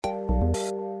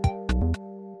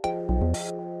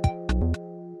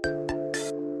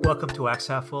welcome to Wax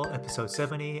Half Full, episode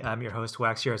 70. I'm your host,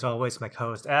 Wax, here as always, my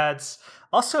co-host, Ads.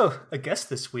 Also, a guest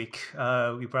this week.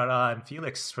 We brought on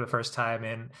Felix for the first time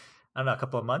in, I don't know, a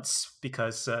couple of months,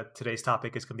 because today's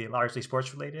topic is going to be largely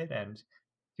sports-related, and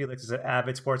Felix is an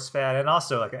avid sports fan, and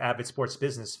also like an avid sports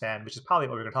business fan, which is probably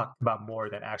what we're going to talk about more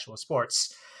than actual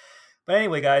sports. But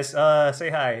anyway, guys, say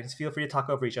hi. Just feel free to talk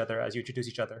over each other as you introduce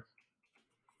each other.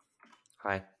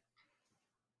 Hi.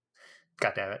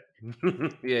 God damn it.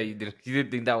 Yeah, you did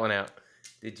think that one out,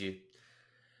 did you?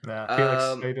 Nah, Felix,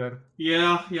 how you doing?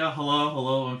 Yeah,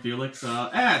 hello, I'm Felix.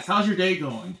 Ads, how's your day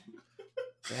going?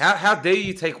 How dare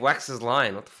you take Wax's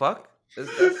line? What the fuck?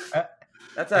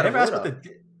 That's out of order.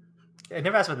 I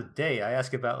never asked about the day. I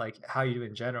asked about like how you do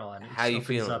in general and how you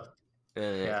feeling.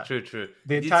 Yeah, true.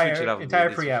 The entire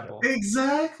preamble.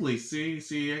 Exactly.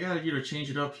 See, I gotta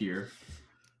change it up here.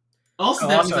 Also,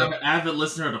 that means I'm an avid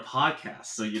listener of the podcast,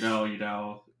 so you know,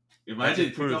 if I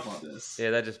didn't pick up on this, yeah,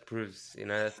 that just proves,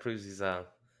 that proves his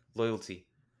loyalty.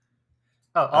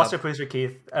 Oh, also, producer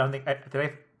Keith. I don't think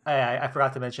I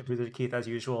forgot to mention producer Keith as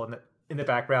usual in the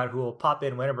background, who will pop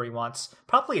in whenever he wants.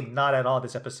 Probably not at all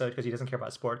this episode because he doesn't care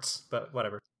about sports, but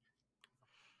whatever.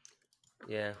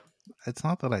 Yeah, it's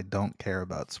not that I don't care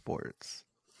about sports;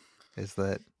 it's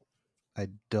that I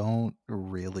don't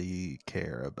really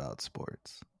care about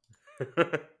sports.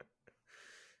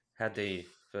 How do you?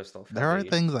 First off, there are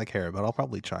things I care about. I'll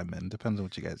probably chime in. Depends on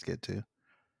what you guys get to.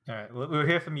 All right, we'll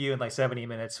hear from you in like 70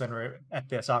 minutes when we're at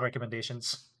the song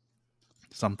recommendations.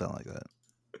 Something like that.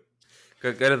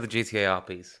 Go to the GTA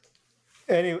RPs.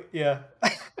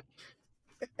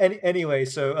 Anyway,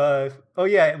 so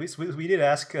we did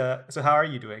ask. So how are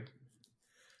you doing?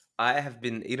 I have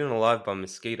been eaten alive by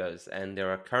mosquitoes, and there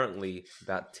are currently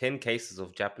about 10 cases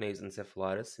of Japanese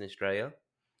encephalitis in Australia.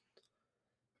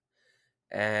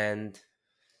 And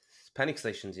panic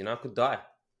stations, I could die.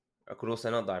 I could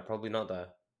also not die. Probably not die.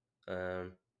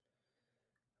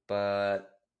 But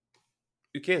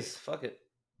who cares? Fuck it.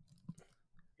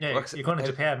 Yeah, you're going to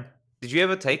Japan. Did you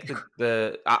ever take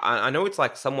the I know it's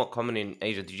like somewhat common in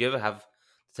Asia. Did you ever have to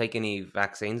take any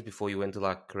vaccines before you went to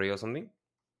like Korea or something?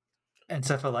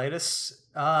 Encephalitis?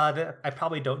 I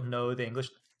probably don't know the English.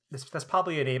 That's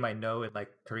probably a name I know in like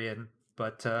Korean,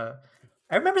 but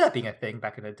I remember that being a thing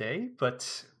back in the day.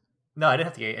 But no, I didn't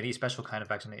have to get any special kind of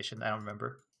vaccination. I don't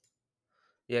remember.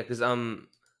 Yeah, because I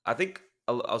think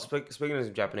I was speaking to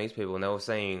some Japanese people, and they were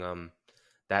saying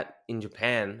that in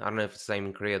Japan, I don't know if it's the same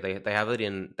in Korea, they have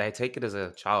it they take it as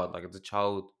a child, like it's a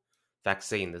child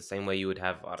vaccine, the same way you would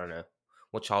have, I don't know,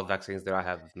 what child vaccines do I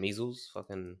have? Measles,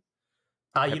 fucking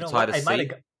hepatitis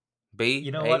C, B.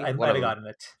 You know A, what? I might have whatever. gotten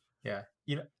it. Yeah,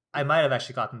 I might have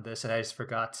actually gotten this, and I just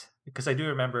forgot because I do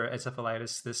remember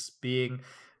encephalitis. This being,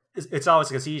 it's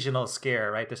always like a seasonal scare,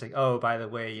 right? There's like, oh, by the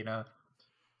way,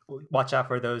 watch out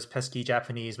for those pesky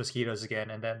Japanese mosquitoes again,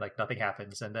 and then like nothing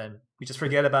happens, and then we just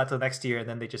forget about it till next year, and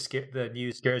then they just the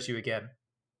news scares you again.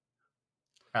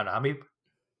 I don't know how many people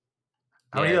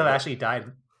have actually died.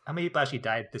 How many people actually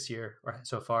died this year or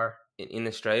so far in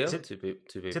Australia? Two people.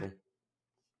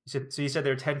 So you said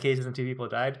there were 10 cases and 2 people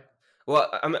died.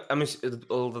 Well,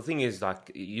 the thing is,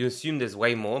 like, you assume there's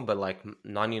way more, but like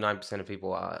 99% of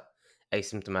people are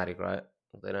asymptomatic, right?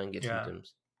 They don't get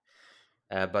symptoms.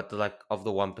 But of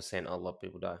the 1%, a lot of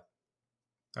people die.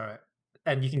 All right,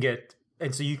 and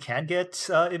so you can get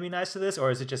immunized to this,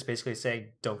 or is it just basically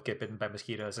saying don't get bitten by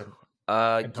mosquitoes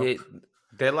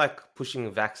they're like pushing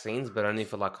vaccines, but only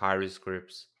for like high risk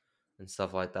groups and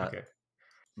stuff like that. Okay.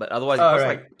 But otherwise, it costs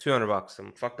like $200.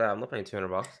 And fuck that, I'm not paying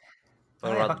 $200.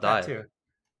 I'd rather die. Too.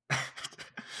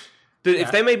 Dude,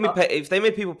 if they made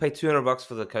people pay $200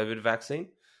 for the COVID vaccine,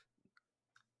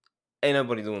 ain't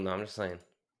nobody doing that. I'm just saying.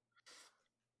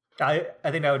 I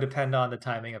think that would depend on the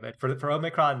timing of it. For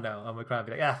Omicron, no. Omicron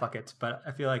would be like, fuck it. But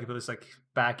I feel like if it was like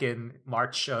back in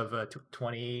March of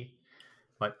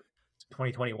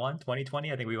 2021,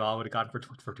 2020, I think we all would have gotten for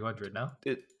 200, no?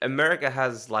 Dude, America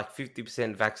has like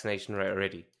 50% vaccination rate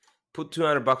already. Put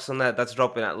 $200 on that, that's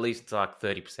dropping at least to like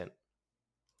 30%.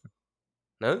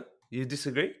 No? You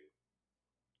disagree?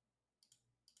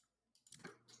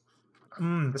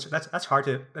 That's hard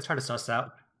to suss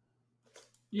out.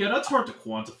 Yeah, that's hard to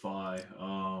quantify.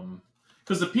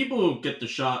 Because the people who get the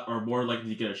shot are more likely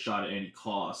to get a shot at any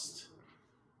cost.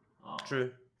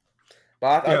 True.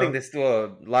 But I think there's still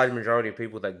a large majority of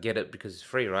people that get it because it's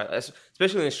free, right?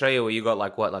 Especially in Australia where you got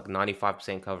like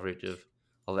 95% coverage of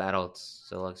adults.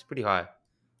 So like it's pretty high.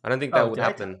 I don't think that would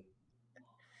happen.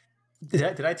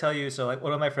 Did I tell you? So like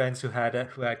one of my friends who had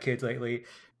kids lately,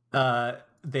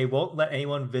 they won't let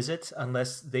anyone visit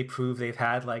unless they prove they've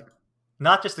had like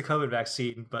not just the COVID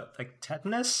vaccine, but like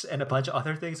tetanus and a bunch of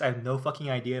other things. I have no fucking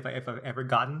idea if I've ever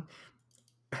gotten.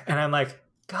 And I'm like,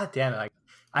 God damn it! Like,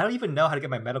 I don't even know how to get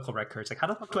my medical records. Like, how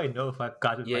the fuck do I know if I've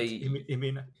gotten Yeah, like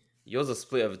immune? yours are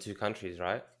split over 2 countries,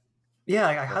 right? Yeah,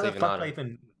 like, how That's the even fuck do I harder.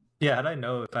 even? Yeah, how do I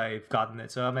know if I've gotten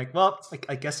it? So I'm like, well, like,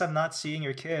 I guess I'm not seeing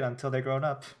your kid until they're grown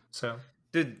up. So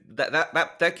Dude,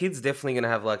 that kid's definitely gonna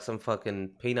have like some fucking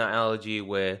peanut allergy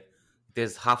where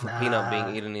there's half a peanut being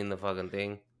nah, eaten in the fucking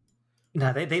thing.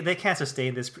 nah, they can't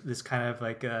sustain this kind of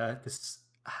like this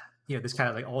this kind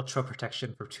of like ultra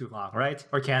protection for too long, right?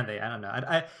 Or can they? I don't know.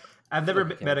 I've I feel never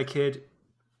like you met can. a kid.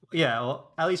 Yeah,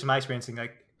 well, at least in my experiencing,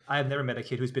 like I've never met a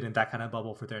kid who's been in that kind of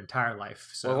bubble for their entire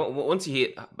life. Well, So once you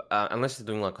hit, unless you're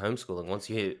doing like homeschooling, once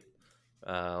you hit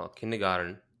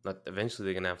kindergarten, like eventually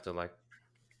they're gonna have to like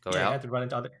go yeah, you have out. to run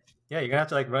into other. Yeah, you're gonna have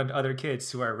to like run into other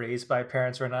kids who are raised by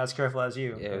parents who are not as careful as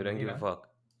you, Yeah, we and don't give a fuck.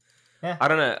 yeah. I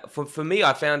don't know. For me,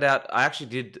 I found out. I actually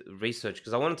did research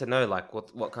because I wanted to know like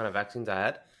what kind of vaccines I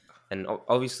had, and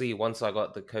obviously once I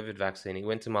got the COVID vaccine, it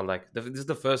went to my like. This is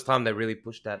the first time they really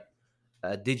pushed that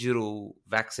digital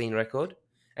vaccine record,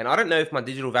 and I don't know if my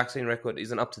digital vaccine record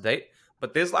isn't up to date.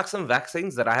 But there's like some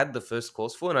vaccines that I had the first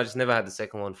course for, and I just never had the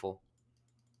second one for.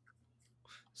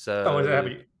 Oh, what did that So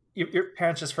happen? Your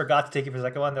parents just forgot to take you for the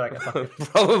second one. They're like, fuck it.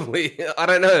 probably I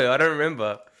don't know. I don't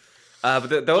remember. But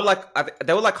they were like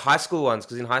they were like high school ones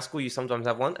because in high school you sometimes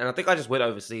have one, and I think I just went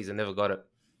overseas and never got it.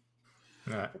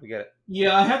 All right. We get it.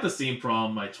 Yeah, I had the same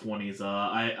problem in my 20s.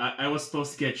 I was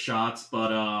supposed to get shots,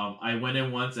 but I went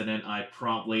in once and then I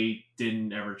promptly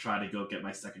didn't ever try to go get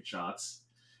my second shots.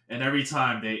 And every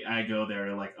time I go there,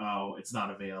 they're like, "Oh, it's not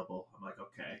available." I'm like,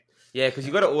 "Okay." Yeah, because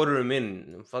you got to order them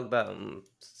in. Fuck that,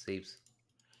 Steves.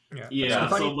 Yeah. Yeah, The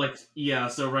so funny, like, yeah,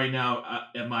 so right now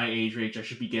at my age range, I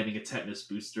should be getting a tetanus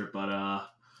booster, but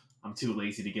I'm too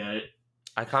lazy to get it.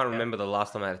 I can't Yeah. remember the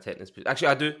last time I had a tetanus boost. Actually,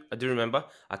 I do. I do remember.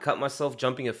 I cut myself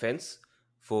jumping a fence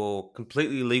for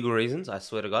completely legal reasons. I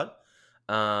swear to God.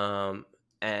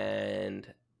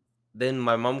 And then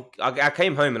my mom. I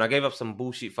came home and I gave up some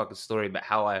bullshit fucking story about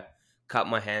how I cut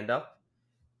my hand up.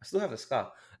 I still have the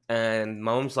scar. And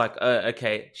my mom's like,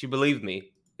 okay. She believed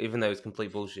me, even though it's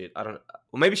complete bullshit. I don't.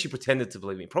 Well, maybe she pretended to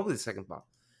believe me. Probably the second part.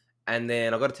 And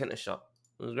then I got a tetanus shot.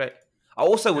 It was great. I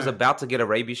also was Yeah. about to get a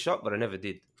rabies shot, but I never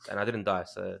did, and I didn't die.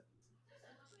 So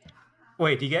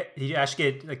wait, did you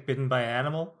actually get like bitten by an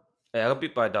animal? yeah, I got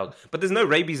bit by a dog. But there's no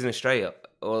rabies in Australia,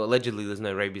 or allegedly there's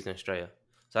no rabies in Australia.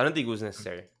 So I don't think it was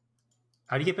necessary.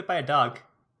 How do you get bit by a dog?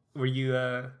 Were you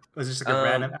was this like a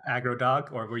random aggro dog,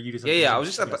 or were you just like, Yeah. I was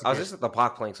just at the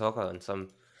park playing soccer, and some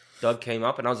dog came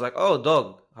up, and I was like, "Oh,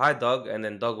 dog, hi, dog," and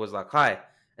then dog was like, "Hi,"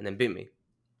 and then bit me.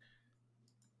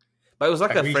 But it was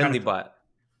like Like, a friendly bite.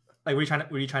 like were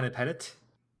you trying to pet it?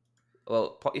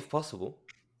 Well, if possible.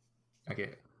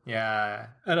 Okay. Yeah,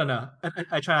 I don't know.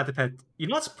 I try not to pet. You're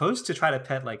not supposed to try to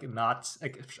pet like not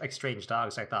like strange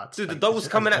dogs. I thought. Dude, the Like, dog it's was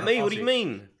as coming a at general me. What do you policy.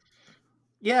 mean?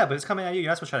 Yeah, but it's coming at you. You're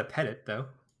not supposed to try to pet it though.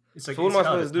 It's like So what am I oh,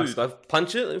 supposed to do? Do I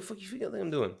punch it? What the fuck you think I'm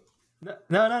doing?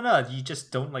 no. You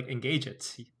just don't like engage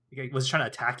it. Was it trying to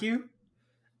attack you?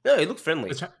 No, it looked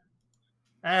friendly. See,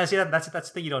 that's the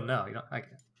thing you don't know. You know, like,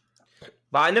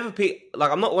 But I never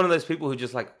like I'm not one of those people who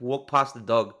just like walk past the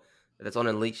dog that's on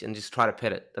a leash and just try to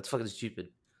pet it. That's fucking stupid.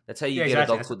 That's how you yeah, get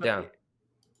exactly. a dog put down.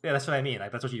 Yeah, that's what I mean.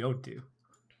 Like that's what you don't do.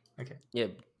 Okay. Yeah,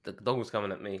 the dog was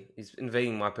coming at me. He's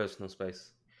invading my personal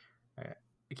space. Alright.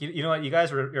 You know what? You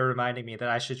guys were reminding me that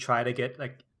I should try to get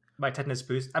like my tetanus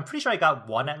boost. I'm pretty sure I got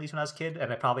one at least when I was a kid,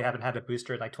 and I probably haven't had a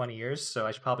booster in like 20 years. So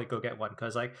I should probably go get one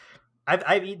because like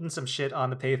I've eaten some shit on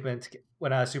the pavement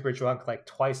when I was super drunk like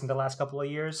twice in the last couple of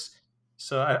years.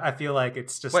 So I feel like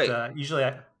it's just Wait. usually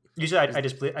I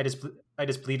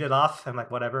just bleed it off. I'm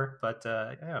like whatever, but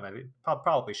I don't know. Maybe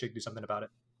probably should do something about it.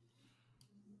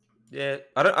 Yeah,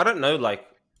 I don't know like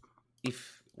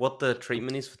if what the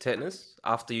treatment is for tetanus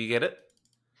after you get it.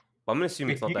 But I'm gonna assume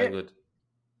Wait, it's not you that get- good.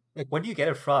 Like, what do you get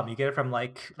it from? You get it from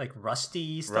like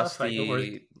rusty stuff, Rusty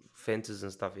like, fences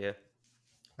and stuff. Yeah.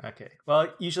 okay. Well,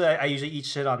 usually I usually eat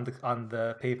shit on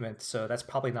the pavement, so that's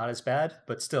probably not as bad.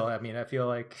 But still, I mean, I feel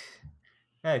like,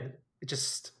 it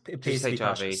pays to be HIV.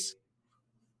 cautious.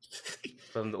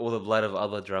 From all the blood of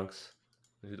other drunks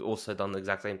who'd also done the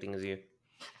exact same thing as you.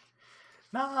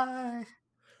 Nah,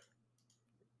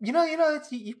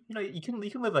 it's, you can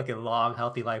live like a long,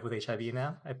 healthy life with HIV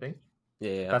now. I think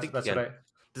Yeah, I think that's you what can. I.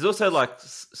 There's also like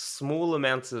small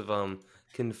amounts of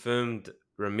confirmed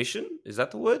remission. Is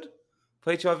that the word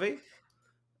for HIV?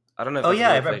 I don't know if Oh, that's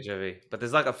yeah, the word for HIV, but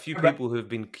there's like a few I read- people who've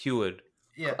been cured.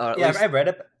 Yeah, At yeah, least- I read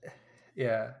it.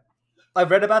 Yeah, I've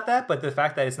read about that, but the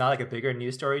fact that it's not like a bigger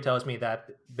news story tells me that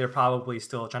they're probably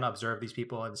still trying to observe these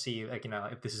people and see, like,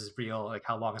 if this is real, like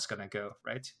how long it's gonna go,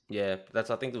 right? Yeah, I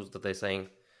think that's what they're saying.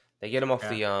 They get them off Yeah.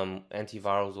 the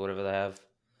antivirals or whatever they have,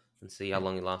 and see how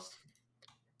long it lasts.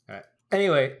 All right.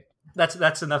 Anyway,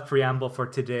 that's enough preamble for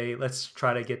today. Let's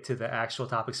try to get to the actual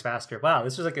topics faster. Wow,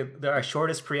 this was like our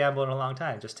shortest preamble in a long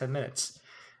time, just 10 minutes.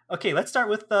 Okay, let's start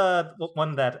with the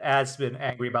one that Ad's been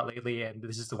angry about lately, and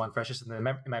this is the one freshest in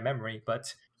my memory.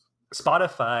 But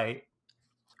Spotify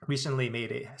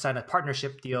recently signed a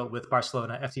partnership deal with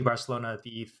Barcelona, FC Barcelona,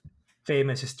 the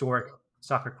famous historic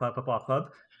football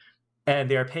club,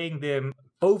 and they are paying them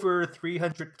over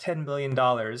 $310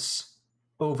 million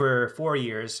over 4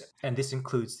 years, and this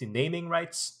includes the naming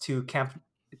rights to Camp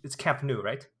Nou,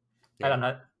 right? Yeah. I'm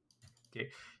not okay.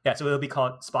 Yeah, so it'll be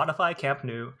called Spotify Camp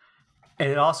Nou, and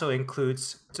it also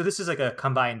includes. So this is like a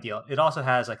combined deal. It also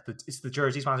has like it's the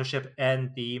jersey sponsorship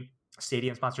and the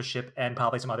stadium sponsorship and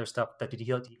probably some other stuff that the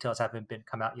details haven't been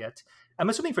come out yet. I'm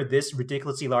assuming for this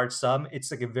ridiculously large sum, it's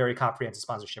like a very comprehensive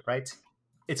sponsorship, right?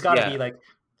 It's got to be Yeah. like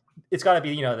it's got to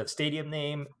be the stadium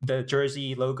name, the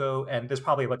jersey logo, and there's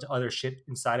probably a bunch of other shit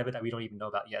inside of it that we don't even know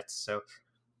about yet. So,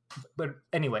 but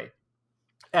anyway,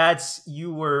 Ads,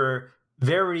 you were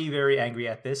very, very angry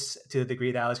at this to the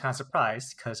degree that I was kind of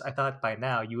surprised because I thought by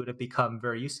now you would have become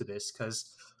very used to this.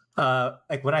 Because,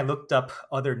 like when I looked up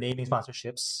other naming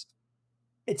sponsorships,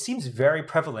 it seems very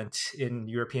prevalent in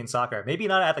European soccer. Maybe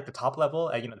not at like the top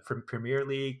level, Premier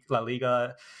League, La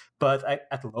Liga, but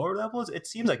at the lower levels, it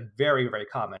seems like very, very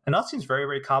common. And that seems very,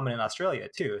 very common in Australia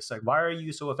too. So, like, why are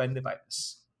you so offended by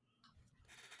this?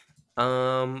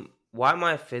 Why am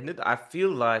I offended? I feel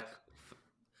like,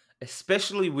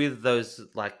 especially with those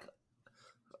like,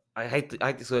 I hate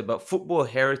this word, but football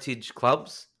heritage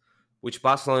clubs, which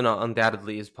Barcelona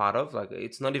undoubtedly is part of. Like,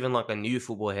 it's not even like a new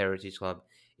football heritage club.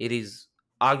 It is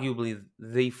arguably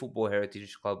the football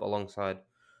heritage club alongside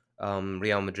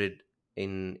Real Madrid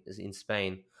in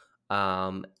Spain.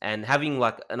 And having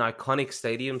like an iconic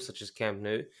stadium such as Camp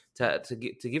Nou to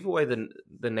give away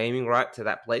the naming right to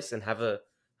that place and have a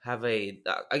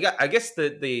I guess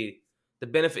the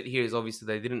benefit here is obviously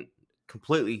they didn't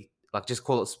completely like just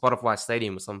call it Spotify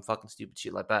Stadium or some fucking stupid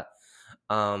shit like that.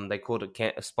 They called it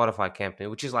Spotify Camp Nou,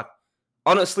 which is like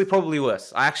honestly probably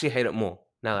worse. I actually hate it more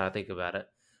now that I think about it.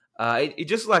 It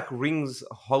just like rings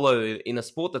hollow in a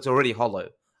sport that's already hollow.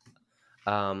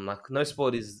 Like no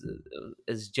sport is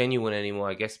genuine anymore,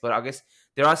 I guess. But I guess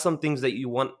there are some things that you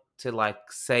want to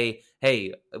like say,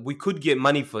 hey, we could get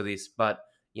money for this, but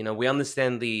we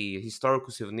understand the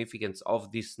historical significance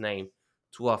of this name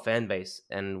to our fan base,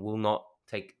 and will not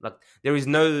take like there is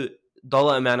no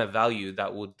dollar amount of value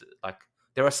that would like.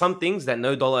 There are some things that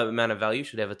no dollar amount of value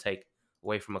should ever take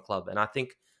away from a club, and I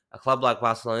think a club like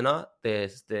Barcelona,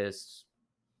 there's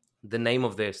the name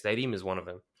of their stadium is one of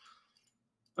them.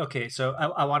 Okay, so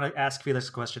I want to ask Felix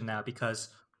a question now because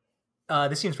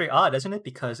this seems very odd, doesn't it?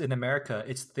 Because in America,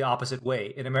 it's the opposite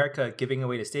way. In America, giving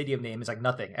away the stadium name is like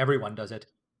nothing. Everyone does it.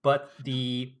 But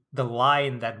the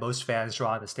line that most fans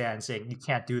draw in the stand saying you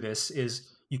can't do this is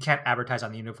you can't advertise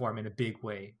on the uniform in a big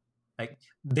way. Like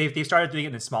they've started doing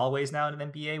it in small ways now in the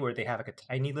NBA where they have like a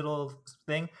tiny little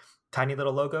thing, tiny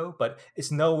little logo, but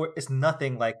it's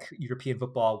nothing like European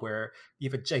football where you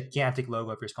have a gigantic logo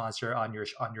of your sponsor on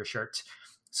your shirt.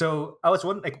 So I was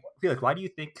wondering, like, why do you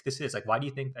think this is? Like, why do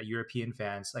you think that European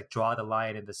fans like draw the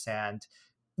line in the sand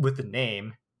with the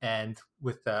name, and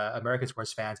with American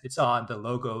sports fans, it's on the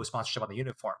logo sponsorship on the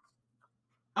uniform?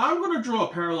 I'm going to draw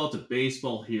a parallel to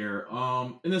baseball here,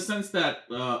 in the sense that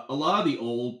a lot of the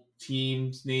old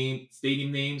teams'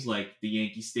 stadium names, like the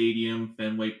Yankee Stadium,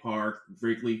 Fenway Park,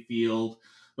 Wrigley Field,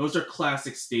 those are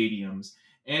classic stadiums.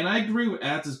 And I agree with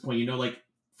Ads' point. Like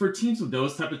for teams with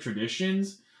those type of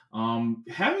traditions,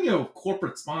 having a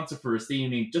corporate sponsor for a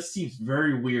stadium name just seems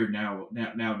very weird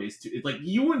nowadays. Too, it's like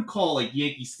you wouldn't call like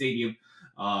Yankee Stadium,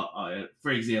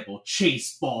 for example,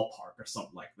 Chase Ballpark or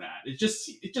something like that. It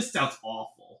just sounds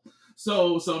awful.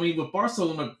 So I mean, with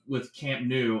Barcelona with Camp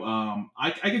Nou,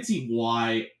 I can see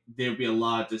why there would be a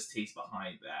lot of distaste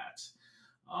behind that.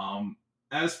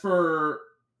 As for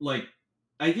like,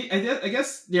 I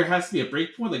guess there has to be a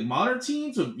break point. Like modern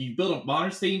teams, if you build a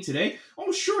modern stadium today,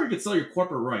 oh sure, you can sell your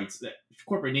corporate rights,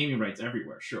 corporate naming rights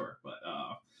everywhere, sure. But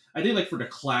I think like for the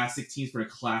classic teams, for the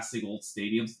classic old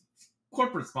stadiums,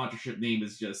 corporate sponsorship name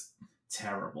is just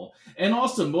terrible. And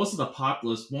also, most of the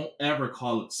populace won't ever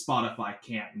call it Spotify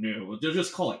Camp Nou. They'll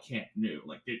just call it Camp Nou.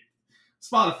 Like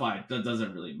Spotify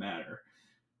doesn't really matter.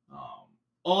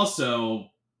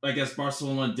 Also, I guess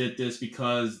Barcelona did this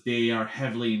because they are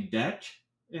heavily in debt,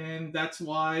 and that's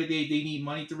why they need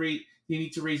money to they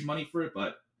need to raise money for it,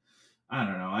 but I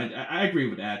don't know. I agree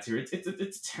with ads here. It's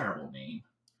a terrible name.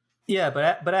 Yeah,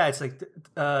 but it's like,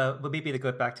 but maybe to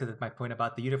go back to my point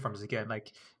about the uniforms again,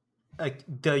 like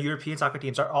the European soccer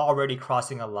teams are already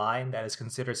crossing a line that is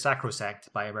considered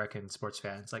sacrosanct by American sports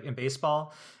fans. Like in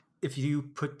baseball, if you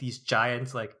put these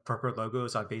giant like purple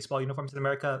logos on baseball uniforms in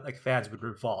America, like fans would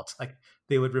revolt. Like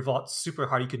they would revolt super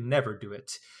hard. You could never do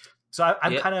it. So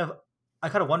I'm Yeah, I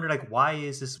kind of wonder like why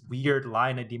is this weird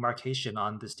line of demarcation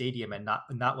on the stadium and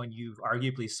not when you've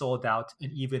arguably sold out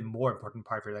an even more important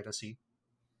part of your legacy.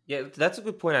 yeah, that's a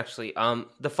good point actually.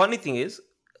 The funny thing is,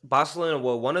 Barcelona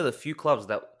were one of the few clubs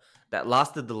that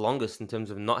lasted the longest in terms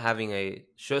of not having a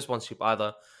shirt sponsorship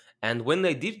either. And when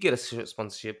they did get a shirt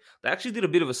sponsorship, they actually did a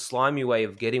bit of a slimy way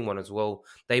of getting one as well.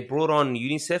 They brought on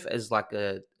UNICEF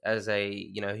as a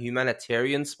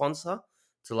humanitarian sponsor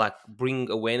to like bring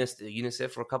awareness to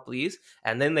UNICEF for a couple of years,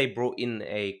 and then they brought in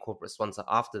a corporate sponsor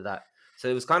after that. So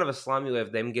it was kind of a slimy way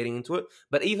of them getting into it.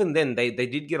 But even then, they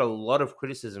did get a lot of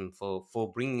criticism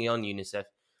for bringing on UNICEF,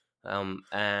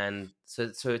 and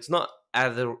so it's not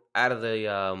out of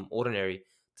the ordinary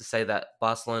to say that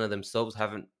Barcelona themselves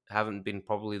haven't been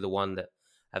probably the one that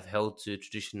have held to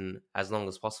tradition as long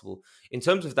as possible. In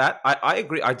terms of that, I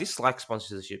agree. I dislike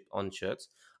sponsorship on shirts.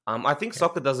 I think Okay.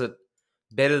 soccer does it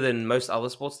better than most other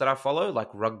sports that I follow, like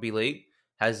rugby league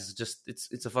has just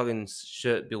it's a fucking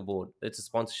shirt billboard. It's a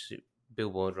sponsorship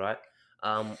billboard, right?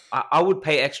 I would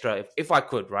pay extra if I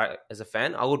could, right? As a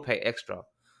fan, I would pay extra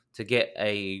to get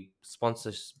a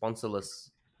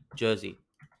sponsorless jersey.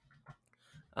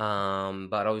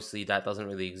 But obviously that doesn't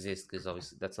really exist because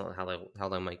obviously that's not how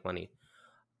they make money.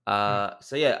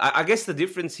 So yeah, I guess the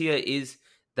difference here is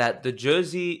that the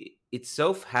jersey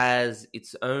itself has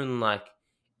its own like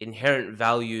inherent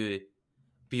value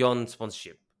beyond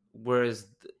sponsorship. Whereas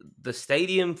the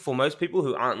stadium, for most people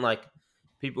who aren't like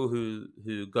people who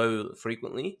go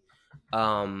frequently,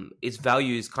 its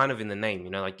value is kind of in the name. You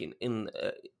know, like in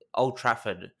Old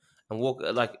Trafford and walk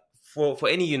like for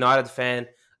any United fan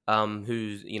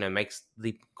who's makes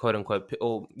the quote unquote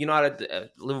or United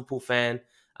Liverpool fan,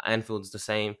 Anfield's the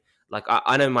same. Like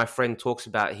I know my friend talks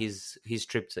about his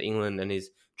trip to England and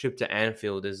his trip to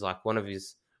Anfield is like one of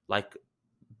his like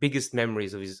biggest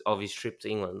memories of his trip to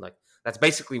England. Like that's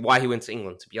basically why he went to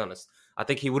England. To be honest, I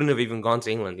think he wouldn't have even gone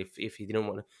to England if he didn't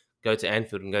want to go to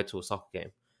Anfield and go to a soccer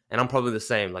game. And I'm probably the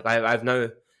same. Like I have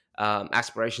no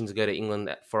aspirations to go to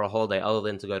England for a holiday other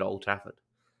than to go to Old Trafford.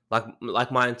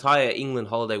 Like my entire England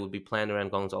holiday would be planned around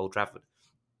going to Old Trafford.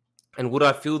 And would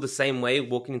I feel the same way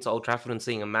walking into Old Trafford and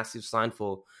seeing a massive sign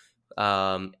for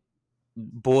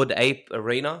Bored Ape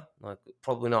Arena? Like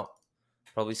probably not.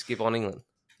 Probably skip on England.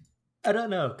 I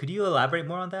don't know. Could you elaborate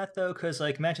more on that though? Because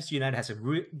like Manchester United has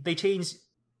they change.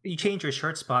 You change your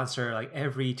shirt sponsor like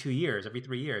every 2 years, every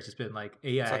 3 years. It's been like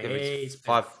It's like every AIA, it's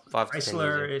been five to 10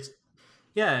 years.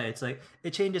 Chrysler. It's like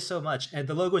it changes so much, and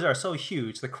the logos are so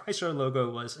huge. The Chrysler logo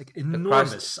was like The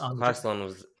enormous on the. Christ one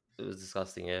was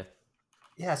disgusting. Yeah,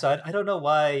 Yeah, so I don't know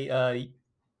why.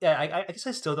 Yeah, I guess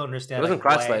I still don't it understand wasn't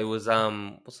like Chrysler. It why. was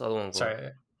what's the other one called? Sorry,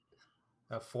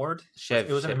 Ford. It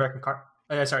was an Chev. American car.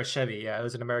 Oh, yeah, sorry, Chevy. Yeah, it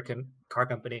was an American car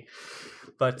company.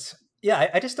 But yeah,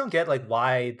 I just don't get like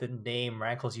why the name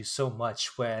rankles you so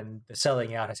much when the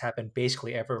selling out has happened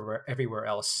basically everywhere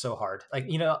else so hard. Like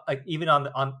like even on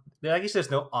I guess there's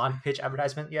no on pitch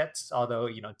advertisement yet, although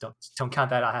don't count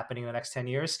that out happening in the next 10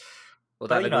 years. Well,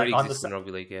 But that like already on the exists in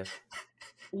rugby league. Yeah,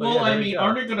 Well, yeah, I there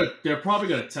we mean, go. they're probably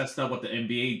gonna test out what the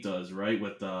NBA does, right?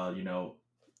 With the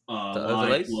live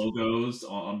overlays. logos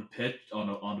on the pitch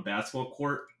on the basketball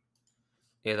court.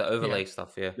 Yeah, the Yeah. overlay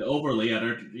stuff. Yeah. The overlay,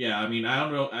 yeah. I mean, I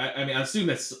don't know. I mean, I assume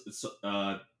that's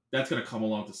gonna come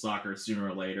along to soccer sooner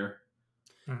or later.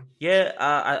 Yeah,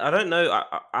 I don't know.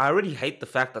 I already hate the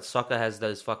fact that soccer has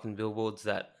those fucking billboards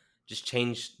that just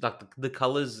change like the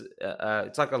colors.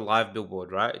 It's like a live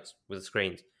billboard, right? It's with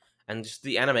screens, and just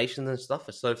the animations and stuff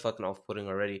are so fucking off-putting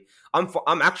already.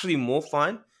 I'm actually more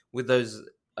fine with those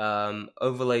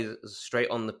overlays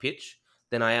straight on the pitch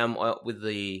than I am with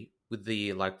the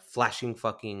like flashing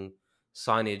fucking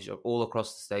signage all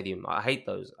across the stadium. I hate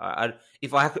those.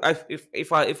 If I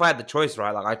had the choice,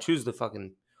 right? Like I choose the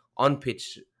fucking on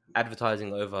pitch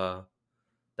advertising over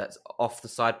that's off the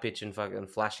side pitch and fucking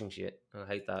flashing shit. I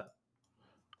hate that.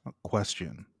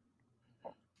 Question: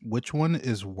 which one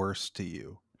is worse to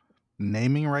you?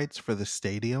 Naming rights for the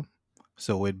stadium,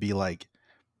 so it'd be like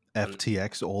And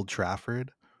FTX Old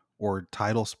Trafford, or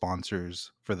title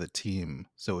sponsors for the team,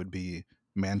 so it'd be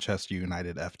Manchester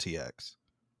United FTX.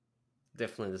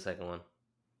 definitely the second one.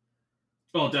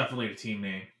 Oh, definitely the team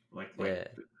name. Yeah.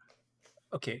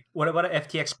 Okay, what about an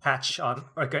FTX patch on,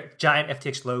 or like a giant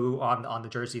FTX logo on the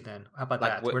jersey? Then how about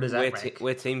Like that? Where does that rank?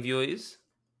 where TeamViewer is.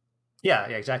 Yeah,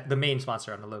 exactly. The main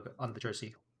sponsor on the logo on the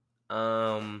jersey.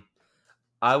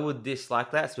 I would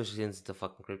dislike that, especially since it's a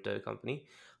fucking crypto company.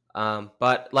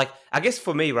 But like, I guess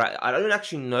for me, right, I don't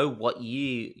actually know what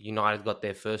year United got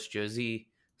their first jersey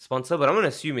sponsor, but I'm gonna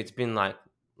assume it's been like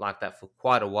that for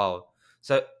quite a while.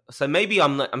 So maybe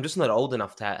I'm just not old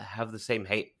enough to have the same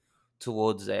hate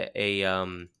towards a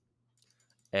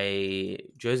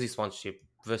jersey sponsorship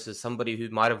versus somebody who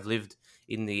might have lived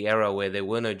in the era where there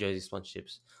were no jersey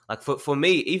sponsorships. Like for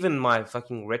me, even my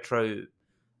fucking retro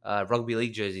rugby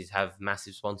league jerseys have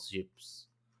massive sponsorships,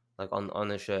 like on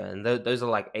the shirt, and those are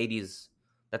like 80s.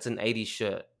 That's an 80s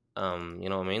shirt. You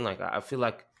know what I mean? Like I feel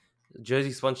like jersey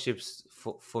sponsorships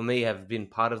for me have been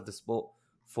part of the sport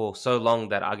for so long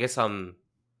that I guess I'm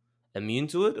immune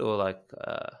to it, or like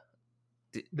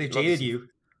They've not jaded you.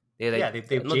 yeah, Yeah, not they've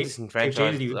jaded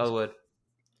disenfranchised. you. Other word,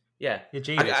 yeah. They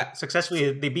jaded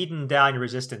successfully. They've beaten down your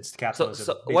resistance to capitalism.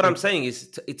 So what I'm saying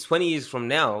is, it's 20 years from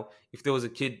now, if there was a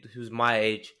kid who's my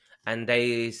age and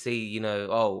they see,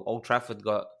 oh, Old Trafford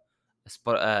got a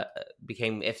spot,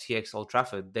 became FTX Old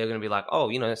Trafford, they're going to be like, oh,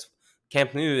 it's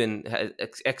Camp Nou and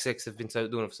XX have been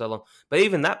doing it for so long. But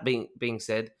even that being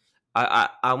said,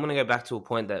 I'm going to go back to a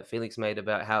point that Felix made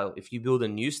about how if you build a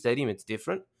new stadium, it's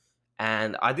different.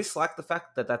 And I dislike the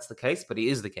fact that that's the case, but it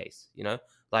is the case,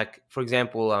 Like, for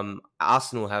example,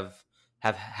 Arsenal have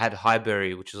had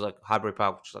Highbury, which is like Highbury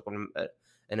Park, which is like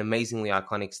an amazingly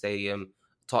iconic stadium.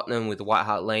 Tottenham with White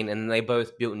Hart Lane, and they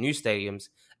both built new stadiums.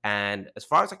 And as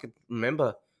far as I could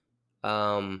remember,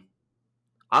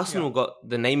 Arsenal got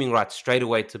the naming rights straight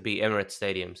away to be Emirates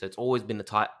Stadium, so it's always been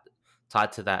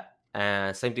tied to that.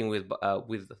 And same thing with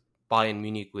Bayern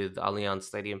Munich with Allianz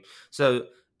Stadium. So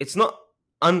it's not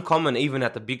uncommon even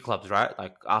at the big clubs, right?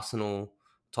 Like Arsenal,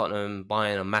 Tottenham,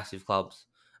 Bayern are massive clubs,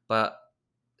 but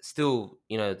still,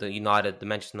 the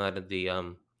Manchester United,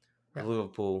 the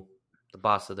Liverpool, the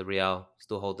Barca, the Real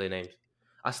still hold their names.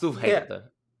 I still hate it though,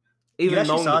 even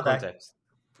knowing the context.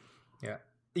 Yeah,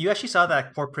 you actually saw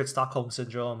that corporate Stockholm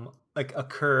syndrome like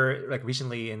occur like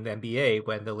recently in the NBA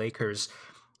when the Lakers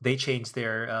they changed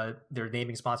their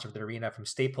naming sponsor of the arena from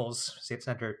Staples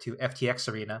Center to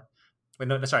FTX Arena. Wait,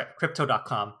 no, sorry,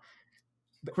 Crypto.com.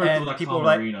 Crypto.com people were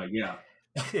like, Arena, yeah.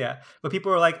 Yeah, but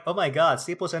people were like, "Oh my God,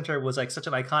 Staples Center was like such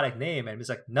an iconic name," and it's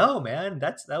like, "No, man,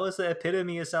 that was the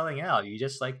epitome of selling out. You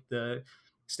just like you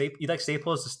like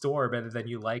Staples the store better than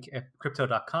you like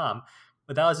Crypto.com."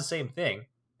 But that was the same thing,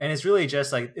 and it's really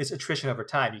just like it's attrition over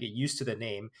time. You get used to the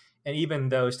name, and even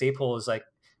though Staples like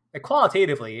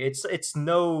qualitatively, it's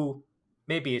no.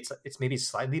 Maybe it's maybe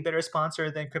slightly better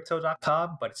sponsor than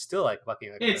Crypto.com, but it's still like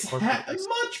fucking. Like, it's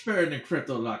much better than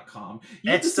Crypto.com.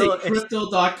 You have to still, say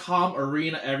Crypto.com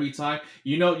Arena every time.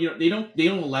 They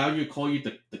don't allow you to call you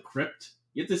the Crypt.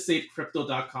 You have to say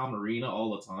Crypto.com Arena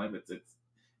all the time.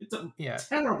 It's a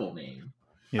terrible name.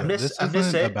 Yeah, this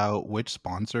isn't about which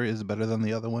sponsor is better than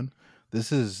the other one.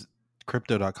 This is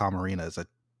Crypto.com Arena is a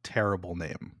terrible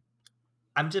name.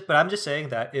 I'm just saying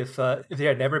that if there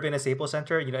had never been a Staples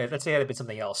Center, let's say it had been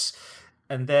something else,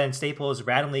 and then Staples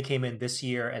randomly came in this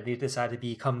year and they decided to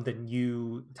become the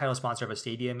new title sponsor of a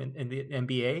stadium in the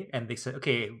NBA, and they said,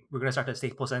 okay, we're gonna start the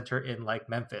Staples Center in like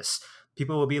Memphis.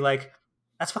 People will be like,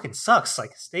 that's fucking sucks.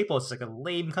 Like Staples is like a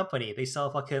lame company. They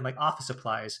sell fucking like office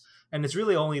supplies, and it's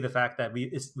really only the fact that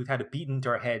we've had it beaten into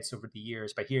our heads over the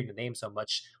years by hearing the name so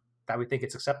much that we think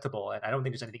it's acceptable, and I don't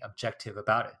think there's anything objective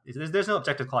about it. There's no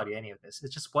objective quality to any of this.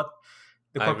 It's just what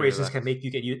the corporations can make you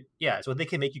get used. Yeah, it's what they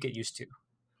can make you get used to.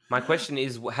 My question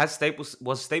is: was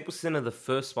Staples Center the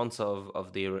first sponsor of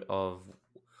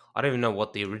I don't even know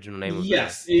what the original name was.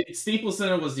 Yes, Staples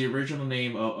Center was the original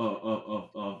name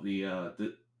of the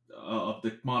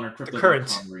modern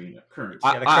Crypto.com Arena. Current.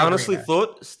 I honestly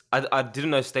thought I didn't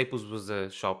know Staples was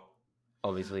a shop.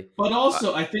 Obviously, but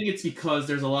also I think it's because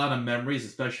there's a lot of memories,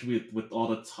 especially with all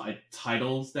the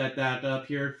titles that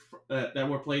appeared that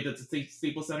were played at the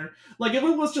Staples Center. Like if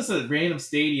it was just a random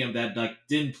stadium that like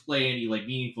didn't play any like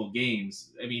meaningful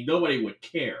games, I mean nobody would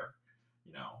care,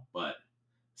 But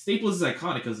Staples is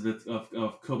iconic because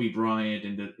of Kobe Bryant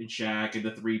and Shaq and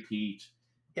the three-peat.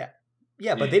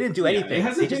 Yeah, but they didn't do anything. It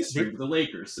has a history with the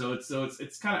Lakers, so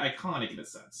it's kind of iconic in a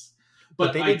sense.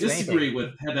 But I disagree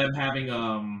with them having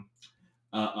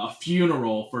a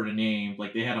funeral for the name.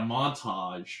 Like they had a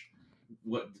montage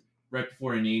right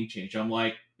before a name change. I'm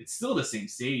like, it's still the same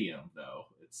stadium though.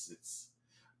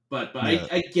 But yeah.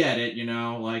 I get it,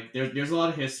 like there's a lot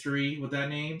of history with that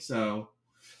name. So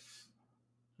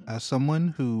as someone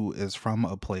who is from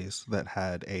a place that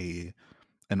had a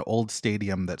an old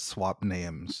stadium that swapped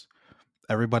names.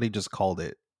 Everybody just called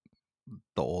it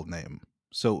the old name.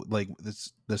 So like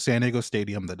this, the San Diego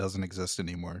Stadium that doesn't exist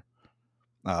anymore.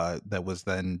 That was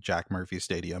then Jack Murphy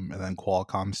Stadium, and then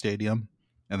Qualcomm Stadium,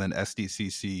 and then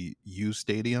SDCCU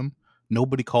Stadium.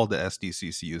 Nobody called it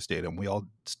SDCCU Stadium. We all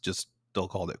just still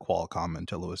called it Qualcomm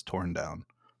until it was torn down.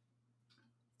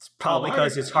 It's probably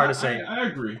because it's hard to say. I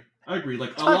agree. I agree.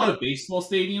 Like It's a hard lot to- of baseball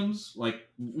stadiums, like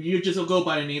you just go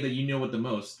by a name that you know what the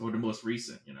most or the most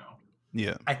recent.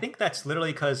 Yeah, I think that's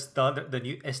literally because the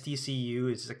new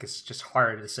SDCU is like it's just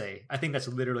hard to say. I think that's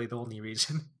literally the only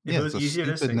reason. If yeah, it was it's a easier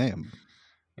to stupid say. name.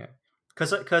 Yeah,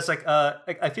 because like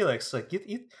I feel like it's like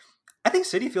you I think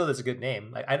City Field is a good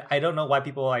name. Like I don't know why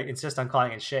people like, insist on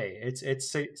calling it Shea. It's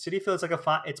City Field is like a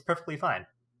fine. It's perfectly fine.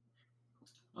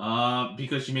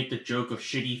 Because you make the joke of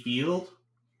shitty field.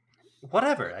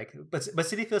 Whatever. Like, but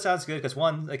City Field sounds good because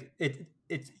one, like it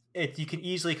you can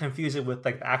easily confuse it with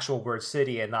like the actual word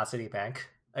city and not Citibank.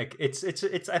 Like it's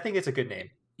I think it's a good name.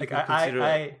 You Like could consider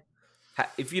I it.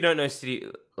 If you don't know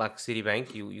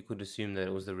Citibank, you could assume that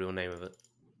it was the real name of it.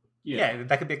 yeah,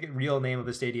 that could be a real name of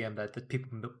a stadium that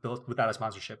people built without a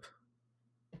sponsorship.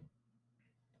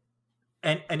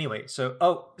 And anyway, so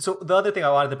the other thing I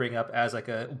wanted to bring up as like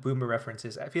a boomer reference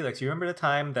is Felix, you remember the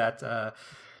time that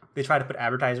they tried to put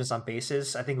advertisements on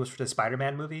bases? I think it was for the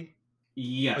Spider-Man movie.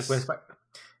 Yes.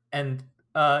 And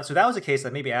so that was a case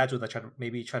that maybe ads would like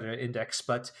try to index,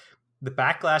 but the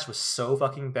backlash was so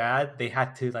fucking bad they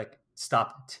had to like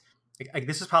stop it. Like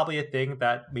this is probably a thing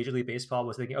that Major League Baseball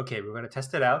was thinking, okay, we're going to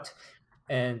test it out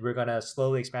and we're going to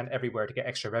slowly expand everywhere to get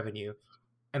extra revenue.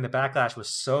 And the backlash was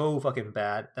so fucking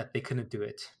bad that they couldn't do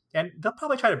it. And they'll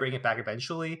probably try to bring it back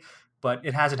eventually, but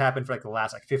it hasn't happened for like the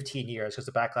last like 15 years because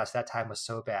the backlash that time was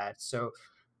so bad. So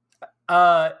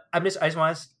I just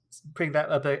want to bring that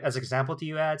up as an example to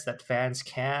you, ads that fans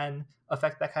can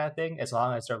affect that kind of thing as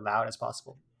long as they're loud as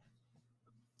possible.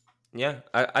 Yeah,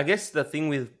 I guess the thing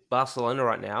with Barcelona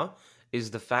right now is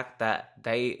the fact that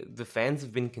the fans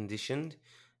have been conditioned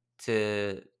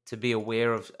to be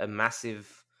aware of a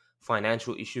massive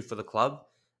financial issue for the club,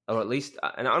 or at least,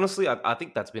 and honestly, I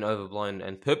think that's been overblown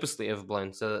and purposely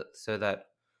overblown, so that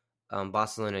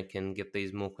Barcelona can get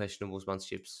these more questionable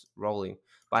sponsorships rolling.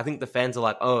 But I think the fans are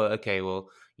like, oh, okay, well,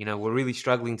 we're really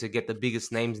struggling to get the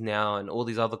biggest names now, and all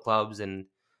these other clubs, and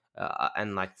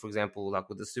like for example, like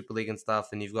with the Super League and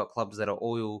stuff, and you've got clubs that are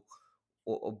oil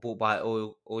or bought by not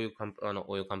oil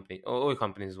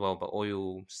companies as well, but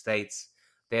oil states.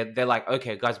 They're like,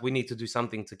 okay, guys, we need to do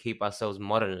something to keep ourselves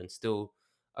modern and still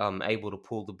able to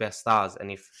pull the best stars. And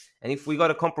if we got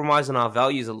to compromise on our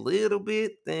values a little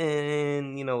bit,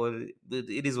 then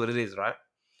it is what it is, right?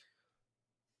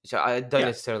 Which I don't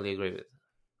necessarily agree with.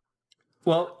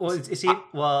 How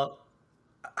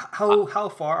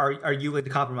far are you willing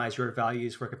to compromise your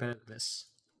values for competitiveness?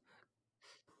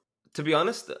 To be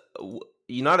honest,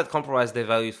 United compromised their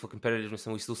values for competitiveness,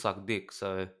 and we still suck dick.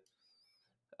 So,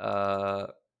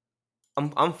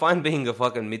 I'm fine being a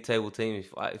fucking mid-table team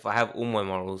if I have all my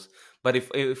morals. But if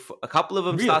a couple of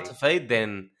them start to fade,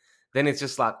 then it's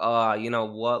just like, you know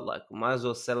what? Like, might as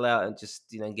well settle out and just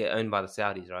get owned by the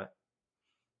Saudis, right?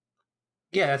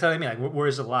 Yeah, that's what I mean. Like,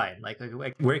 where's the line? Like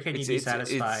where can you be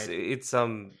satisfied? It's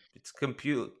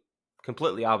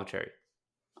completely arbitrary.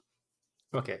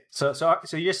 Okay, so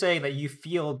you're saying that you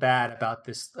feel bad about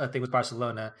this thing with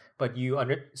Barcelona, but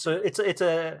it's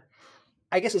a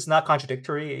I guess it's not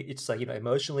contradictory. It's like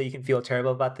emotionally you can feel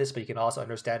terrible about this, but you can also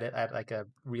understand it at like a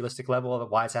realistic level of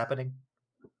why it's happening.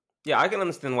 Yeah, I can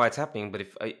understand why it's happening, but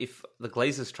if the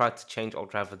Glazers tried to change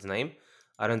Old Trafford's name,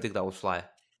 I don't think that would fly.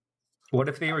 What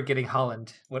if they were getting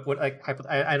Holland? What like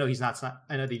I know he's not.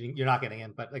 I know that you're not getting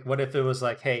him, but like, what if it was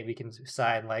like, hey, we can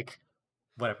sign like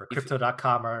whatever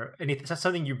crypto.com or anything,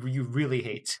 something you really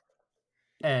hate,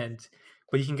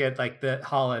 but you can get like the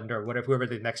Holland or whoever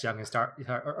the next young star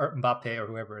or Mbappe or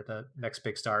whoever the next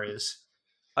big star is.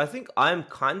 I think I'm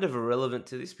kind of irrelevant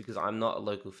to this because I'm not a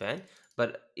local fan.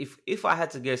 But if I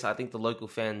had to guess, I think the local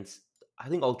fans, I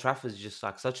think Old Trafford is just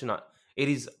like it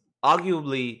is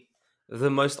arguably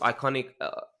the most iconic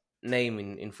name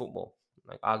in football.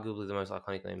 Like arguably the most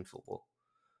iconic name in football.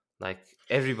 Like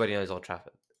everybody knows Old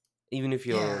Trafford, even if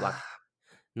you're like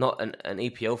not an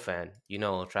EPL fan,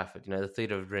 Old Trafford, the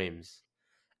Theatre of Dreams,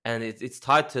 and it's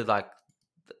tied to like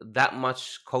that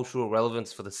much cultural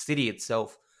relevance for the city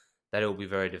itself that it will be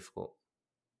very difficult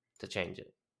to change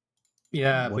it.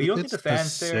 Yeah, what but you if don't think the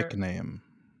fans the sick name?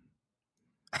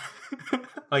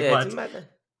 Like yeah, what?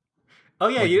 Oh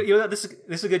yeah, like, this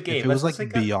is a good game. If it was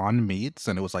like Beyond Meats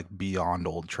and it was like Beyond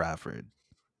Old Trafford.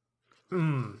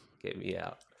 Mm. Get me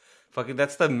out. Fucking,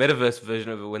 that's the metaverse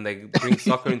version of it when they bring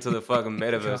soccer into the fucking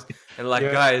metaverse. And like,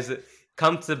 Yeah. guys,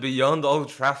 come to beyond Old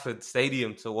Trafford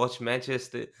Stadium to watch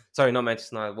Manchester. Sorry, not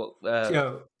Manchester United.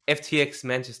 Yo, FTX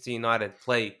Manchester United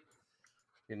play.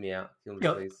 Get me out, kill me,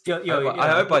 yo, please. yo, yo, I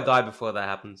yo. hope I die before that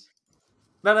happens.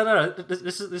 No.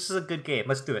 This is a good game.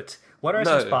 Let's do it. What are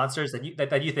some No. sponsors that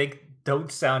you think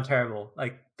don't sound terrible?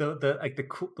 Like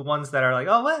the ones that are like,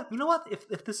 oh, well, you know what?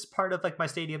 If this is part of like my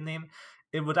stadium name,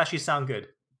 it would actually sound good.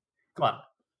 Come on.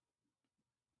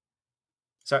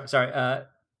 Sorry.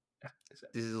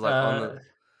 This is like on the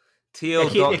Yeah,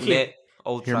 TL.net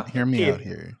Old Hear Trafford. me Keith. out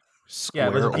here. Yeah,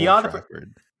 was Square it Old beyond the-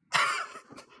 Trafford.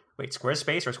 Wait,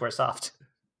 Squarespace or Squaresoft?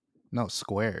 No,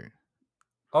 Square.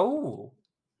 Oh,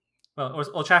 well,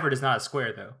 Old Trafford is not a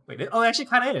square though. Wait, oh, it actually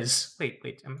kind of is. Wait.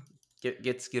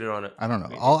 Get Skitter on it. I don't know.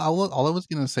 Wait. All I was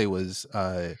gonna say was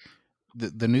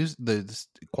the news the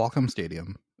Qualcomm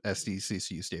Stadium,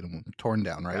 SDCC Stadium, torn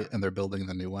down, right? Yeah. And they're building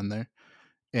the new one there.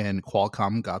 And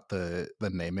Qualcomm got the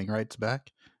naming rights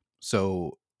back.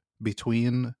 So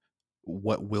between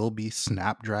what will be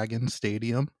Snapdragon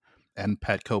Stadium and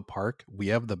Petco Park, we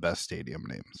have the best stadium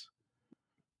names.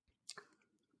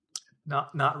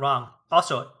 Not wrong.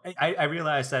 Also, I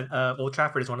realized that Old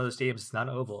Trafford is one of those stadiums. It's not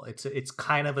an oval. It's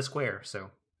kind of a square,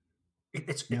 so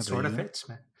it Yeah, sort there of you go. fits,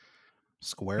 man.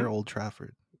 Square Old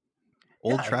Trafford.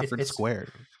 Old Yeah, Trafford it's Square.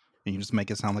 And you just make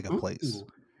it sound like a place. Ooh,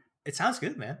 it sounds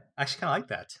good, man. I actually kind of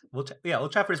like that.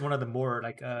 Old Trafford is one of the more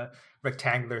like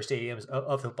rectangular stadiums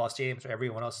of football stadiums, where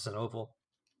everyone else is an oval.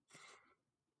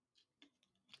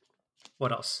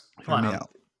 What else? Hear Come me on. out.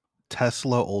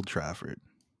 Tesla Old Trafford.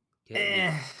 Get me,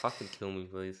 Eh. fucking kill me,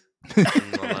 please. In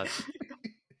my life.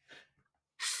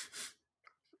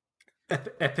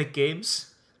 Epic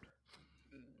Games.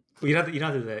 Well, you don't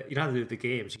have to do the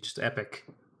games. You just Epic.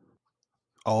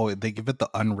 Oh, they give it the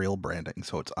Unreal branding,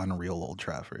 so it's Unreal Old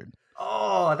Trafford.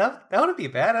 Oh, that wouldn't be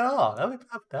bad at all. That would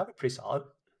be pretty solid.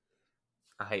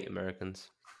 I hate Americans.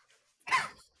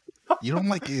 You don't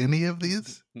like any of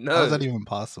these? No. How is that even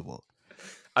possible?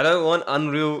 I don't want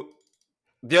Unreal.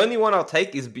 The only one I'll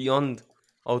take is Beyond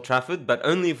Old Trafford, but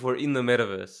only if we're in the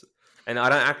metaverse. And I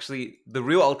don't actually. The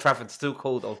real Old Trafford's still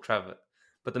called Old Trafford,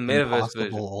 but the metaverse Impossible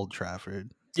version. Old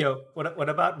Trafford. Yo, what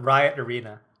about Riot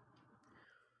Arena?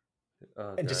 Oh,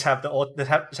 And God. just have the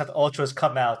ultras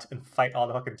come out and fight all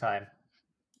the fucking time.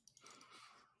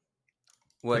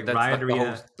 What? like That's Riot like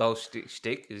Arena. the whole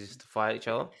shtick is just to fight each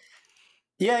other.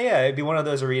 Yeah, it'd be one of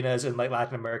those arenas in like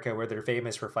Latin America where they're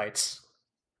famous for fights.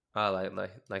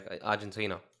 Like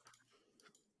Argentina.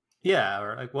 Yeah,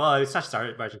 or like, well, it's not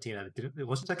started by Argentina. It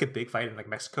wasn't like a big fight in like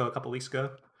Mexico a couple weeks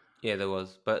ago. Yeah, there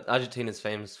was, but Argentina's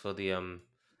famous for the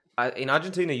in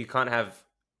Argentina, you can't have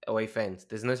away fans.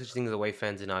 There's no such thing as away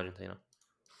fans in Argentina.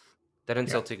 They don't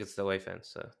sell Yeah. tickets to away fans,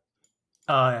 so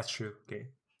Oh, that's true. Okay.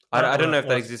 I don't know if that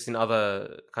Well, exists in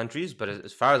other countries, but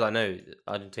as far as I know,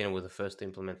 Argentina was the first to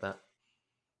implement that.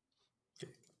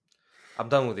 I'm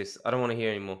done with this. I don't want to hear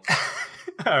anymore.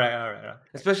 all right.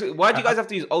 Especially, why do you guys have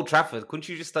to use Old Trafford? Couldn't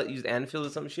you just start use Anfield or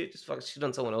some shit? Just fuck shit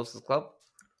on someone else's club.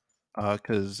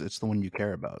 Because it's the one you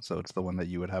care about, so it's the one that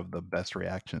you would have the best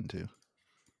reaction to.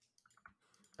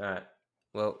 All right.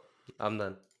 Well, I'm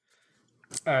done.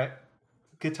 All right.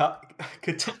 Good talk.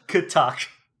 Good talk.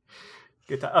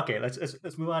 Okay,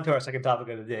 let's move on to our second topic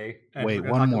of the day. And Wait, we're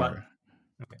gonna one talk more. about-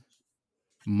 Okay.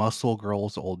 Muscle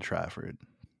Girls Old Trafford.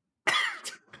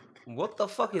 What the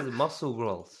fuck is muscle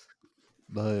growls?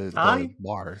 The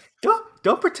bar.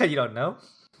 Don't pretend you don't know.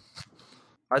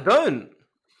 I don't.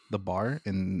 The bar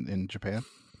in Japan.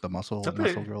 The Muscle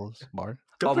Girls bar.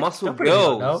 Muscle pretend you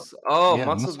don't know. girls. Oh, Yeah,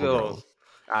 muscle muscle girls.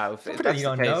 If pretend that's you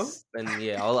the don't know. case, then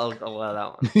yeah, I'll allow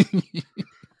that one.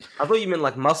 I thought you meant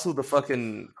like muscle the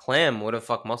fucking clam, whatever the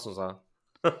fuck mussels are.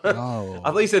 No.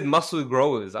 I thought you said muscle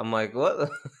growers. I'm like, what?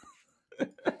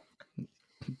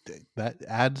 That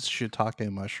adds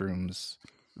shiitake mushrooms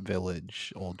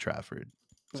village Old Trafford.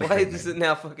 It's a Why great is name. it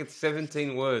now fucking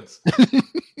 17 words?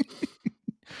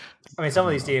 I mean, some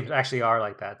of these teams actually are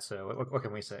like that. So what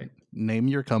can we say? Name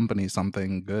your company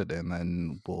something good, and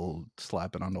then we'll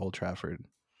slap it on Old Trafford.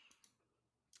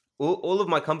 All of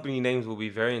my company names will be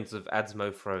variants of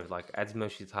Adsmo Fro, like Adsmo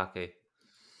Shiitake,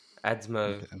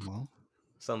 Adsmo Okay, well,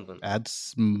 something. add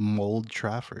Old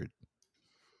Trafford.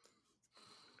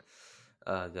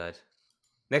 Oh, God.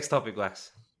 Next topic,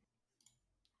 Wax.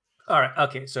 All right.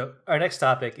 Okay. So our next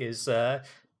topic is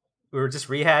we're just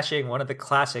rehashing one of the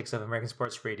classics of American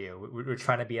sports radio. We're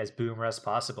trying to be as boomer as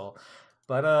possible.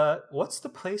 But what's the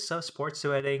place of sports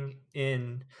betting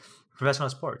in professional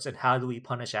sports, and how do we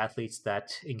punish athletes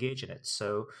that engage in it?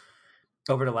 So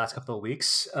over the last couple of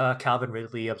weeks. Calvin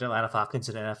Ridley of the Atlanta Falcons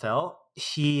in the NFL.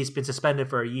 He's been suspended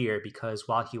for a year because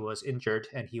while he was injured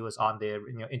and he was on the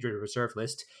injured reserve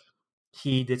list,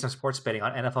 he did some sports betting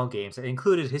on NFL games that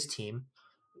included his team.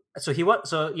 So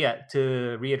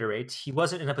to reiterate, he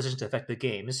wasn't in a position to affect the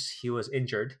games. He was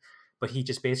injured, but he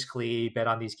just basically bet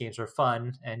on these games for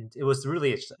fun, and it was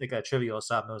really like a trivial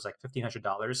sum. It was like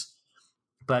 $1,500,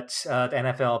 but the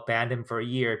NFL banned him for a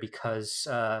year because,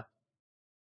 well,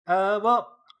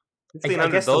 $1,500 I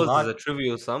guess the is law a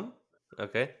trivial sum.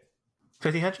 Okay.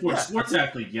 1,500. For Yeah, sports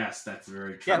athlete, yes, that's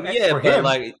very true. yeah, Yeah, for but him,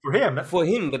 like for him, for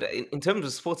him, but in terms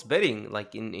of sports betting,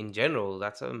 like in general,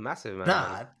 that's a massive amount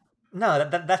of money. no,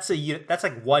 that's a unit. That's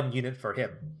like 1 unit for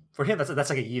him. For him, that's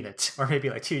like a unit, or maybe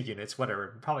like 2 units,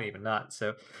 whatever. Probably even not.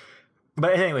 So,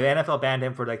 but anyway, the NFL banned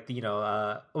him for like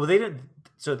well, they didn't.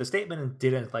 So the statement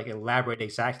didn't like elaborate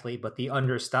exactly, but the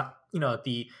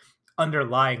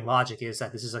underlying logic is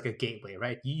that this is like a gateway,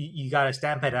 right? You got to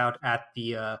stamp it out at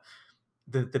the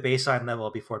baseline level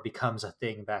before it becomes a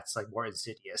thing that's like more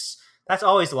insidious. That's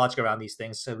always the logic around these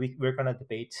things. So we're going to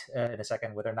debate in a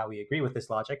second whether or not we agree with this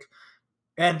logic.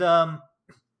 And I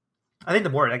think the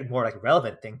more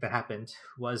relevant thing that happened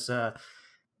was sorry,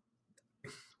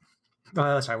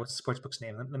 what's the sportsbook's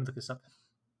name? Let me look this up.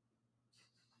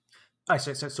 All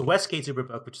right, so Westgate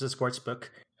Superbook, which is a sports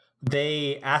book,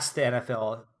 they asked the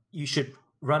NFL, you should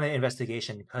run an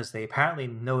investigation because they apparently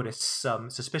noticed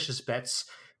some suspicious bets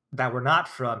that were not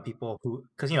from people who,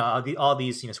 because all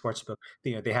these sports book,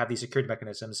 they have these security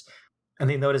mechanisms, and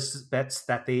they noticed bets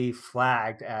that they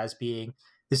flagged as being,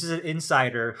 this is an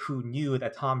insider who knew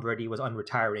that Tom Brady was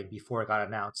unretiring before it got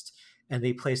announced, and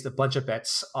they placed a bunch of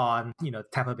bets on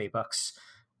Tampa Bay Bucks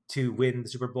to win the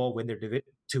Super Bowl,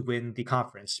 to win the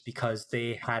conference because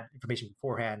they had information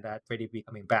beforehand that Brady would be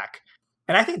coming back.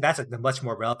 And I think that's a much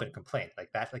more relevant complaint.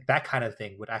 Like that kind of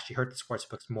thing would actually hurt the sports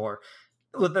books more.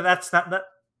 Well, that's not that.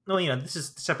 No, this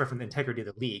is separate from the integrity of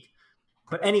the league.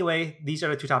 But anyway, these are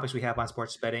the two topics we have on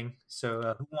sports betting.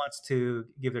 So who wants to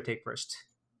give their take first?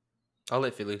 I'll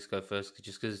let Felix go first,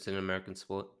 just because it's an American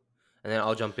sport, and then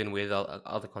I'll jump in with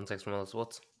other context from other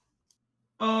sports.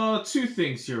 Two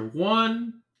things here.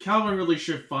 One, Calvin really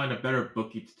should find a better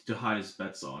bookie to hide his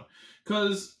bets on,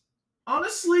 because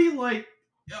honestly, like,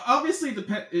 obviously,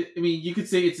 I mean, you could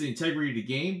say it's the integrity of the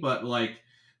game, but like,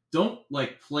 don't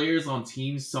like players on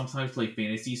teams sometimes play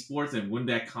fantasy sports, and wouldn't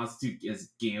that constitute as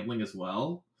gambling as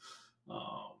well?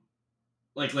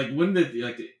 Like when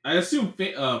I assume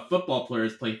football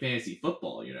players play fantasy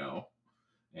football,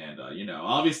 and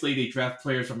obviously they draft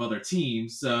players from other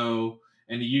teams, so.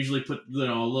 And they usually put a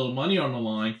little money on the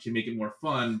line to make it more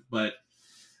fun. But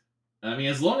I mean,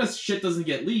 as long as shit doesn't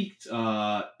get leaked,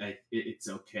 it's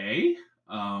okay.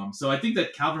 So I think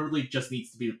that Calvin really just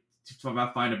needs to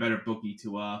find a better bookie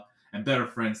and better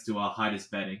friends to hide his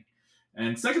betting.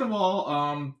 And second of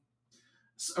all,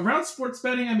 around sports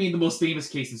betting, I mean, the most famous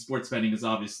case in sports betting is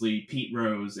obviously Pete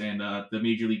Rose and the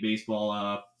Major League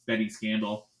Baseball betting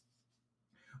scandal,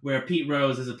 where Pete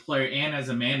Rose, as a player and as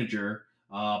a manager,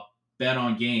 bet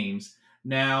on games.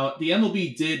 Now, the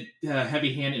MLB did a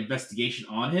heavy-handed investigation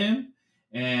on him,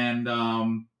 and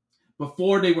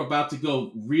before they were about to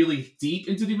go really deep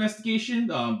into the investigation,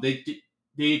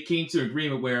 they came to an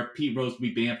agreement where Pete Rose would be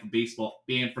banned from baseball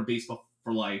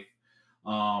for life.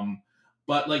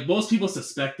 But like most people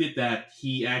suspected that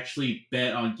he actually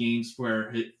bet on games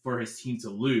for his team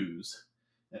to lose.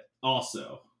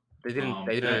 Also, They didn't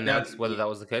announce whether that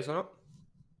was the case or not.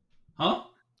 Huh?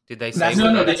 Did they say?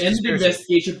 No. They ended the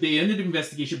investigation. They ended the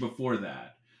investigation before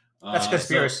that. That's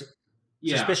conspiracy.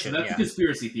 Suspicion. So that's a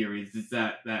conspiracy theory. Is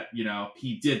that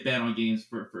he did bet on games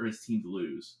for his team to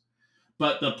lose,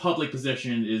 but the public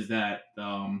position is that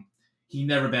he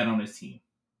never bet on his team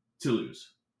to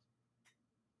lose.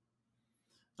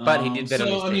 But he did bet on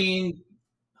his team. I mean,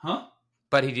 huh?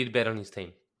 But he did bet on his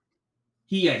team.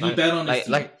 He bet on his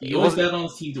team. He always bet on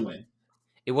his team to win.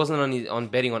 It wasn't on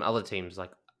betting on other teams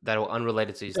that were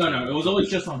unrelated to his team. No, it was always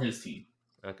just on his team.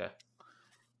 Okay.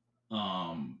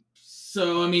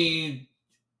 So I mean,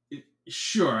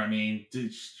 sure. I mean,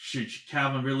 should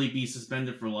Calvin really be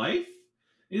suspended for life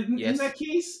in that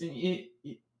case?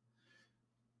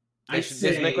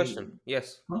 There's no question.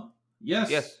 Yes. Huh? Yes.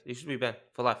 Yes, he should be banned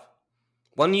for life.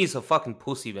 1 year's a fucking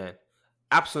pussy ban.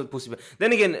 Absolute pussy ban.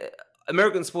 Then again,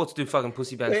 American sports do fucking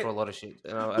pussy bans for a lot of shit.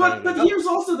 But here's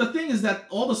also the thing is that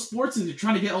all the sports are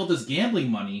trying to get all this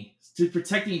gambling money to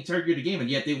protect the integrity of the game, and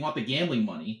yet they want the gambling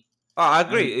money. Oh, I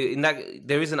agree. In that,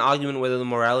 there is an argument whether the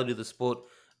morality of the sport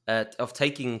of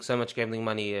taking so much gambling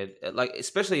money, like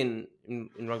especially in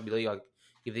rugby league, I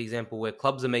give the example where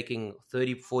clubs are making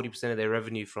 30-40% of their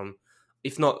revenue from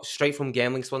if not straight from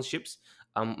gambling sponsorships.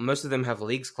 Most of them have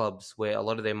leagues clubs where a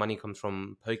lot of their money comes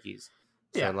from pokies.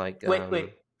 So Yeah. like,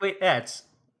 Wait, Eds.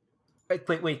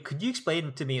 Wait. Could you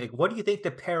explain to me, like, what do you think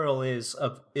the peril is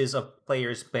of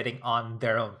players betting on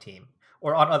their own team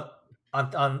or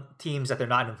on teams that they're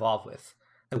not involved with?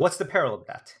 Like, what's the peril of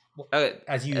that?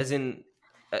 As you, as in,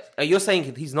 you're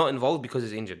saying he's not involved because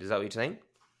he's injured. Is that what you're saying?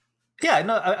 yeah,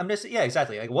 no, I'm just, yeah,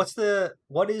 exactly. Like,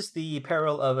 what is the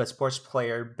peril of a sports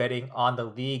player betting on the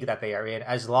league that they are in,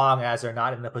 as long as they're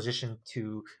not in a position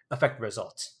to affect the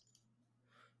results?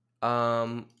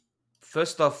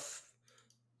 First off,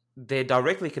 they're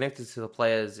directly connected to the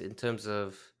players in terms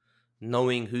of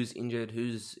knowing who's injured,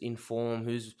 who's in form,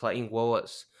 who's playing well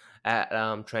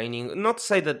at training. Not to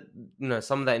say that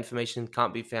some of that information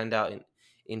can't be found out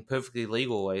in perfectly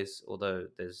legal ways, although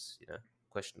there's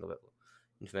questionable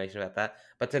information about that.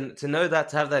 But to know that,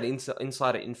 to have that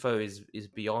insider info is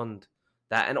beyond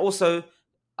that. And also,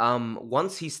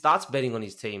 once he starts betting on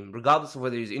his team, regardless of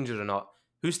whether he's injured or not,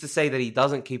 who's to say that he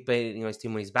doesn't keep betting on his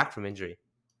team when he's back from injury,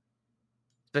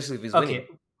 especially if he's winning?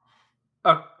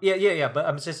 Okay. Yeah. But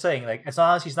I'm just saying, like, as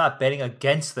long as he's not betting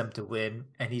against them to win,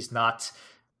 and he's not,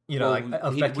 like,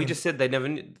 Well, we affecting. just said they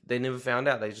never found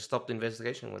out. They just stopped the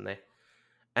investigation when they.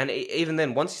 And even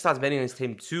then, once he starts betting on his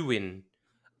team to win,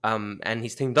 and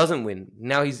his team doesn't win,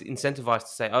 now he's incentivized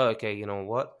to say, "Oh, okay, you know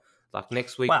what? Like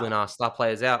next week when Wow. our star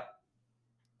player's out."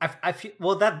 I feel,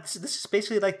 well, that this is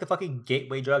basically like the fucking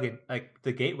gateway drug, and like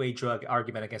the gateway drug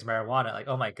argument against marijuana. Like,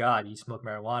 oh my god, you smoke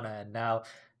marijuana, and now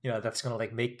that's gonna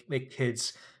like make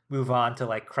kids move on to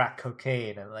like crack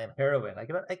cocaine and like heroin. Like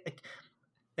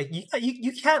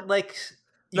you can't, like,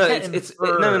 you No, can't no.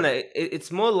 infer.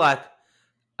 It's more like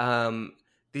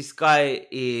this guy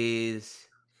is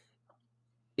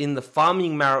in the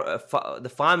the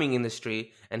farming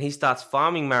industry, and he starts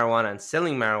farming marijuana and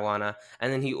selling marijuana,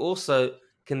 and then he also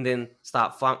can then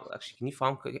start farm. Actually, can you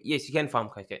farm cocaine? Yes, you can farm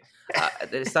cocaine.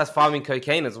 It starts farming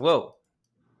cocaine as well.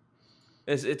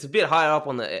 It's a bit higher up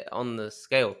on the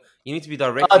scale. You need to be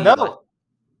directly like. No.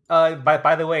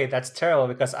 By the way, that's terrible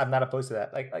because I'm not opposed to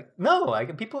that. Like no,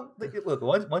 like people look,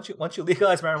 once you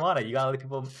legalize marijuana, you gotta let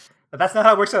people. But that's not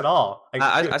how it works at all. Like,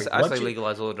 seriously, I say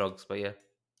legalize all drugs, but yeah.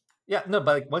 yeah, no,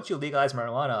 but like once you legalize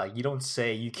marijuana, like you don't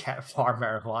say you can't farm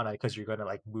marijuana because you're gonna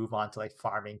like move on to like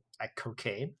farming like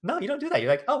cocaine. No, you don't do that. You're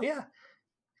like, oh yeah,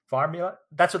 farm.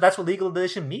 That's what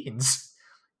legalization means.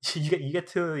 You get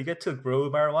to grow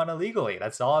marijuana legally.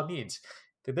 That's all it means.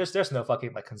 There's no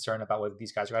fucking like concern about whether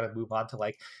these guys are gonna move on to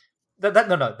like that.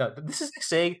 No. This is like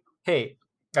saying, hey,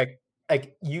 like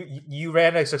you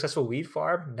ran a successful weed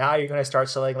farm. Now you're gonna start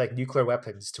selling like nuclear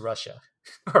weapons to Russia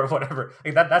or whatever.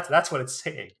 Like that's what it's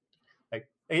saying. Like,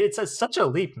 it's such a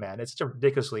leap, man. It's such a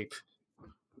ridiculous leap.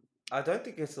 I don't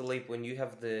think it's a leap when you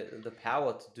have the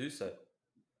power to do so,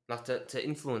 not to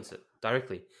influence it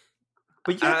directly.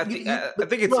 But I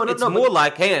think it's more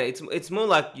like, hey, it's more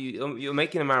like you're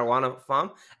making a marijuana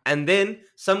farm, and then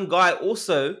some guy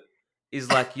also is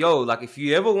like, yo, like if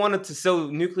you ever wanted to sell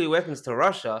nuclear weapons to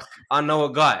Russia, I know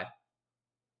a guy.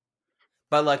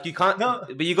 But like you can't, no,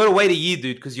 but you got to wait a year,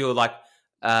 dude, because you're like,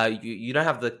 you don't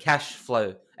have the cash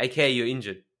flow, aka you're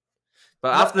injured. But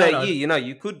no, after no, that no. year,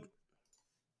 you could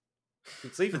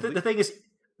conceivably. The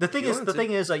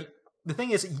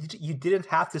thing is, you didn't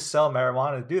have to sell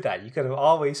marijuana to do that. You could have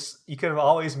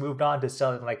always moved on to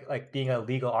selling like being a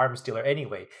legal arms dealer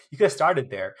anyway. You could have started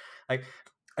there. Like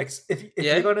if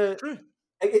you're gonna, true.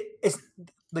 it's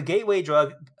the gateway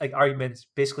drug like argument.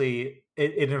 Basically,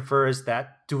 it infers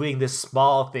that doing this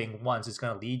small thing once is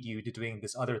going to lead you to doing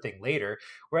this other thing later.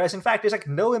 Whereas in fact, there's like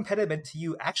no impediment to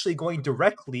you actually going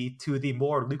directly to the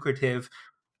more lucrative,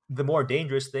 the more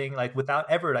dangerous thing, like without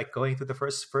ever like going through the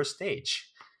first stage.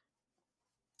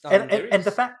 And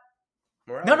the fact,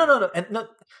 no, and no.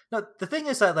 The thing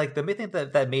is that like the main thing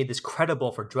that made this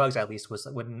credible for drugs, at least, was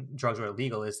when drugs were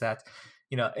illegal. Is that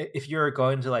if you're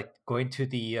going to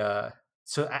the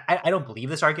so I don't believe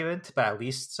this argument, but at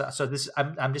least so this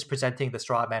I'm just presenting the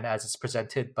straw man as it's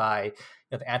presented by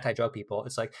the anti-drug people.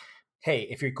 It's like, hey,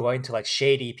 if you're going to like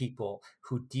shady people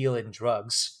who deal in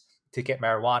drugs to get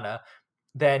marijuana,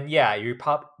 then yeah,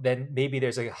 then maybe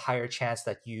there's a higher chance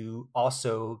that you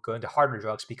also go into harder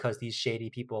drugs because these shady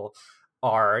people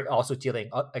are also dealing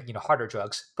harder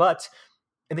drugs. But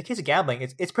in the case of gambling,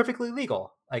 it's perfectly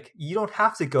legal. Like, you don't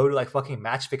have to go to like fucking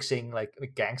match fixing like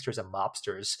gangsters and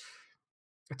mobsters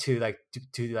to like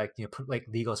to like put like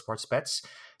legal sports bets.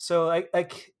 So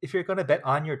like if you're gonna bet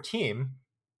on your team,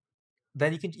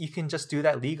 then you can just do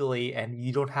that legally, and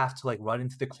you don't have to like run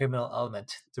into the criminal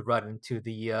element to run into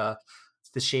the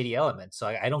shady element. So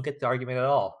I don't get the argument at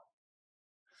all.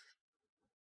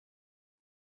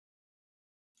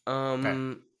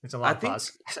 Um, It's a I long think,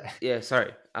 pause. yeah.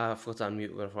 Sorry, I forgot to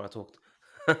unmute before I talked.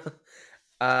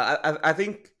 I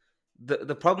think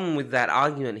the problem with that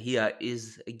argument here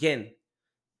is, again,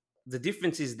 the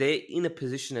difference is they're in a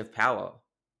position of power.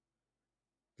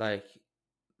 Like,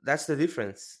 that's the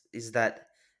difference. Is that,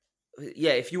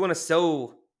 yeah? If you want to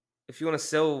sell, I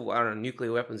don't know,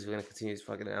 nuclear weapons, if you're going to continue this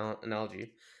fucking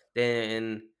analogy,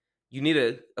 then you need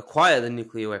to acquire the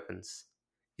nuclear weapons.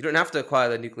 You don't have to acquire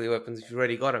the nuclear weapons if you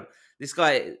already got them. This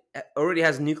guy already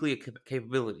has nuclear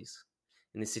capabilities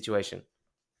in this situation.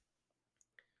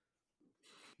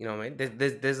 You know what I mean?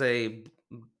 There's a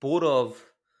border of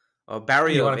a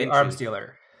barrier You want of to be arms entry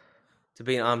dealer. to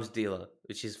be an arms dealer,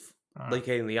 which is Uh,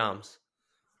 locating the arms.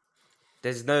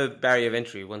 There's no barrier of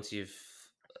entry once you've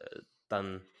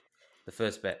done the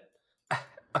first bet.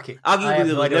 okay, I Arguably, have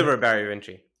there no was idea. never a barrier of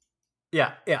entry.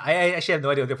 Yeah. I actually have no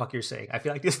idea what the fuck you're saying. I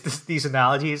feel like these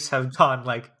analogies have gone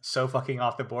like so fucking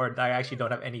off the board. I actually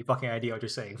don't have any fucking idea what you're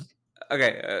saying.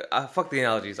 Okay, fuck the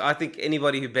analogies. I think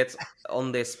anybody who bets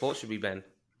on their sport should be banned,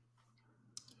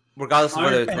 regardless of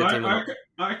whether it's their team or not.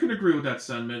 I can agree with that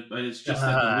sentiment, but it's just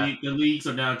that the leagues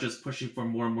are now just pushing for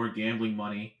more and more gambling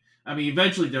money. I mean,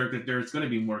 eventually there's going to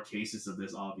be more cases of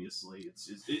this. Obviously,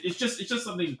 it's just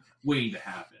something waiting to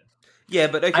happen. Yeah,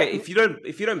 but okay, if you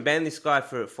don't ban this guy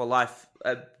for life,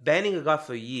 banning a guy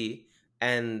for a year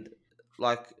and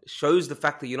like shows the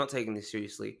fact that you're not taking this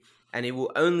seriously, and it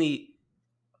will only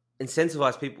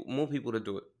incentivize more people to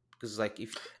do it, because like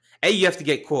if you have to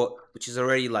get caught, which is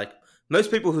already like most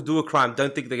people who do a crime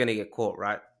don't think they're gonna get caught,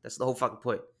 right? That's the whole fucking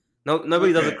point.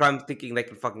 Nobody does a crime thinking they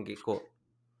can fucking get caught.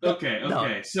 Okay.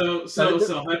 No. So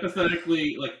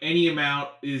hypothetically, like any amount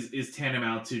is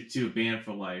tantamount to a ban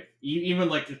for life, even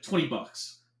like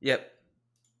 $20. Yep.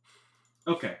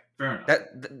 Okay, fair enough.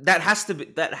 That has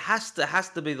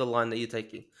to be the line that you're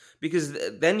taking, because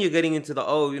then you're getting into the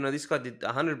this guy did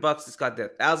 $100, this guy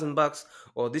did $1,000,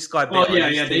 or this guy.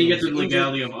 Then you get the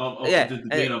legality of the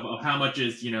debate of how much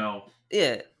is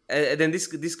Yeah, and then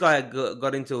this guy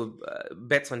got into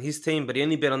bets on his team, but he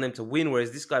only bet on them to win,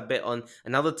 whereas this guy bet on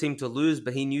another team to lose,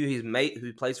 but he knew his mate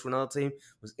who plays for another team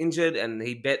was injured, and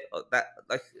he bet that,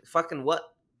 like, fucking what?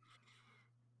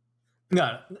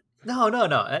 No.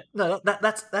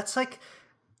 That's like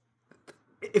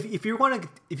if you're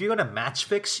gonna match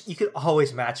fix, you could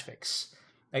always match fix.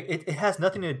 Like it has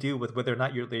nothing to do with whether or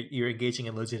not you're engaging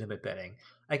in legitimate betting.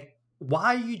 Like,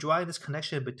 why are you drawing this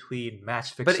connection between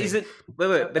match fixing? But is it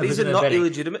But is it not betting?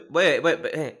 illegitimate?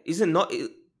 But is it not?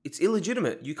 It's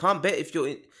illegitimate. You can't bet if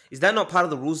you're. Is that not part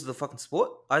of the rules of the fucking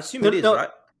sport? I assume it is, right?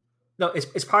 No,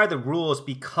 it's part of the rules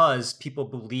because people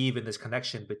believe in this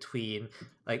connection between,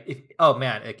 like,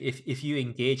 if you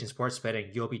engage in sports betting,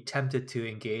 you'll be tempted to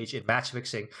engage in match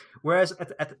fixing. Whereas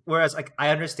like I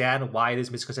understand why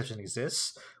this misconception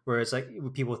exists. Whereas like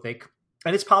people think,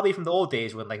 and it's probably from the old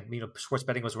days when like sports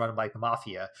betting was run by the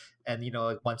mafia, and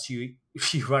like once you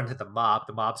run into the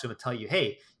mob's going to tell you,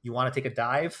 hey, you want to take a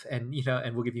dive, and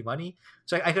and we'll give you money.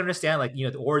 So I can understand like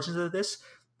the origins of this,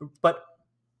 but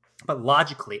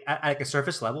logically, at like a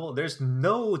surface level, there's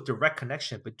no direct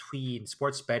connection between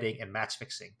sports betting and match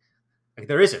fixing. Like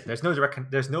there isn't. There's no direct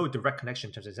connection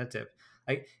in terms of incentive.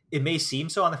 Like it may seem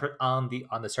so on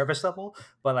the surface level,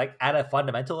 but like at a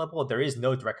fundamental level, there is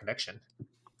no direct connection.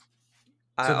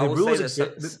 So the rules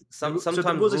exist.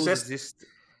 Sometimes rules exist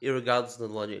irregardless of the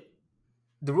logic.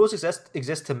 The rules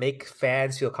exist to make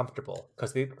fans feel comfortable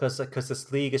because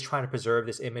this league is trying to preserve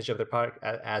this image of their product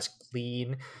as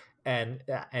clean and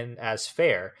as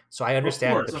fair. So I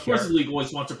understand. Of course, the league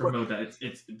always wants to promote that.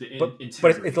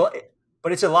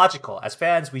 But it's illogical. As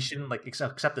fans, we shouldn't like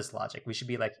accept this logic. We should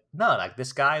be like, no, like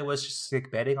this guy was just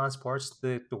like betting on sports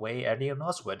the way anyone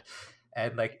else would,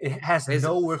 and like it has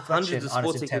no reflection hundreds of on his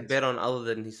sports intent. he could bet on other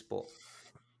than his sport.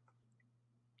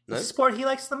 No? It's the sport he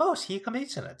likes the most. He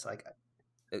competes in it. It's like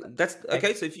that's okay.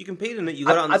 Like, so if you compete in it, you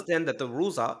got to understand that the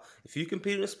rules are: if you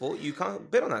compete in a sport, you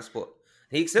can't bet on that sport.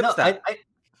 He accepts that.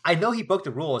 I know he broke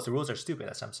the rules. The rules are stupid.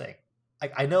 That's what I'm saying.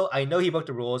 Like I know he broke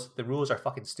the rules. The rules are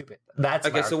fucking stupid. That's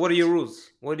okay. So what are your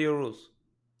rules?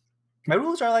 My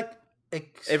rules are like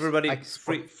everybody like,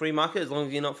 free market as long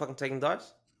as you're not fucking taking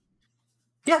dives.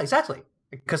 Yeah, exactly.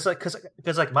 Because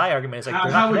like my argument is like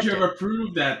how would you ever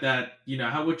prove that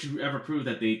how would you ever prove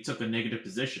that they took a negative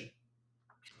position?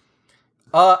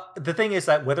 The thing is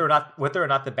that whether or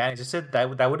not the ban existed,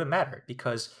 that wouldn't matter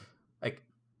because like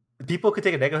people could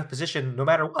take a negative position no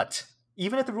matter what.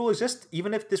 Even if the rule exists,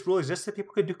 even if this rule existed,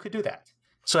 people could do that.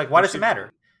 So like, why does it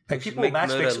matter? Like people will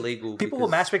match fix. People will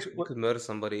match fix. You could murder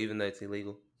somebody even though it's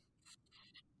illegal.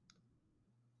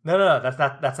 No.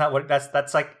 That's not what.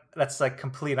 That's like that's like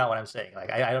completely not what I'm saying.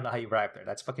 Like I don't know how you arrived there.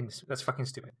 That's fucking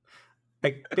stupid.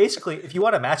 Like basically, if you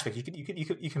want to match fix,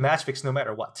 you can match fix no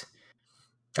matter what.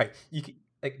 Like you can,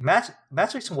 like match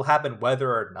fixing will happen whether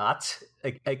or not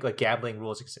like gambling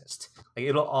rules exist. Like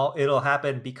it'll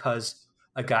happen because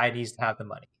a guy needs to have the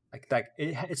money.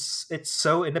 It's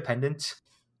so independent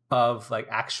of like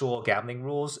actual gambling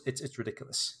rules. It's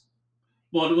ridiculous.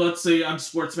 Well, let's say I'm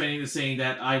sportsmanning and saying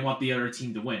that I want the other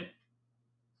team to win.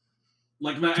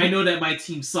 Like I know that my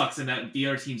team sucks and that the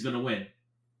other team's gonna win.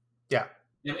 Yeah.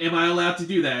 Am I allowed to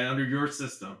do that under your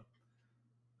system?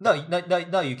 No,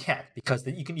 you can't because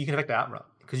you can affect the outcome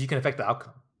because you can affect the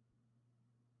outcome.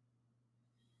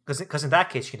 Because in that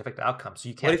case you can affect the outcome, so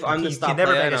you can't. What if I'm the you star can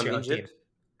never player bet and against I'm your own injured? team.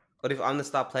 What if I'm the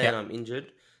star player Yeah. and I'm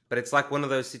injured? But it's like one of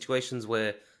those situations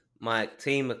where my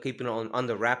team are keeping it on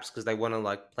under wraps because they want to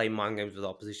like play mind games with the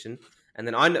opposition, and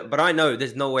then I know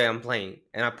there's no way I'm playing,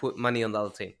 and I put money on the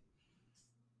other team.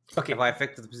 Okay. Have I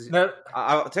affected the position? No,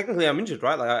 Technically, I'm injured,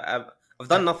 right? Like I've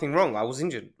done nothing wrong. I was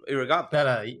injured,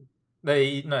 irregardless.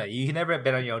 no, you can never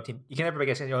bet on your own team. You can never bet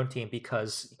against your own team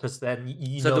because then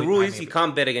you So know the rule timing is you of it.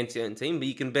 can't bet against your own team, but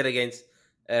you can bet against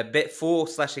bet for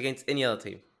 / against any other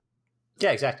team.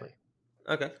 Yeah, exactly.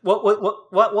 Okay.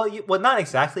 Well, not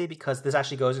exactly because this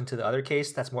actually goes into the other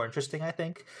case that's more interesting, I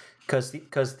think, because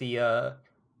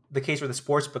the case where the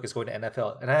sports book is going to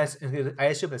NFL, and I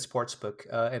assume the sports book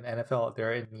and NFL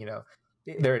they're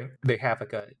in they have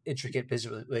like a intricate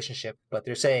business relationship, but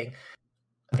they're saying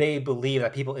they believe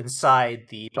that people inside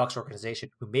the Bucks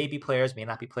organization who may be players, may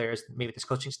not be players, maybe it's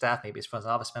coaching staff, maybe it's front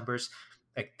office members,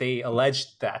 like they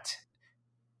allege that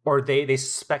or they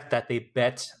suspect that they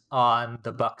bet on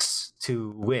the Bucks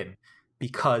to win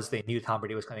because they knew Tom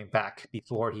Brady was coming back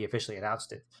before he officially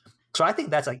announced it. So I think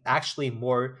that's like actually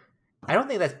more. I don't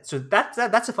think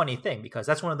that's a funny thing because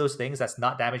that's one of those things that's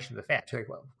not damaging to the fans. Like,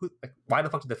 well, why the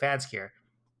fuck do the fans care?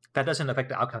 That doesn't affect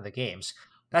the outcome of the games.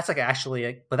 That's like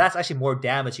actually, but that's actually more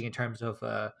damaging in terms of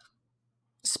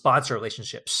sponsor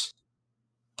relationships.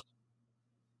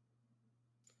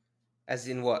 As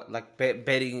in what? Like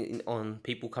betting on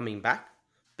people coming back?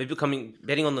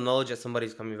 Betting on the knowledge that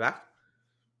somebody's coming back?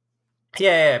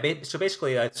 Yeah. So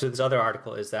basically, so this other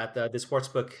article is that the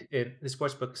sportsbook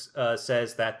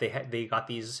says that they got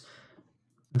these.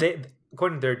 They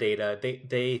according to their data,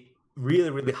 they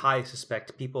really high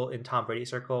suspect people in Tom Brady's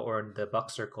circle or in the Buck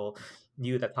circle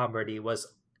knew that Tom Brady was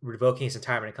revoking his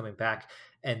retirement and coming back,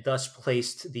 and thus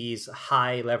placed these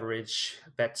high leverage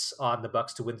bets on the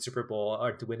Bucks to win the Super Bowl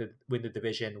or to win the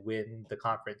division, win the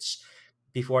conference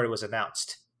before it was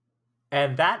announced.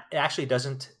 And that actually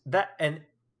doesn't that and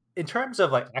in terms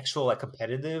of like actual like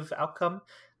competitive outcome,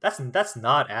 that's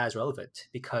not as relevant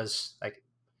because like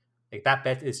that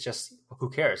bet is just who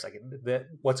cares? Like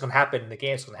what's going to happen in the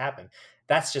game is going to happen.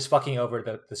 That's just fucking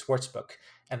over the sports book,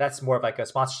 and that's more of like a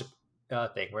sponsorship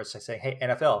thing where it's like saying, "Hey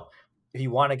NFL, if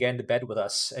you want to get into bed with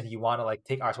us and you want to like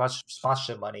take our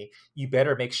sponsorship money, you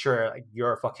better make sure like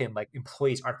your fucking like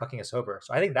employees aren't fucking us over."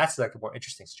 So I think that's like a more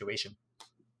interesting situation.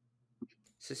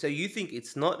 So you think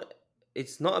it's not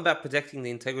about protecting the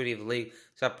integrity of the league,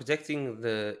 it's about protecting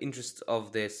the interests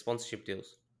of their sponsorship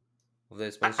deals, of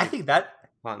their sponsorship I think that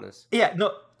partners. Yeah,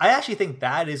 no, I actually think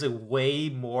that is a way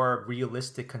more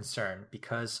realistic concern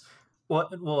because,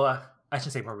 I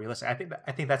shouldn't say more realistic.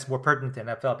 I think that's more pertinent to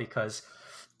NFL because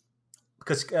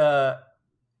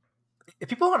if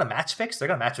people want to match fix, they're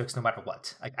gonna match fix no matter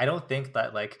what. Like I don't think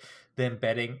that like them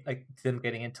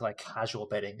getting into like casual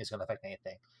betting is gonna affect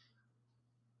anything.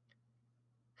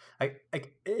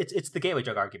 Like it's the gateway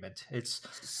drug argument. I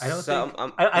don't So think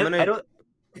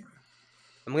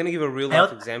I'm gonna give a real I life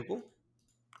don't- example.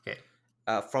 Okay.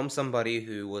 From somebody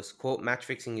who was caught match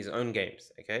fixing his own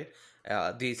games. Okay,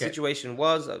 the Okay. situation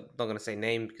was, I'm not going to say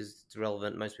name because it's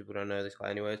irrelevant. Most people don't know this guy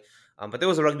anyways. But there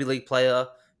was a rugby league player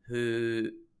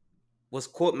who was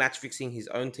caught match fixing his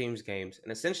own team's games,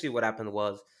 and essentially what happened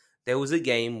was there was a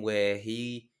game where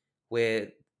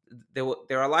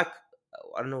there are like,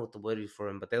 I don't know what the word is for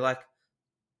him, but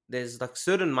there's like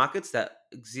certain markets that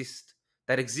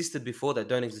existed before that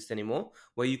don't exist anymore,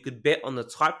 where you could bet on the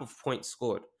type of points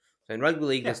scored. So in rugby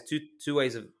league, there's two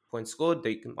ways of points scored.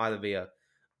 That you can either be a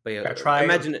try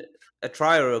imagine a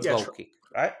try or a goal kick,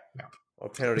 right? Yeah. Or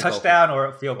penalty touchdown or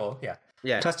a field goal.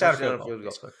 Yeah, touchdown or field goal.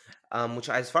 Basically. Which,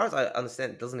 as far as I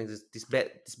understand, doesn't exist. This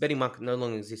betting market no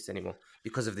longer exists anymore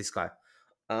because of this guy.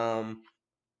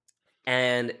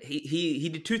 And he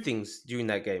did two things during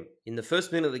that game. In the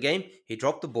first minute of the game, he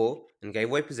dropped the ball and gave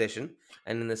away possession.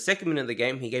 And in the second minute of the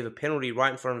game, he gave a penalty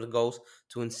right in front of the goals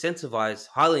to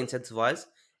highly incentivize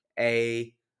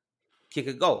a kick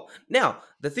a goal. Now,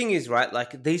 the thing is, right,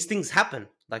 like these things happen.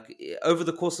 Like over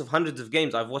the course of hundreds of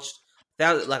games, I've watched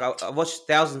I've watched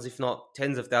thousands, if not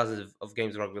tens of thousands of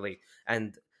games of rugby league,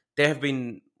 and there have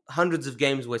been hundreds of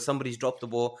games where somebody's dropped the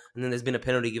ball and then there's been a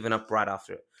penalty given up right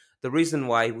after it. The reason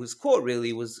why he was caught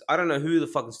really was, I don't know who the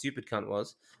fucking stupid cunt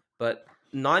was, but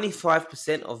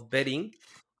 95% of betting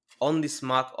on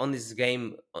this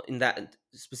game in that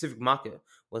specific market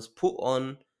was put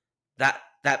on that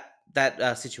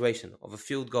situation of a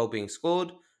field goal being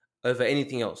scored over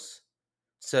anything else.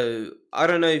 So I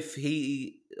don't know if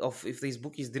if these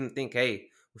bookies didn't think, hey,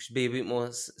 we should be a bit more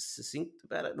succinct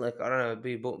about it. Like, I don't know,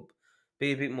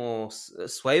 be a bit more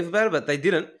suave about it, but they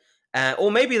didn't.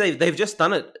 Or maybe they've just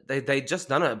done it. They just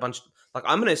done it a bunch. Like,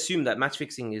 I'm gonna assume that match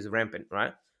fixing is rampant,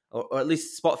 right? Or at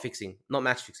least spot fixing, not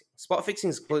match fixing. Spot fixing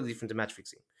is completely different to match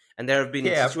fixing, and there have been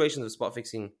Yeah. situations of spot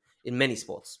fixing in many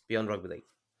sports beyond rugby league,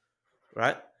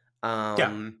 right?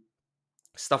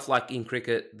 Stuff like in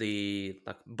cricket,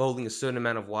 like bowling a certain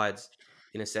amount of wides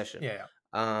in a session. Yeah.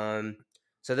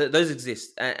 So those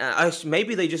exist.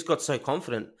 Maybe they just got so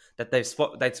confident that they'd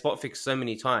spot fixed so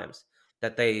many times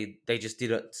that they just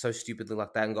did it so stupidly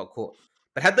like that and got caught.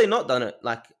 But had they not done it,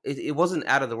 like it wasn't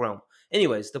out of the realm.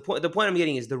 Anyways, the point I'm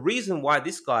getting is the reason why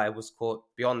this guy was caught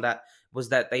beyond that was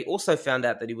that they also found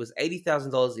out that he was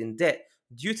 $80,000 in debt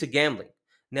due to gambling.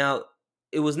 Now,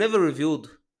 it was never revealed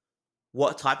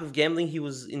what type of gambling he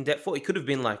was in debt for. It could have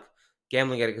been like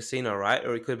gambling at a casino, right?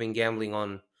 Or it could have been gambling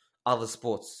on other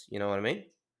sports. You know what I mean?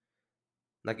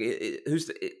 Like,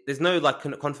 there's no like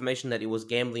confirmation that he was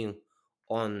gambling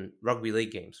on rugby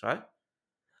league games, right?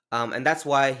 And that's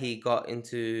why he had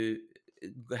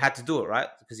to do it, right?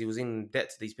 Because he was in debt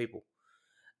to these people,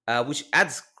 which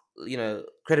adds,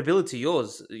 credibility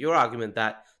to your argument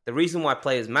that the reason why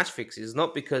players match fix is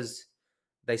not because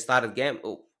they started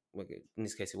gambling. Okay, in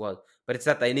this case it was, but it's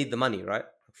that they need the money, right?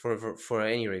 For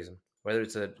any reason, whether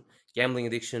it's a gambling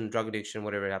addiction, drug addiction,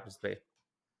 whatever it happens to be.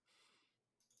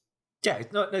 Yeah,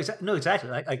 no, exactly.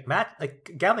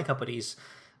 Like gambling companies,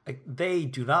 like they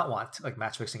do not want like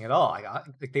match fixing at all.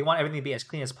 Like they want everything to be as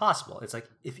clean as possible. It's like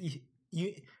if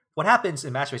you what happens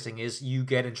in match fixing is you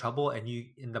get in trouble and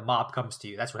the mob comes to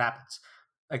you. That's what happens.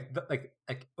 Like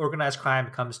organized crime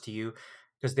comes to you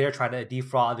because they're trying to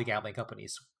defraud the gambling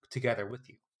companies together with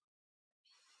you.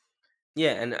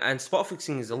 Yeah, and spot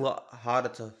fixing is a lot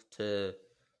harder to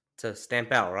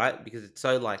stamp out, right? Because it's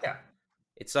so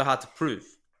it's so hard to prove.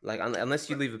 Like unless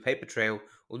you leave a paper trail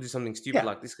or do something stupid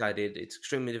like this guy did, it's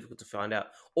extremely difficult to find out.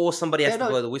 Or somebody has to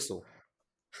blow the whistle.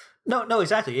 No,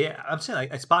 exactly. Yeah, I'm saying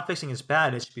like spot fixing is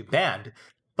bad; it should be banned.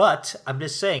 But I'm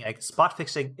just saying, like spot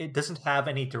fixing, it doesn't have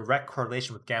any direct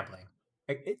correlation with gambling.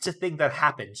 It's a thing that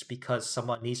happens because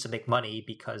someone needs to make money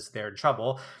because they're in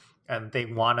trouble, and they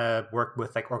want to work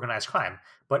with like organized crime.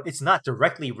 But it's not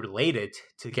directly related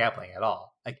to gambling at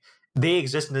all. Like they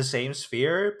exist in the same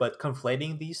sphere, but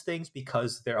conflating these things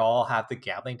because they all have the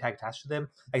gambling tag attached to them.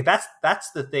 Like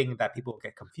that's the thing that people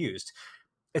get confused.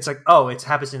 It's like, oh, it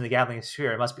happens in the gambling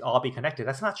sphere. It must all be connected.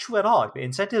 That's not true at all. The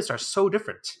incentives are so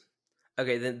different.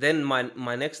 Okay, then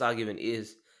my next argument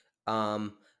is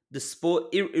the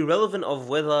sport, irrelevant of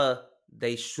whether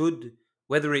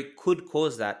it could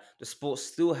cause that, the sport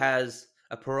still has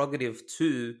a prerogative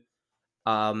to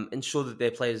ensure that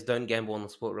their players don't gamble on the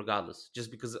sport regardless.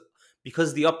 Just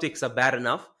because the optics are bad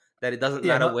enough that it doesn't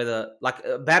matter whether,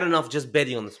 bad enough just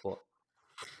betting on the sport.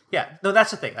 Yeah, no,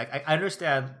 that's the thing. Like, I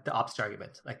understand the opposite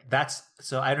argument. Like,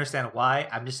 so I understand why.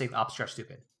 I'm just saying the opposites are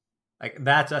stupid. Like,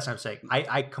 that's what I'm saying.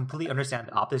 I completely understand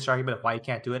the optics argument of why you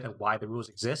can't do it and why the rules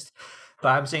exist. But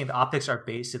I'm saying the optics are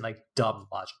based in, like, dumb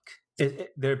logic.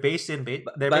 They're based in,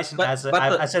 as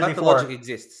I said before. The logic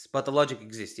exists. But the logic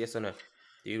exists, yes or no?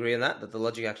 Do you agree on that? That the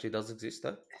logic actually does exist,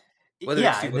 though? Whether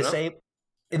it's stupid or not?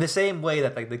 In the same way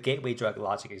that like the gateway drug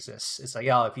logic exists, it's like,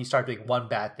 if you start doing one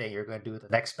bad thing, you're going to do the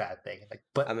next bad thing. Like,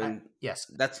 but I mean, yes,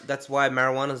 that's why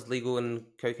marijuana is legal and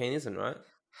cocaine isn't, right?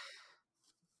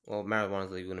 Well, marijuana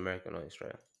is legal in America, not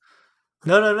Australia.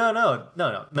 No.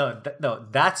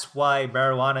 That's why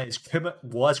marijuana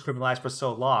was criminalized for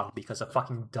so long because of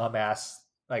fucking dumbass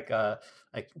like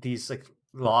these like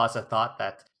laws that thought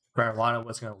that marijuana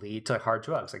was going to lead to like hard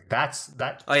drugs. Like that's.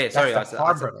 Oh yeah, sorry, I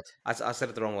said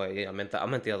it the wrong way. Yeah, I meant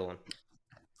the other one.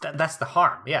 That's the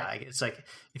harm. Yeah, it's like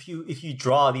if you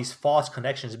draw these false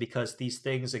connections because these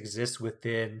things exist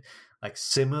within like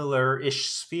similar-ish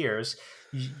spheres,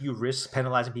 you risk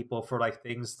penalizing people for like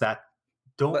things that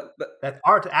that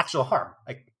aren't actual harm.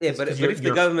 Like but if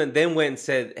the government then went and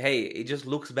said, "Hey, it just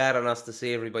looks bad on us to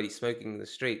see everybody smoking in the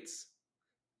streets,"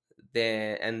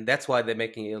 and that's why they're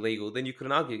making it illegal, then you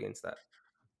couldn't argue against that.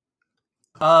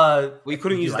 We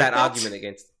couldn't use that argument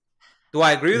against. Do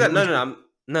I agree with that? No.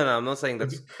 No, I'm not saying Or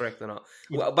that's correct or not.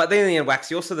 you- Well, but then again,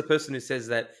 Wax, you're also the person who says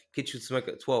that kids should smoke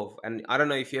at 12. And I don't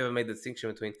know if you ever made the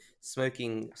distinction between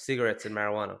smoking cigarettes and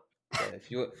marijuana. So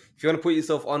if you want to put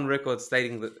yourself on record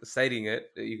stating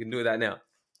it, you can do that now.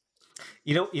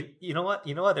 you know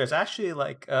what? There's actually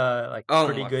like Oh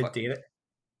pretty my good fucking! data.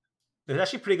 There's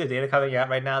actually pretty good data coming out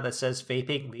right now that says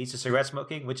vaping leads to cigarette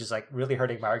smoking, which is like really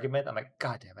hurting my argument. I'm like,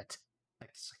 God damn it!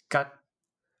 Like, God.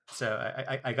 So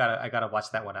I gotta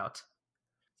watch that one out.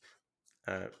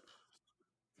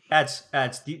 Ads.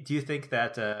 Do you think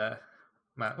that?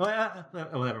 Well,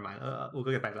 never mind. We'll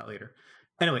get back to that later.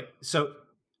 Anyway, so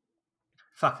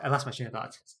fuck. I lost my train of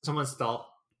thought. Someone stall.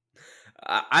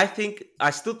 I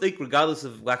still think, regardless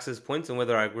of Wax's points and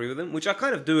whether I agree with him, which I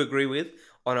kind of do agree with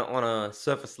on a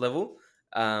surface level,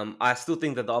 I still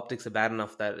think that the optics are bad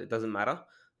enough that it doesn't matter,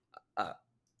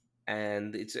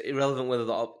 and it's irrelevant whether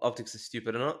the optics are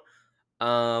stupid or not.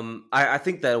 I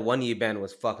think that a 1-year ban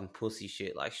was fucking pussy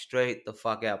shit, like straight the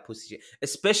fuck out pussy shit,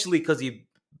 especially because he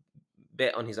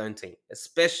bet on his own team,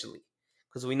 especially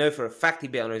because we know for a fact he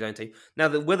bet on his own team. Now,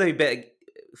 that whether he bet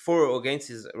for or against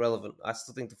is irrelevant. I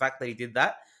still think the fact that he did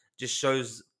that just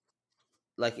shows,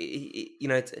 like,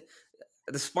 it's,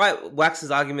 despite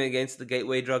Wax's argument against the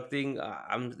gateway drug thing,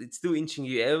 it's still inching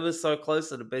you ever so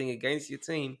closer to betting against your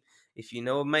team if you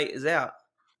know a mate is out.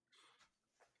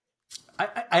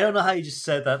 I don't know how you just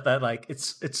said that like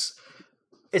it's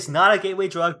not a gateway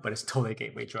drug, but it's totally a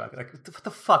gateway drug. Like what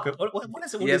the fuck? What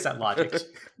is it? What is that logic?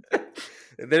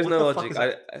 There's What no the fuck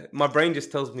logic. is My brain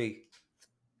just tells me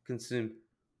consume.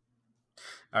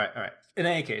 All right. In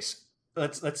any case,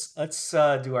 let's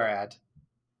do our ad.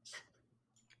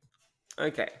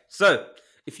 Okay, so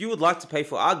if you would like to pay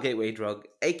for our gateway drug,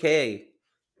 aka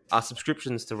our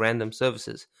subscriptions to random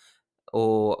services,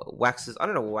 or Wax's, I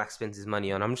don't know what Wax spends his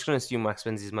money on. I'm just going to assume Wax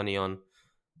spends his money on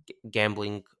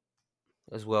gambling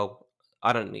as well.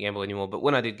 I don't gamble anymore, but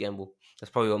when I did gamble, that's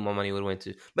probably what my money would have went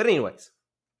to. But anyways,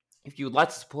 if you would like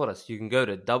to support us, you can go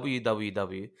to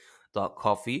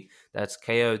www.coffee, that's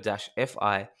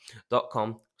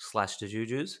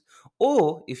ko-fi.com/thejujus.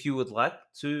 Or if you would like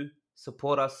to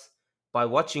support us by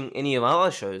watching any of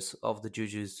our shows of the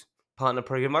Jujus partner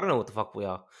program, I don't know what the fuck we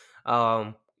are.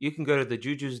 You can go to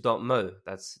thejujus.mo,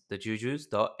 that's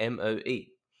thejujus.moe,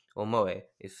 or moe,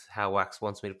 if how Wax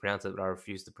wants me to pronounce it, but I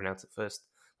refuse to pronounce it first,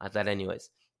 like that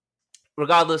anyways.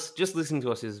 Regardless, just listening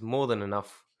to us is more than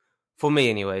enough, for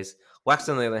me anyways. Wax,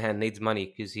 on the other hand, needs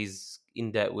money because he's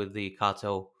in debt with the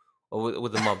cartel, or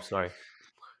with the mob, sorry,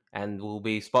 and will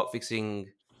be spot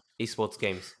fixing esports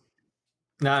games.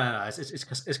 No. It's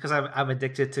because I'm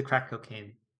addicted to crack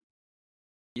cocaine.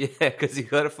 Yeah, because you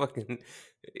got a fucking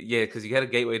because you got a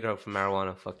gateway drug for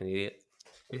marijuana, fucking idiot.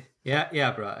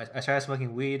 Yeah, bro. I started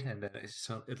smoking weed, and then it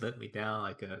led me down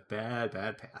like a bad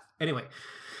path. Anyway,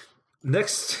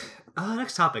 next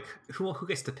topic. Who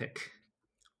gets to pick?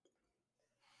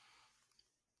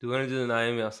 Do you want to do the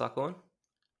Naomi Osaka one?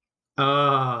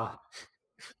 I'm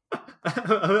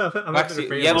Wax,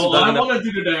 afraid you haven't Oh, dug I enough. want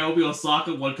to do the Naomi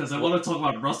Osaka one because I want to talk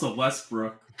about Russell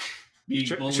Westbrook being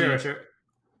bullied. Sure.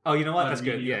 Oh, you know what? by That's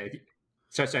the good. media. Yeah.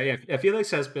 Sorry. Yeah,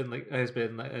 Felix has been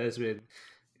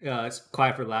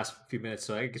quiet for the last few minutes,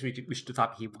 so I guess we should do the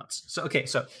topic he wants. So okay,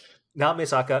 so Naomi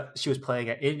Osaka, she was playing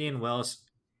at Indian Wells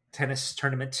tennis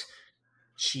tournament.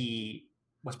 She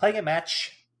was playing a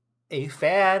match. A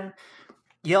fan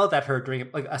yelled at her during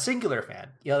a singular fan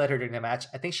yelled at her during the match.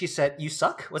 I think she said, "You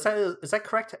suck." Is that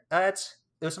correct? It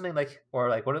was something like, or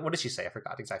like, what did she say? I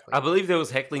forgot exactly. I believe there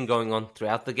was heckling going on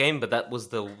throughout the game, but that was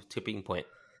the tipping point.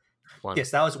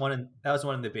 Yes, that was one in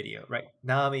the video, right?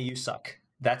 Naomi, you suck.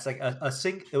 That's like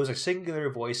it was a singular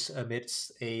voice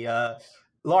amidst a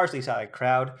largely silent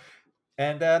crowd.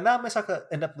 And Naomi Osaka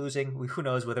ended up losing. Who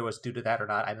knows whether it was due to that or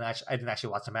not? I didn't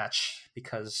actually watch the match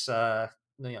because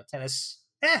tennis.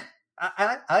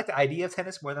 I like the idea of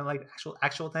tennis more than like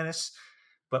actual tennis,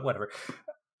 but whatever.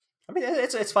 I mean,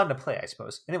 it's fun to play, I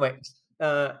suppose. Anyway,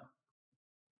 so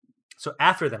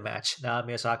after the match,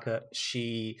 Naomi Osaka,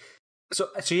 so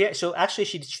actually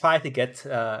she tried to get,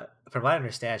 from what I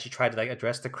understand, she tried to like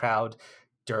address the crowd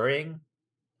during,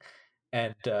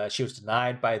 and she was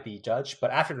denied by the judge. But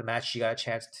after the match, she got a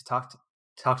chance to talk to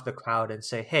the crowd and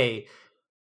say, "Hey,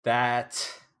 that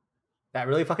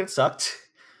really fucking sucked."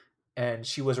 And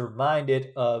she was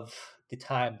reminded of the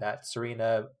time that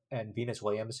Serena and Venus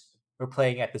Williams were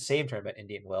playing at the same tournament,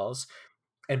 Indian Wells.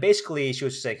 And basically, she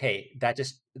was just like, "Hey, that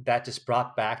just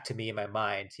brought back to me in my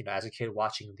mind, as a kid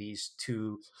watching these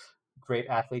two great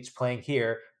athletes playing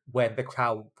here when the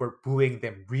crowd were booing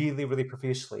them really, really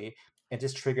profusely, and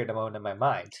just triggered a moment in my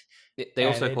mind." They And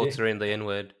also called Serena the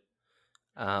N-word.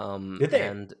 Did they?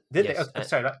 And Did they? yes,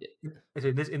 Sorry,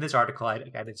 in this article, I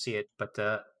didn't see it, but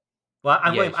well,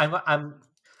 I'm yeah, going.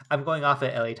 I'm going off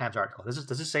an LA Times article. Does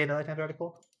this say an LA Times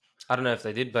article? I don't know if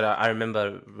they did, but I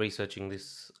remember researching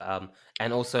this.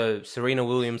 And also Serena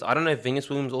Williams. I don't know if Venus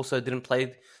Williams also didn't play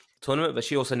the tournament, but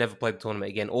she also never played the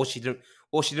tournament again, or she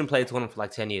didn't play the tournament for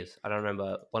like 10 years. I don't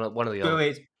remember one of the other.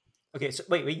 Wait. Okay, so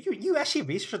wait. You actually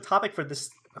researched a topic for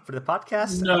the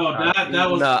podcast? No,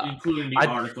 that was No, included in the I-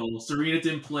 article. Serena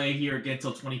didn't play here again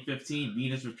until 2015.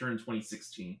 Venus returned in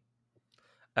 2016.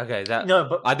 Okay, that No,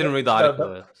 but I didn't read the no, article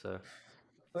but- though, so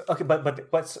Okay,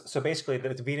 but so basically,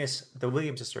 the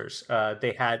Williams sisters,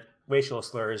 they had racial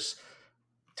slurs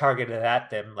targeted at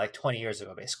them like 20 years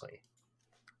ago, basically.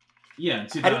 Yeah,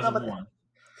 in I didn't know about 2001.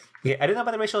 Yeah, I didn't know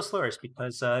about the racial slurs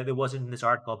because it wasn't in this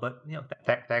article. But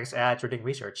thanks, ads for doing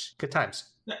research. Good times.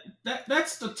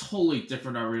 That's the totally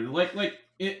different already. Like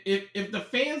if the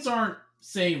fans aren't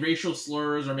saying racial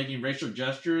slurs or making racial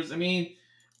gestures, I mean,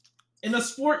 in the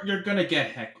sport you're gonna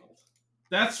get heckled.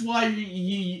 That's why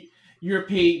you're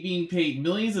being paid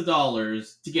millions of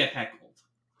dollars to get heckled.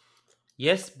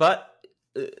 yes, but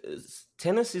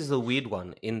tennis is a weird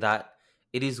one in that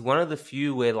it is one of the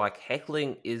few where like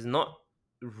heckling is not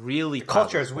really The part of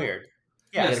culture the is sport. weird.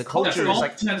 Yeah, the culture is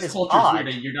like tennis it's culture is odd.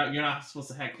 weird. You're not supposed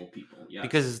to heckle people. Yeah,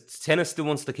 Because tennis still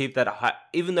wants to keep that high,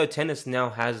 even though tennis now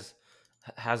has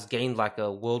gained like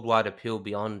a worldwide appeal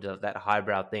beyond that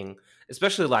highbrow thing,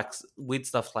 especially like weird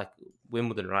stuff like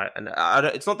Wimbledon, right? And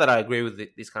it's not that I agree with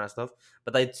this kind of stuff,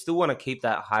 but they still want to keep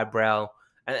that highbrow,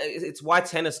 and it's why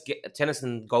tennis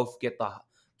and golf get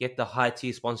the high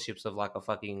tier sponsorships of like a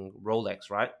fucking Rolex,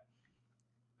 right?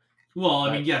 well, I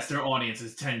Right. mean, yes, their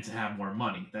audiences tend to have more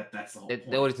money. That's the whole point.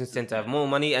 They always tend to have more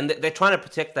money, and they're trying to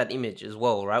protect that image as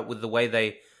well, right? With the way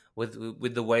they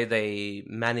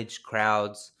manage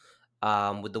crowds,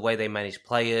 with the way they manage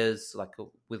players, like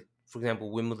with, for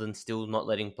example, Wimbledon still not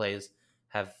letting players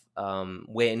have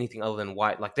wear anything other than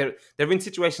white. Like there've been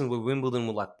situations where Wimbledon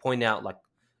will like point out like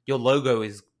your logo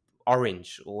is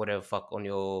orange or whatever fuck on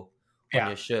your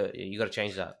shirt. You got to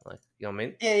change that. Like, you know what I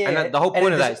mean? Yeah. And the whole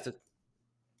point of that is to.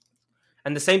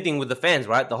 And the same thing with the fans,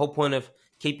 right? The whole point of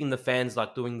keeping the fans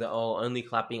like doing the only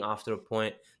clapping after a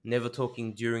point, never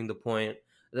talking during the point.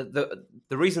 The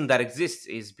reason that exists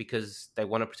is because they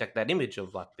want to protect that image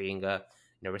of like being a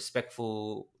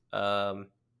respectful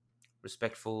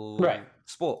Right.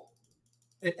 sport.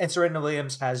 And Serena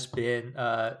Williams has been,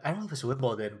 I don't know if it's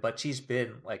Wimbledon, but she's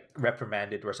been like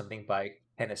reprimanded or something by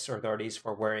tennis authorities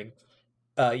for wearing,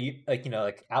 what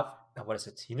is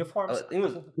it, uniforms? I think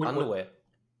it was underwear.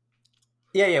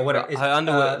 Yeah, whatever. Her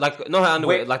underwear, like not her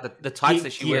underwear, wait, like the tights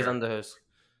that she wears gear. under hers.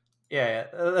 Yeah.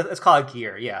 Let's call it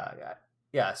gear.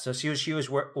 Yeah. So she was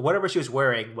whatever she was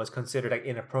wearing was considered like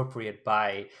inappropriate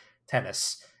by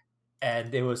tennis,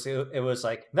 and it was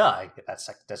like no, that's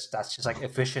just like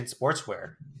efficient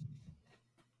sportswear.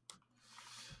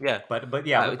 Yeah, but she was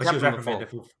happened reprimanded.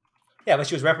 before. But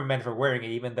she was reprimanded for wearing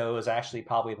it, even though it was actually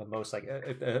probably the most like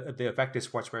the effective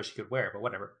sportswear she could wear. But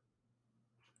whatever.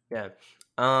 Yeah.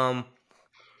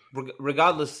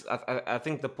 Regardless, I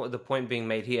think the point being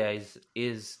made here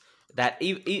is that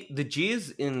the G's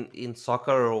in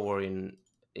soccer or in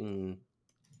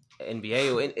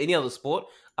NBA or in any other sport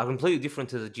are completely different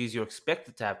to the G's you're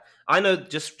expected to have. I know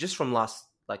just from not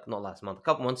last month, a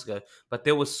couple months ago, but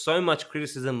there was so much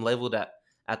criticism leveled at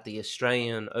the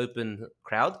Australian Open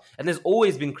crowd, and there's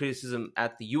always been criticism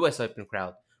at the US Open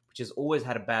crowd, which has always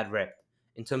had a bad rep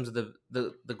in terms of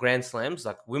the Grand Slams.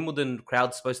 Like Wimbledon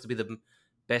crowd's supposed to be the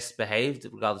best behaved,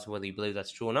 regardless of whether you believe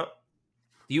that's true or not.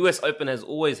 The US Open has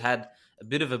always had a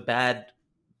bit of a bad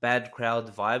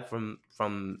crowd vibe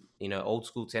from old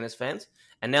school tennis fans,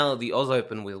 and now the Oz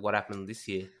Open with what happened this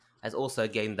year has also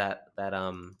gained that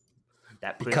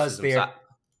criticism.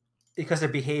 Because they're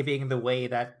behaving the way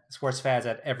that sports fans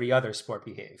at every other sport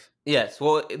behave. Yes,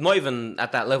 well, not even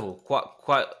at that level.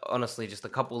 Quite honestly, just a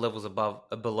couple levels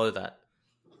below that.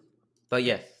 But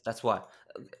yes, that's why.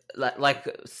 Like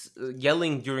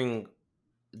yelling during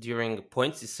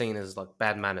points is seen as like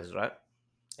bad manners, right?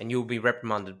 And you'll be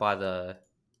reprimanded by the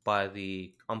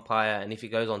umpire, and if it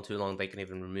goes on too long, they can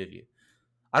even remove you.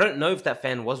 I don't know if that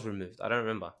fan was removed. I don't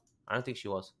remember. I don't think she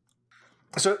was.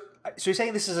 So you're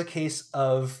saying this is a case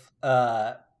of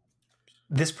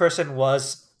this person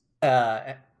was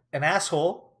an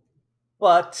asshole,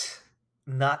 but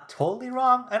not totally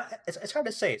wrong. It's hard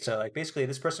to say. So like basically,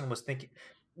 this person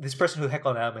who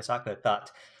heckled Naomi Osaka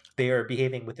thought they are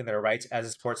behaving within their rights as a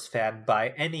sports fan by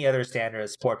any other standard of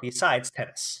sport besides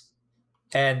tennis.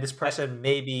 And this person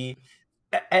maybe,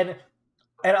 and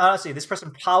honestly, this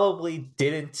person probably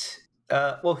didn't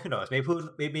Well, who knows?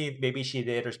 Maybe she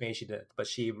did, or maybe she didn't. But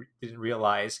she didn't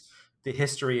realize the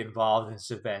history involved in this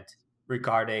event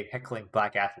regarding heckling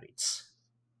black athletes.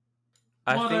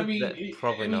 I But I think mean, that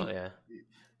probably not. Yeah.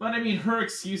 but I mean, her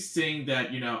excuse saying that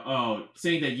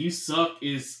saying that you suck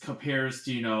is compares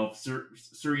to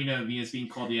Serena Venus being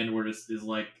called the N word is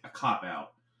like a cop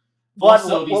out.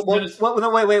 Also, these tennis.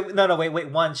 No,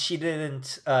 wait. One, she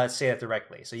didn't say that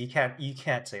directly, so you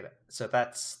can't say that. So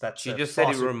that's She a just said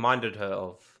it false. reminded her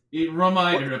of. It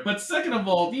reminded her. But second of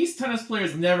all, these tennis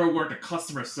players never worked a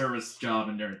customer service job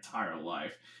in their entire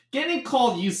life. Getting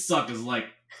called "you suck" is like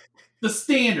the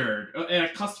standard in a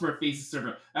customer facing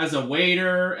server. As a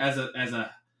waiter, as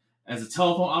a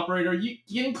telephone operator,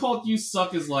 getting called "you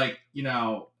suck" is like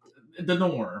the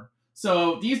norm.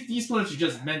 So these players are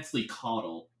just mentally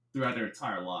coddled throughout their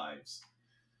entire lives.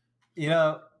 You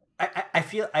know, I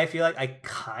feel like I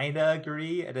kind of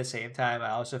agree. At the same time, I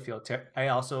also feel I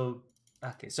also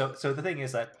okay. So the thing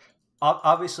is that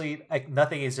obviously, like,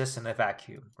 nothing exists in a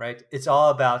vacuum, right? It's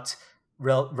all about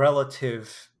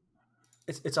relative.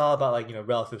 It's all about, like,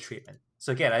 relative treatment.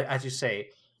 So again, as you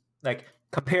say, like,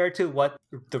 compared to what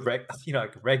the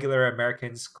like, regular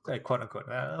Americans, like, quote unquote,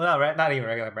 not even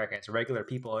regular Americans, regular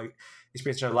people, like,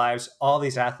 experience in their lives, all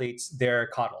these athletes, they're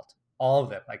coddled, all of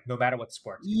them, like, no matter what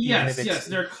sport, even if Yes, it's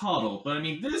they're coddled, but I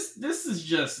mean this is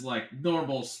just like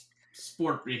normal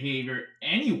sport behavior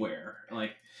anywhere.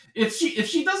 Like if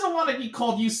she doesn't want to be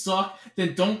called "you suck,"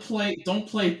 then don't play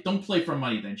for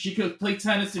money. Then she could play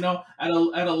tennis, at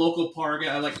a local park,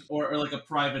 at like or like a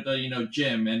private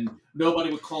gym, and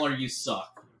nobody would call her "you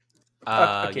suck."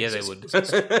 okay. Yeah, they would.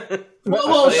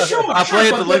 Well, sure, I play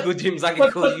at the but local gyms. I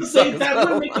can call you suck as that well.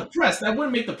 wouldn't make the press. That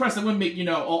wouldn't make the press. That wouldn't make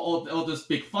all this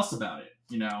big fuss about it.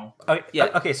 Okay, Yeah.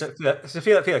 Okay, so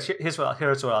Felix, here's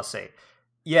what I'll say.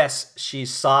 Yes, she's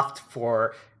soft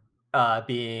for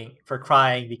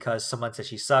crying because someone said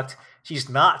she sucked. She's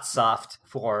not soft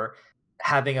for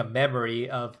having a memory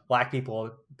of black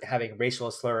people having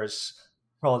racial slurs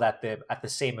hurled at them at the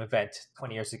same event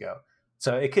 20 years ago.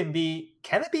 So can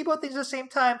it be both things at the same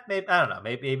time? Maybe, I don't know.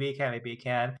 Maybe it can. Maybe it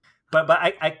can. But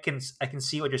I can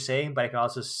see what you're saying, but I can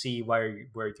also see where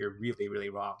you're really, really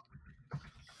wrong.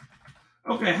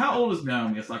 Okay, how old is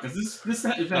Naomi Osaka? Because this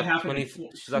event happened.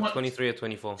 She's like 23 or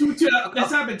 24.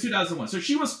 That's happened in 2001, so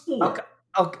she was 4. Okay.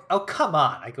 Oh, come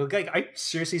on! Like, are you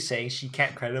seriously saying she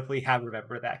can't credibly have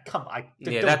remembered that? Come on!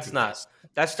 That's not.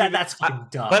 This. That's fucking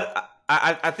dumb. But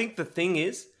I think the thing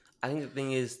is,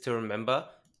 to remember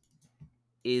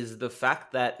is the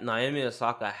fact that Naomi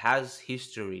Osaka has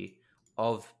history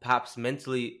of perhaps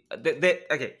mentally.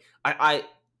 Okay, I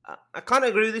kind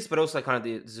of agree with this, but also I kind of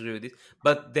disagree with this.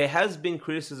 But there has been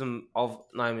criticism of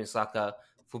Naomi Osaka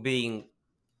for being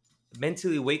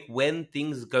mentally weak when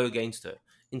things go against her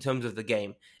in terms of the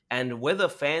game, and whether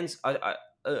fans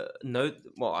know.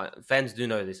 Well, fans do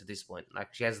know this at this point.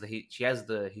 Like, she has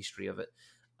the history of it.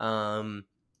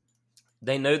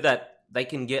 They know that they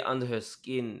can get under her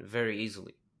skin very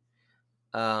easily,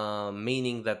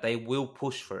 meaning that they will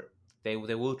push for it. They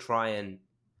will try and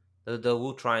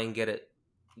get it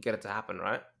to happen,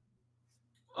 right?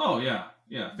 Oh yeah.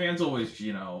 Fans always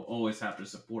have their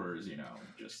supporters.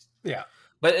 Just yeah.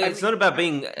 But it's not about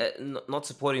being not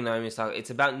supporting Naomi Osaka. It's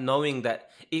about knowing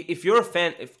that if you're a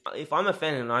fan, if I'm a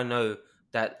fan and I know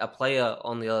that a player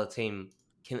on the other team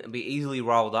can be easily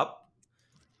riled up,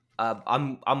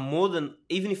 I'm more than,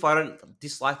 even if I don't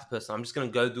dislike the person, I'm just gonna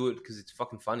go do it because it's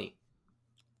fucking funny.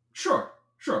 Sure.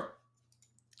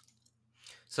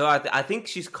 So I think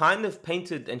she's kind of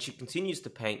painted, and she continues to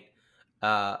paint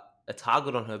a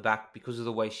target on her back because of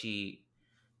the way she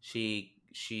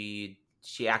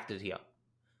acted here.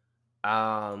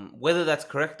 Whether that's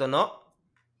correct or not,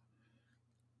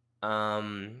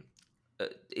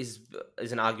 is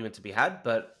an argument to be had.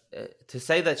 But to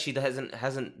say that she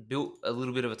hasn't built a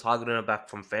little bit of a target on her back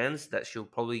from fans, that she'll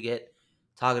probably get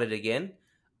targeted again,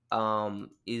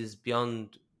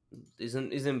 isn't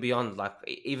beyond, like,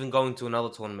 even going to another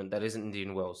tournament that isn't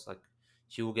Indian Wells. Like,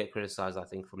 she will get criticized, I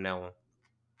think, from now on.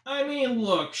 I mean,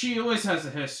 look, she always has a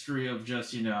history of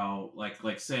just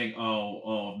like saying,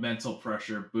 oh, mental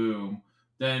pressure, boom.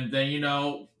 Then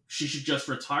she should just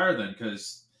retire then,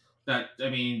 because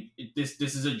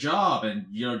this is a job,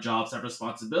 and jobs have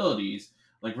responsibilities.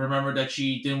 Like, remember that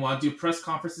she didn't want to do press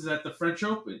conferences at the French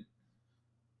Open.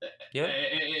 Yeah,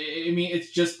 I mean, it's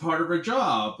just part of her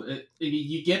job.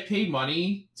 You get paid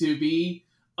money to be,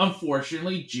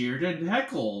 unfortunately, jeered and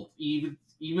heckled, even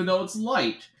though it's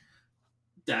light.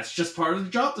 That's just part of the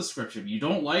job description. You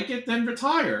don't like it, then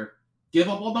retire. Give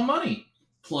up all the money.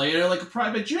 Play it like a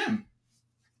private gym.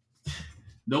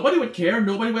 Nobody would care.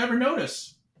 Nobody would ever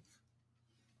notice.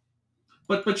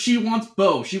 but she wants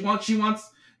both. She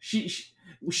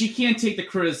can't take the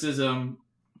criticism,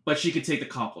 but she can take the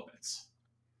compliments.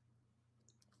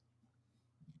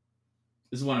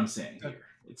 Is what I'm saying here.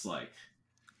 It's like,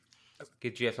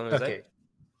 Did you have something to Okay.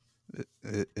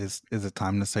 say? Is it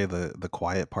time to say the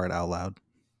quiet part out loud?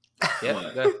 Yeah,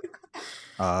 What?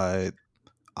 go.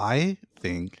 I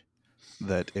think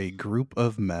that a group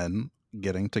of men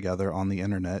getting together on the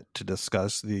internet to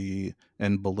discuss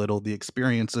and belittle the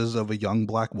experiences of a young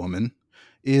black woman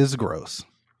is gross.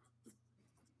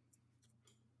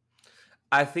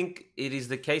 I think it is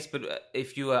the case, but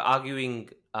if you are arguing,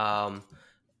 I'm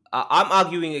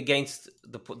arguing against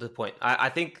the point. I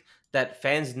think that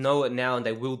fans know it now and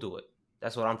they will do it.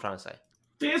 That's what I'm trying to say.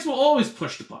 Fans will always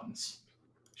push the buttons.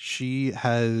 She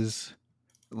has,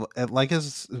 like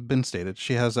has been stated,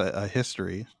 she has a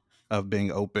history of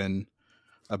being open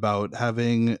about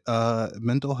having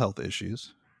mental health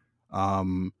issues.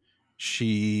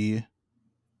 She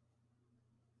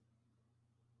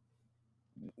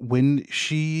when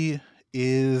she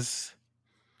is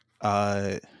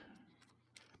I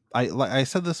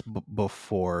said this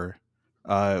before,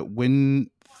 when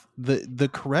the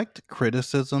correct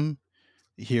criticism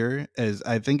here is,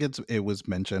 I think it was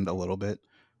mentioned a little bit,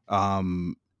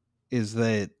 is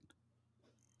that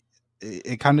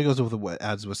it kind of goes with what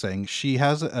Ads was saying. She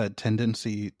has a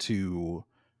tendency to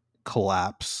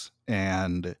collapse,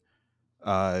 and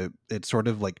it sort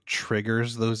of like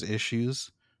triggers those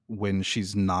issues when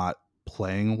she's not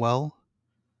playing well.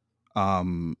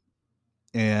 And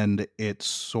uh it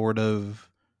sort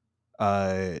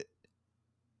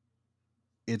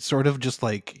of just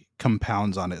like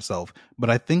compounds on itself. But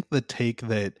I think the take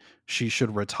that she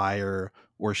should retire,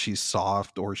 or she's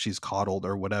soft, or she's coddled,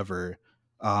 or whatever,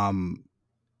 um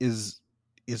is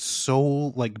so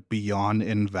like beyond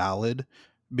invalid,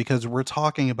 because we're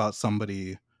talking about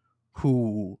somebody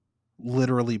who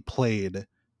literally played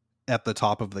at the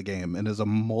top of the game and is a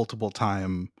multiple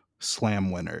time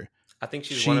slam winner. I think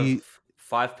she's one of She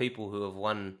 5 people who have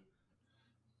won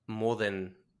more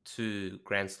than 2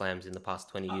 Grand Slams in the past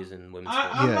 20 years in women's sport.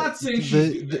 I'm yeah, not saying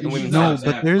she's women's not a tennis.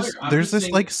 but bad player. I'm there's just this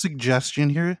saying, like suggestion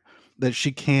here that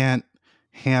she can't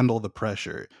handle the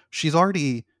pressure. She's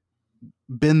already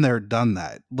been there, done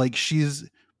that. Like she has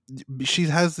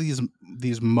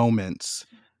these moments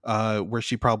where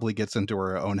she probably gets into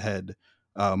her own head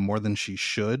more than she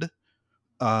should.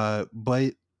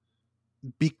 But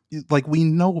like, we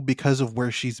know, because of where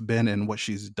she's been and what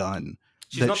she's done,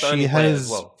 She's that not the she only player as has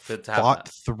well to have fought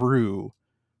that. through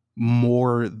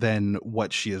more than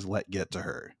what she has let get to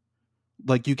her.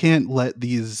 Like, you can't let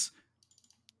these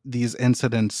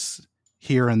incidents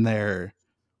here and there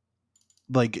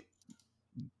like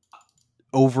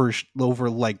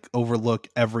overlook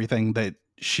everything that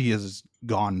she has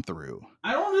gone through.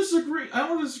 I don't disagree. I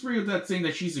don't disagree with that, saying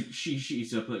that she's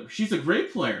a player. She's a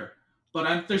great player, but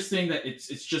I'm just saying that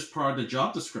it's just part of the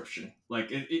job description. Like,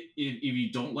 if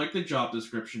you don't like the job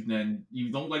description, then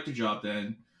you don't like the job.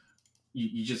 Then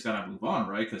you just gotta move on,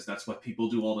 right? Because that's what people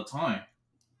do all the time.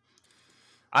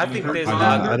 I mean, think there's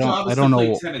I mean, her job I is to don't play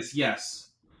know. tennis,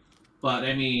 yes, but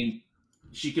I mean,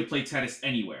 she could play tennis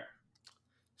anywhere.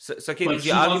 So Kid, But is she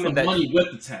your wants the argument that money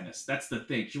with the tennis. That's the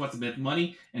thing. She wants to make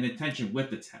money and attention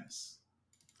with the tennis.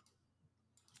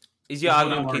 is your That's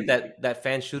what I'm argument, Kid, arguing. that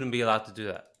fans shouldn't be allowed to do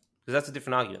that? Because that's a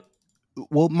different argument.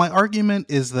 Well, my argument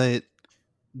is that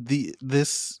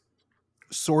this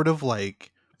sort of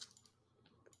like,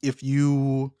 if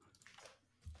you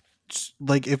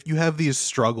if you have these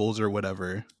struggles or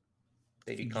whatever,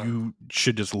 That you can't. you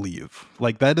should just leave.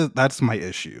 Like, that's my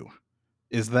issue.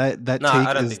 Is that No, I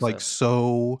take don't is think like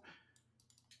so.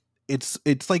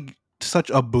 it's like such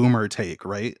a boomer take,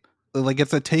 right? Like,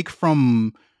 it's a take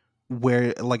from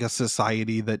where, like, a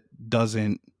society that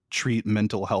doesn't treat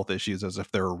mental health issues as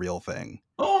if they're a real thing.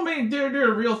 Oh, I mean,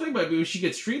 they're a real thing, but if she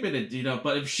gets treatment,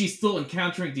 but if she's still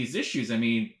encountering these issues, I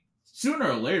mean, sooner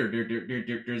or later,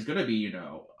 there's going to be,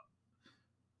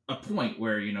 a point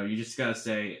where, you just got to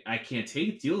say, I can't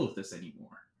deal with this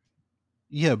anymore.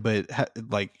 Yeah, but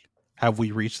like, have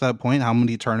we reached that point? How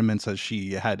many tournaments has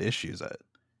she had issues at?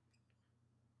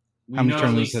 We How many know at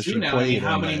tournaments least has two she now. I mean, played?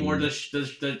 how And many more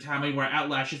then, how many more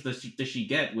outlashes does she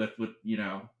get with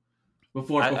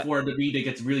before I, the Rita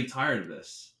gets really tired of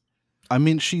this? I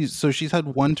mean, she's had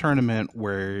one tournament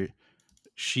where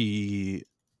she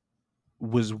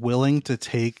was willing to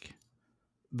take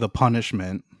the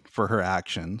punishment for her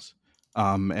actions,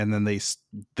 and then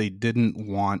they didn't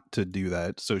want to do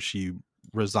that, so she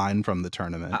resigned from the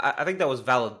tournament. I think that was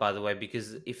valid, by the way,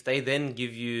 because if they then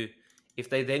give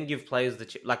players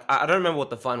the like, I don't remember what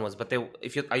the fine was, but are you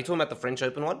talking about the French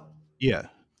Open one? Yeah.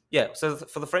 Yeah, so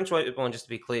for the French one, just to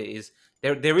be clear, is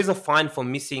there is a fine for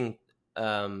missing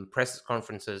press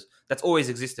conferences that's always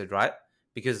existed, right?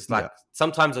 Because like Yeah.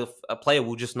 sometimes a player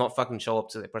will just not fucking show up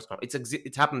to their press conference.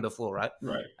 It's happened before, right?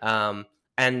 Right.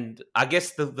 And I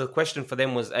guess the question for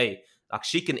them was, hey, like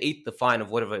she can eat the fine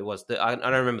of whatever it was. I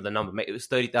don't remember the number. It was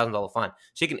 $30,000 fine.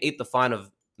 She can eat the fine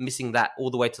of missing that all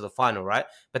the way to the final, right?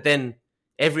 But then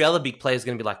every other big player is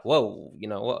going to be like, whoa, you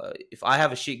know, if I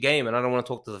have a shit game and I don't want to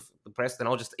talk to the press, then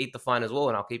I'll just eat the fine as well,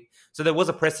 and I'll keep. So there was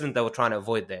a precedent they were trying to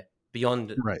avoid there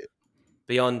beyond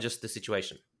just the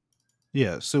situation.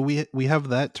 Yeah, so we have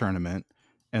that tournament,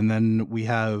 and then we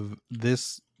have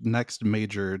this next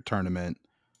major tournament,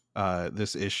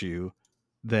 this issue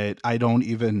that I don't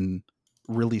even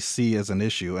really see as an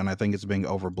issue, and I think it's being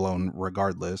overblown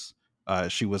regardless.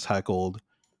 She was heckled.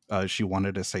 She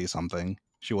wanted to say something.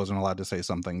 She wasn't allowed to say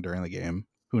something during the game.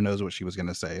 Who knows what she was going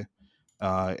to say?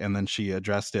 And then she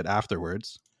addressed it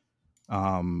afterwards,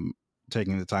 um,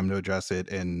 taking the time to address it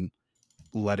and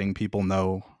letting people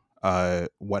know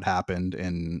what happened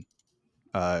and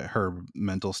her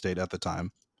mental state at the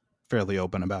time. Fairly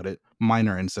open about it.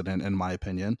 Minor incident, in my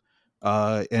opinion.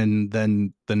 And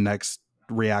then the next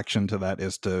reaction to that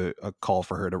is to call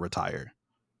for her to retire.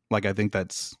 Like, I think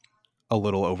that's a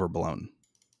little overblown.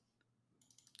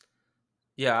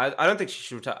 Yeah, I don't think she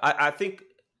should retire. I think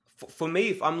for me,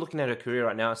 if I'm looking at her career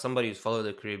right now, somebody who's followed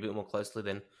her career a bit more closely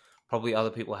than probably other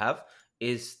people have,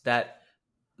 is that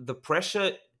the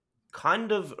pressure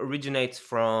kind of originates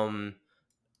from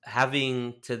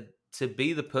having to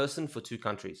be the person for two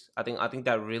countries. I think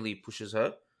that really pushes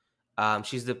her.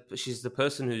 She's the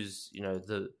person who's, you know,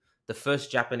 the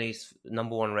first Japanese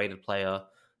number one rated player,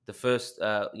 the first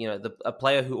you know, a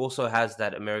player who also has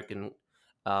that American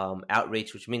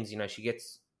outreach, which means, you know, she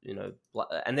gets, you know,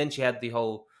 and then she had the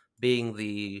whole being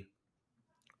the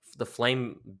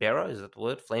flame bearer, is that the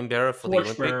word, flame bearer for the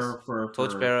Olympics,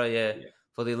 torch bearer, yeah,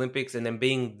 for the Olympics, and then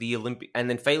being the Olympic, and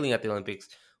then failing at the Olympics.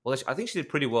 Well, I think she did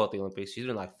pretty well at the Olympics. She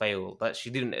didn't like fail, but she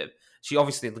didn't. She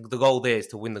obviously, the goal there is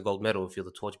to win the gold medal if you're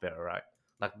the torchbearer, right?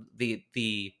 Like the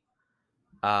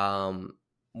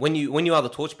when you are the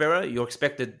torchbearer, you're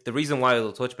expected. The reason why you're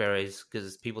the torchbearer is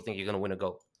because people think you're going to win a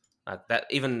gold. Like that,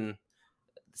 even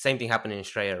the same thing happened in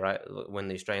Australia, right? When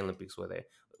the Australian Olympics were there,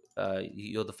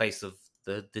 you're the face of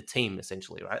the team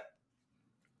essentially, right?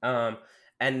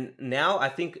 And now I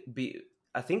think it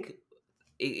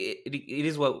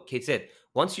is what Kate said.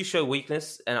 Once you show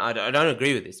weakness, and I don't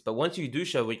agree with this, but once you do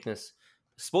show weakness,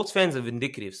 sports fans are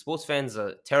vindictive. Sports fans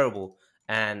are terrible,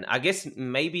 and I guess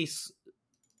maybe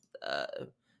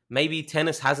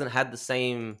tennis hasn't had the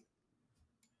same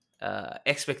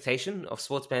expectation of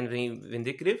sports fans being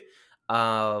vindictive.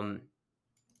 The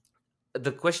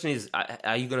question is,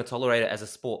 are you going to tolerate it as a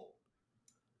sport?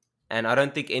 And I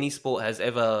don't think any sport has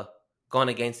ever gone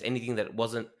against anything that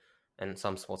wasn't, and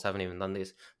some sports haven't even done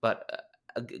this, but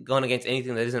gone against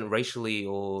anything that isn't racially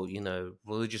or, you know,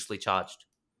 religiously charged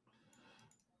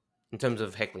in terms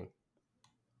of heckling.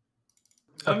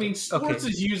 I mean, sports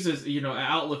is used as, you know, an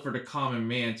outlet for the common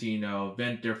man to, you know,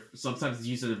 vent their, sometimes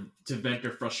use it to vent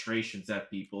their frustrations at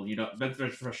people, you know, vent their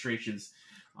frustrations,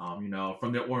 you know,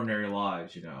 from their ordinary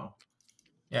lives, you know.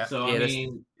 Yeah. So I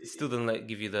mean, it still doesn't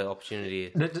give you the opportunity.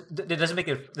 It doesn't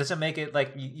make it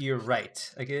like you're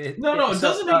right. Like it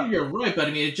doesn't make it you're right, but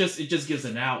I mean, it just gives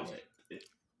an outlet,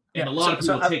 and a lot of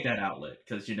people take that outlet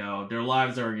because, you know, their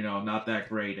lives are, you know, not that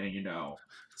great, and, you know,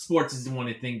 sports is the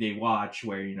one thing they watch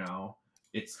where, you know,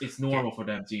 it's normal for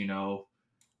them to, you know,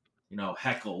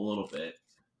 heckle a little bit.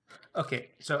 Okay,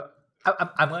 so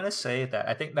I'm going to say that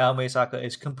I think Naomi Osaka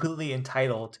is completely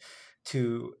entitled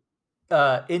to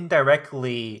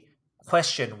indirectly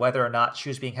question whether or not she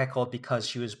was being heckled because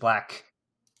she was black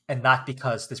and not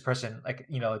because this person, like,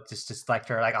 you know, just disliked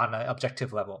her, like, on an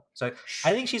objective level. So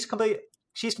I think she's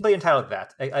completely entitled to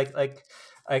that.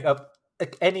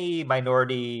 Like any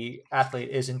minority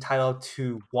athlete is entitled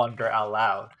to wonder out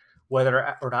loud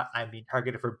whether or not I'm being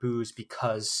targeted for boos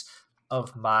because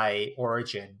of my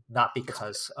origin, not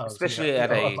because of, especially, you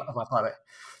know, of my product.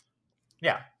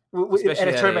 Yeah, especially at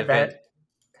a tournament that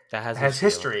has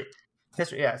history.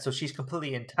 Yeah, so she's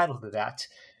completely entitled to that.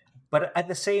 But at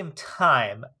the same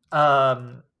time,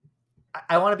 I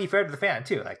want to be fair to the fan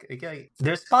too. Like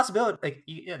there's a possibility, like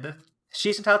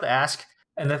she's entitled to ask,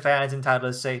 and the fan's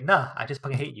entitled to say, "Nah, I just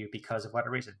fucking hate you because of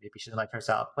whatever reason. Maybe she doesn't like her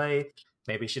style of play.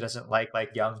 Maybe she doesn't like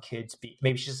young kids.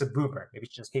 Maybe she's just a boomer. Maybe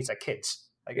she just hates like kids.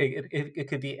 Like it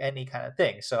could be any kind of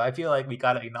thing. So I feel like we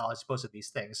got to acknowledge both of these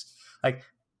things. Like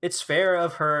it's fair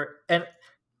of her, and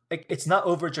like it's not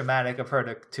over dramatic of her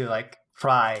to like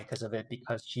cry because of it,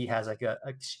 because she has like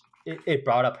it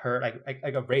brought up her like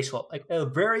a racial, like a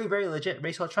very very legit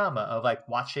racial trauma of like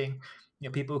watching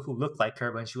people who looked like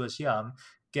her when she was young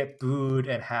get booed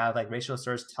and have like racial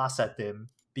slurs tossed at them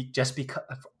just because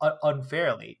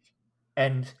unfairly,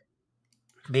 and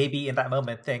maybe in that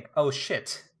moment think, oh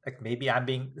shit, like maybe I'm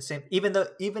being the same, even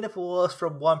if it was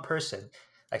from one person,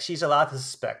 like she's allowed to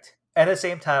suspect. At the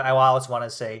same time, I always want to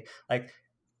say like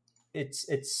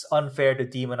it's unfair to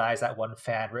demonize that one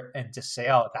fan and just say,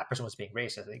 oh, that person was being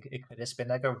racist. It could have just been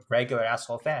like a regular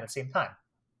asshole fan at the same time.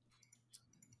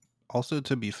 Also,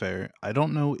 to be fair, I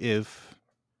don't know if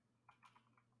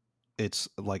it's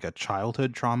like a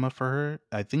childhood trauma for her.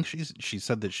 I think she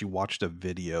said that she watched a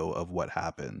video of what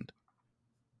happened.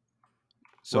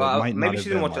 So it Well, might not maybe have she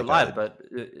didn't been watch it like live, a but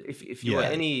if you were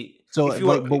any, So if you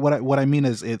like, were, but what I mean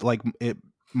is it like it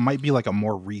might be like a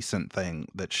more recent thing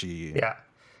that she Yeah.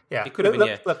 it could have been,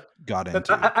 yeah. got Look,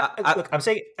 into. look, I'm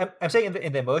saying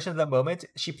in the emotion of the moment,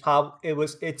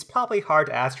 it's probably hard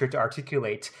to ask her to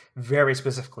articulate very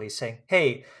specifically, saying,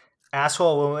 "Hey,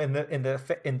 asshole in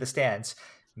the stands,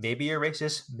 maybe you're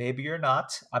racist, maybe you're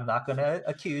not. I'm not gonna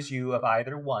accuse you of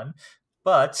either one,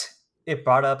 but it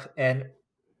brought up an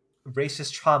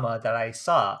racist trauma that I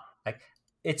saw. Like,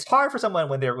 it's hard for someone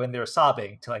when they're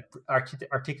sobbing to like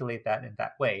articulate that in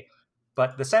that way,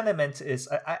 but the sentiment is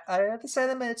the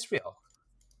sentiment is real.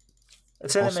 The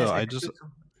sentiment Also, is I like, just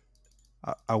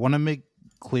I want to make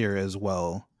clear as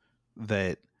well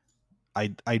that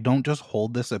I don't just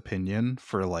hold this opinion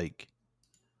for like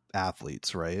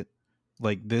athletes, right?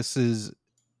 Like this is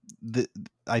the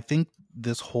I think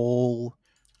this whole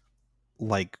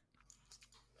like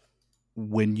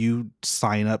when you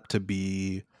sign up to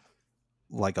be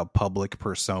like a public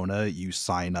persona, you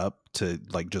sign up to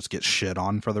like just get shit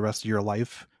on for the rest of your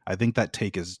life. I think that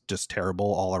take is just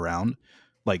terrible all around.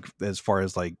 Like as far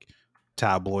as like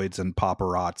tabloids and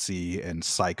paparazzi and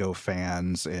psycho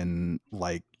fans and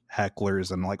like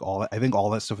hecklers and like all that, I think all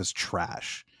that stuff is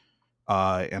trash.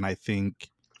 And I think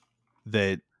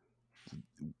that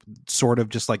sort of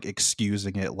just like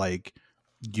excusing it like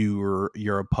you're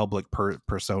a public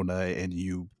persona and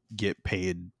you get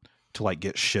paid to like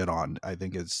get shit on, I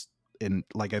think is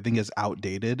I think is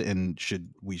outdated and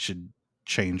we should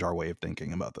change our way of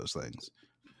thinking about those things.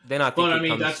 Then I But think I it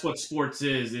mean, comes. that's what sports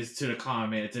is to the common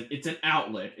man. It's an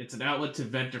outlet. It's an outlet to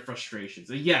vent their frustrations.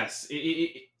 And yes,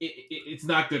 it's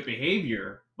not good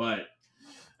behavior, but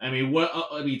I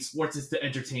mean, sports is to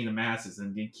entertain the masses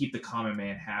and keep the common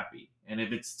man happy. And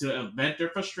if it's to vent their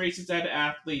frustrations at an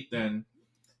athlete, then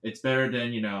it's better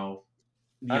than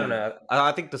I don't know.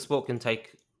 I think the sport can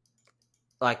take,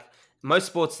 like, most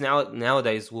sports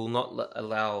nowadays will not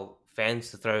allow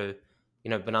fans to throw,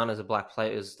 bananas at black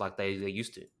players like they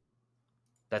used to.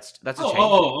 That's a change.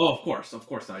 Of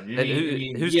course not.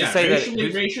 Then who's to Yeah, say that?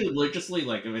 racially, religiously,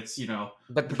 like if it's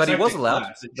But he was protected allowed.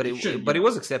 class, But it should be he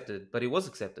was allowed. accepted. But he was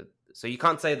accepted. So you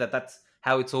can't say that that's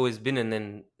how it's always been, and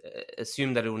then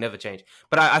assume that it will never change.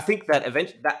 But I think that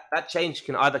eventually that change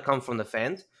can either come from the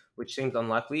fans, which seems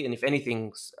unlikely, and if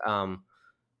anything,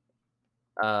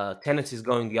 tennis is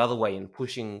going the other way and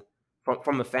pushing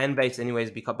from a fan base,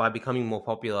 anyways, by becoming more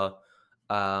popular.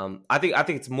 I think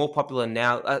it's more popular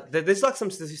now. There's like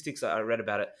some statistics I read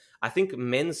about it. I think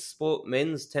men's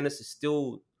tennis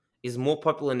is more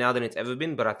popular now than it's ever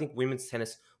been. But I think women's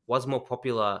tennis was more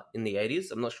popular in the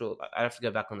 80s. I'm not sure. I have to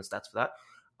go back on the stats for that.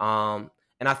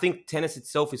 And I think tennis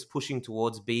itself is pushing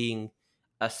towards being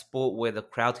a sport where the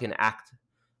crowd can act,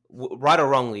 right or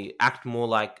wrongly, act more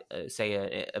like,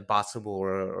 say, a basketball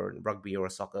or rugby or a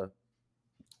soccer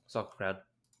crowd.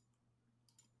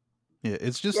 Yeah,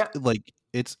 it's just like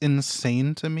it's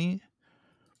insane to me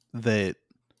that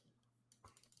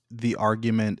the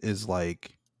argument is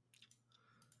like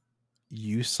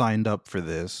you signed up for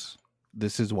this.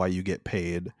 This is why you get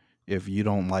paid. If you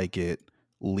don't like it,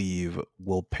 leave.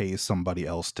 We'll pay somebody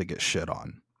else to get shit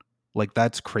on. Like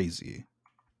that's crazy.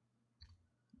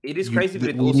 It is crazy,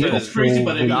 but we need It's crazy,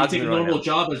 but if you take a right normal now.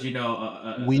 job as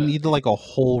we need like a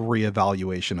whole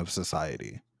reevaluation of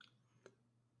society.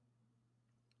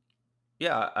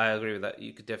 Yeah, I agree with that.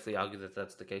 You could definitely argue that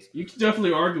that's the case. You can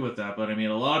definitely argue with that, but I mean,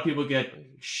 a lot of people get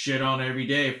shit on every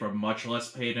day for much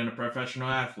less paid than a professional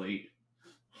athlete.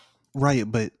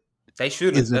 Right, but they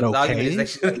shouldn't. Is it the okay? argument is they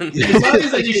shouldn't. It's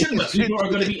not that you shouldn't, but people are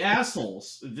going to be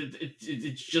assholes.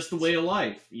 It's just the way of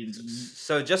life.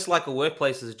 So just like a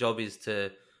workplace's job is to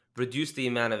reduce the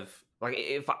amount of, like,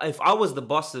 if I was the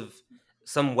boss of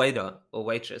some waiter or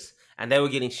waitress and they were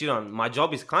getting shit on, my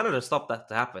job is kind of to stop that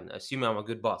to happen, assuming I'm a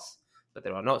good boss. But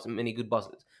there are not many good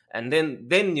bosses. And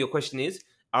then your question is,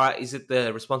 all right, is it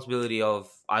the responsibility of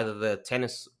either the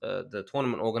tennis, the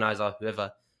tournament organizer,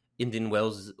 whoever, Indian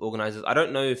Wells organizers. I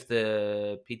don't know if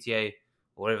the PTA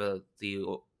or whatever the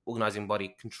organizing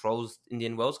body controls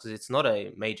Indian Wells because it's not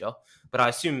a major. But I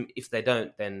assume if they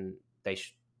don't, then they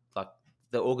should like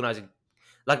the organizing.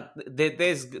 Like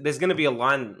there's going to be a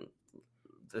line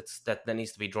that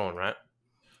needs to be drawn right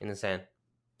in the sand,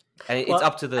 and it's Well,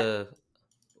 up to the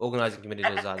organizing committee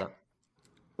to decide that.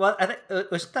 Well, I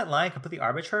think wasn't that line completely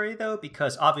arbitrary though?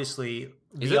 Because obviously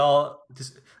Is we it? all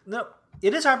no,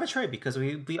 it is arbitrary because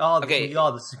we all Okay. we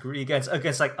all disagree against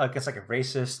like a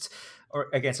racist or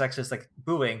against sexist like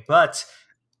booing, but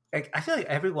I feel like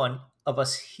everyone of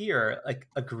us here like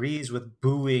agrees with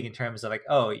booing in terms of like,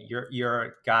 oh,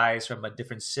 you're guys from a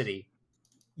different city,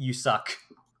 you suck.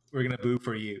 We're gonna boo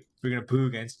for you. We're gonna boo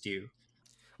against you.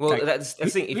 Well, Like, that's the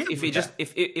thing. we If agree it just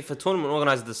with if a tournament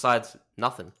organizer decides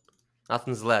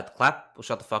nothing's allowed, clap or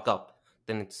shut the fuck up,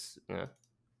 then it's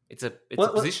it's a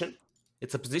Well, position.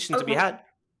 It's a position to be well, had.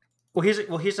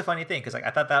 here's the funny thing because like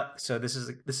I thought that so this is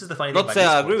the funny thing Not about to say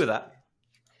I esports. agree with that.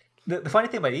 The funny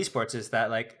thing about esports is that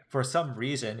like for some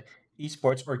reason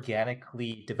esports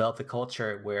organically developed a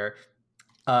culture where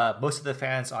most of the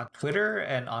fans on Twitter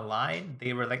and online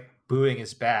they were like booing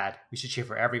is bad, we should cheer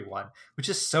for everyone, which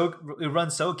is so it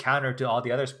runs so counter to all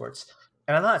the other sports.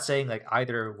 And I'm not saying like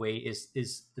either way is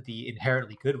the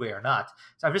inherently good way or not.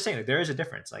 So I'm just saying that there is a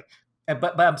difference. Like,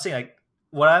 but I'm saying like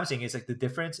what I'm saying is like the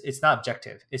difference. It's not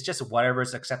objective. It's just whatever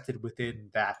is accepted within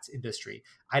that industry.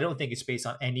 I don't think it's based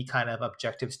on any kind of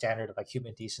objective standard of like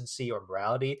human decency or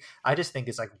morality. I just think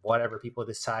it's like whatever people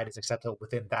decide is acceptable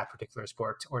within that particular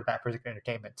sport or that particular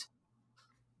entertainment.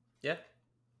 Yeah,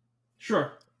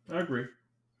 Sure, I agree.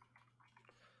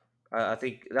 I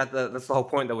think that's the whole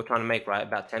point that we're trying to make, right?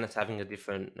 About tennis having a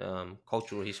different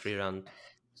cultural history around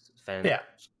fans Yeah.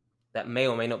 that may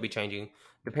or may not be changing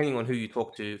depending on who you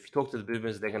talk to. If you talk to the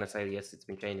boomers, they're going to say yes, it's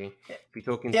been changing. If you're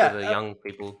talking to the young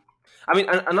people, I mean,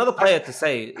 another player to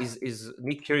say is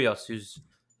Nick Kyrgios,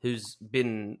 who's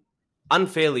been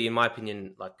unfairly, in my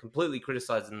opinion, like completely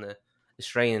criticized in the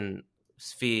Australian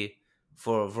sphere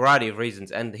for a variety of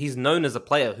reasons, and he's known as a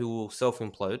player who will self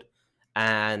implode.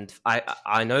 And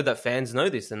I know that fans know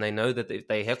this, and they know that if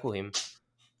they heckle him.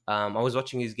 I was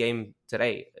watching his game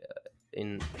today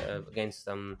against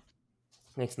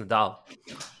Nadal,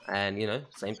 and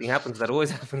same thing happens. That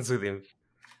always happens with him.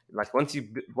 Like once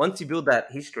you build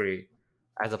that history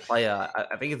as a player,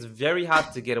 I think it's very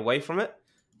hard to get away from it.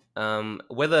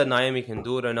 Whether Naomi can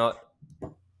do it or not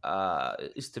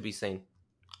is to be seen.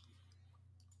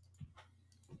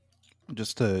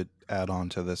 Just to add on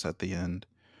to this at the end,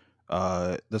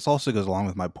 this also goes along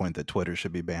with my point that Twitter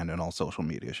should be banned and all social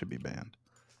media should be banned.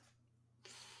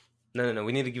 No.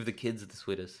 We need to give the kids the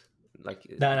Twitters. Like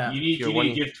No. You need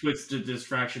to give Twitch the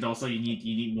distraction. Also, you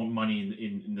need more money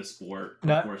in the sport.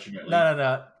 Unfortunately,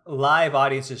 No. Live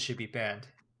audiences should be banned.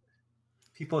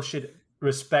 People should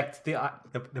respect the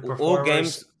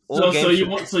performers. All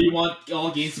games. So you want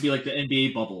all games to be like the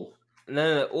NBA bubble?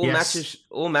 No.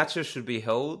 All matches should be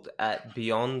held at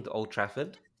beyond Old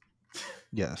Trafford.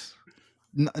 Yes.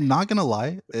 Not gonna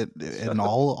lie, in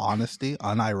all honesty,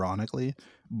 unironically,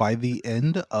 by the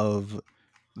end of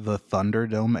the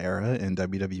Thunderdome era in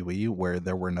WWE, where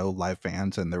there were no live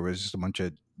fans and there was just a bunch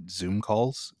of Zoom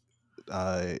calls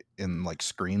in like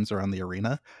screens around the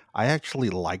arena, I actually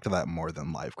liked that more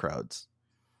than live crowds.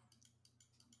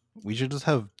 We should just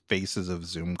have faces of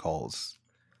Zoom calls.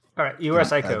 All right, you are a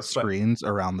psycho. Screens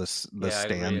around the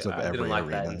stands of every like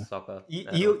arena. That in soccer.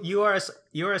 You are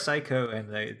a psycho, and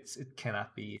it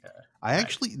cannot be. I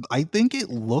think it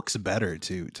looks better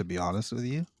too. To be honest with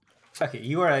you, okay,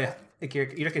 you're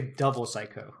like a double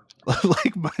psycho.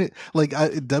 WWE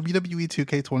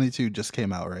 2K22 just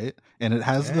came out, right? And it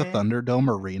has the Thunderdome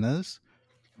arenas.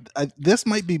 This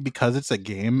might be because it's a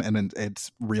game and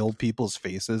it's real people's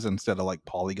faces instead of like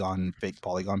fake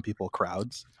polygon people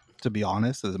crowds. To be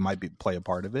honest, it might play a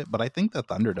part of it, but I think the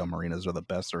Thunderdome arenas are the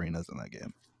best arenas in that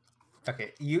game.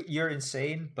 Okay, you're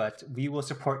insane, but we will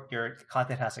support your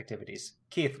content house activities.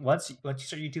 Keith, once you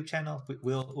start a YouTube channel,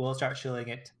 we'll start shilling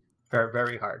it very,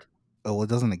 very hard. Oh, well, it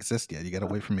doesn't exist yet. You got to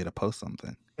wait for me to post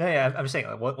something. Yeah, I'm saying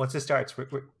once it starts,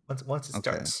 once it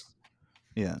starts.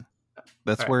 Yeah,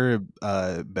 that's where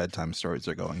bedtime stories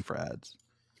are going for ads.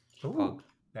 Ooh,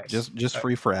 nice. Just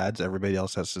free for ads. Everybody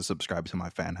else has to subscribe to my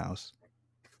fan house.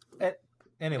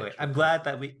 Anyway, I'm glad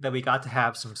that we got to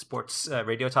have some sports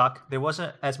radio talk. There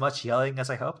wasn't as much yelling as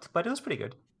I hoped, but it was pretty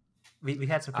good. We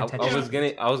had some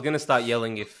contention. I was gonna start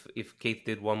yelling if Keith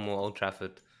did one more Old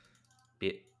Trafford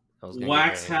bit.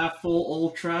 Wax half full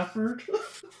Old Trafford.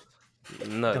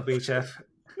 No. WHF.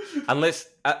 Unless,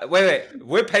 wait,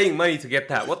 we're paying money to get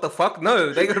that. What the fuck?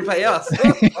 No, they're gonna pay us.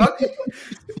 What the fuck?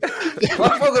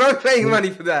 Why fuck are I paying money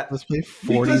for that? Let's pay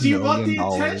Because $40 you want million.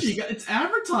 the attention. It's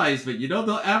advertisement. They'll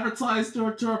advertise to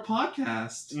our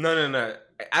podcast. No.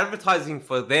 Advertising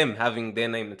for them having their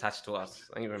name attached to us.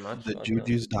 Thank you very much. The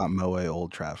Juju's.moe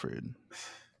Old Trafford.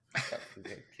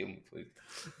 Kill me, please.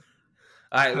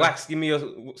 All right, Wax, give me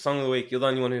your song of the week. You're the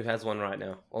only one who has one right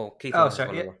now. Oh, Keith. Oh,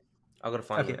 sorry. Yeah. I gotta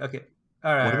find it. Okay.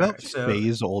 All right. What about So,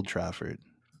 FaZe Old Trafford?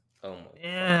 Oh my.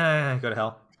 yeah, go to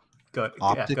hell.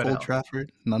 Optic go to Old hell.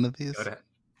 Trafford? None of these?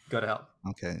 Go to hell.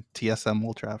 Okay. TSM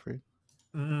Old Trafford?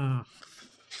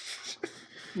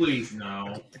 Please,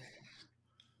 no.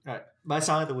 All right. My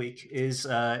song of the week is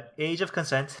Age of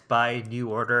Consent by New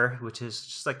Order, which is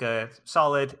just like a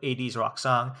solid 80s rock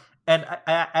song. And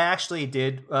I actually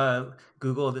did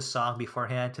Google this song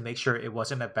beforehand to make sure it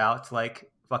wasn't about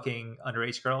like fucking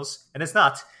underage girls. And it's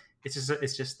not. It's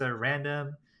just the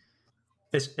random.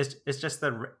 It's just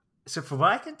the. So from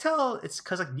what I can tell, it's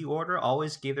because like New Order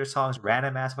always gave their songs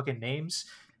random ass fucking names.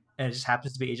 And it just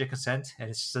happens to be Age of Consent. And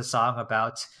it's just a song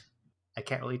about. I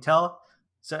can't really tell.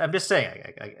 So I'm just saying.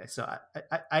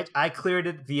 I cleared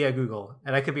it via Google,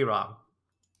 and I could be wrong.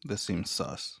 This seems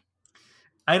sus.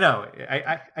 I know.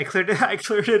 I cleared it. I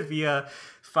cleared it via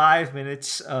 5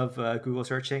 minutes of Google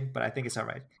searching, but I think it's all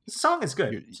right. The song is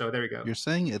good, so there we go. You're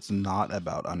saying it's not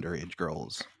about underage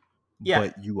girls,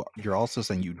 but you're also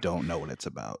saying you don't know what it's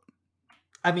about.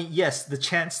 I mean, yes, the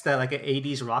chance that like an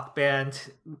 80s rock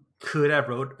band could have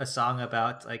wrote a song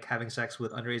about like having sex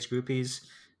with underage groupies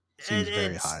seems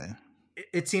very high.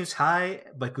 It seems high,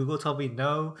 but Google told me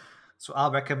no, so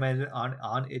I'll recommend it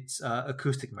on its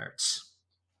acoustic merits.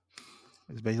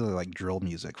 It's basically like drill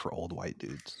music for old white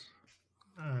dudes.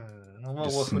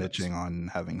 Just snitching on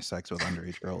having sex with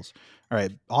underage girls. All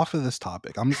right, off of this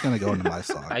topic, I'm just going to go into my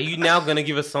song. Are you now going to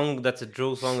give a song that's a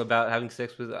drill song about having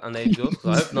sex with underage girls?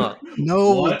 I hope not.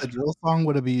 No, the drill song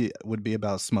would be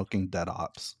about smoking dead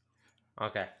ops.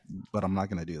 Okay. But I'm not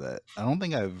going to do that. I don't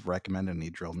think I've recommended any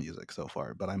drill music so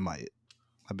far, but I might.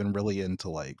 I've been really into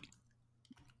like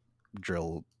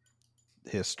drill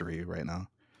history right now.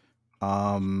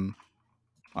 On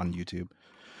YouTube.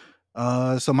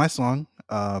 So my song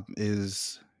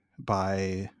is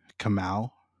by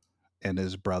Kamau and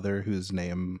his brother, whose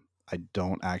name I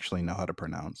don't actually know how to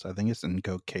pronounce. I think it's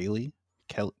Nko Kelly.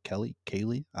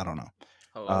 I don't know.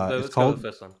 Let's go with the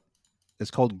first one.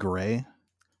 It's called Gray.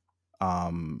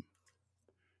 The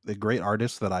great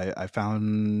artist that I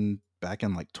found back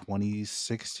in like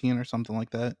 2016 or something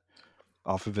like that,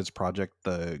 off of his project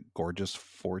The Gorgeous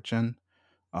Fortune.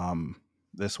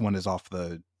 This one is off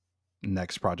the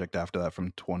next project after that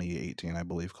from 2018, I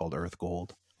believe, called Earth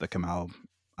Gold, the Kamau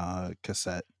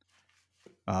cassette.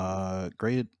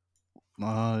 Great,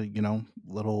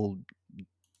 little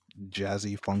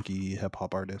jazzy, funky hip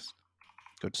hop artist.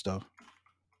 Good stuff.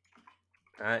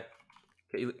 All right.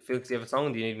 Felix, you have a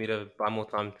song? Do you need me to buy more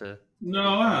time to?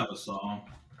 No, I have a song.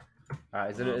 All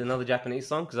right, is it another Japanese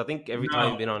song? Because I think every time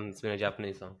you've been on, it's been a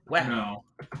Japanese song. Wow. No.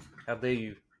 How dare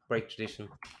you break tradition?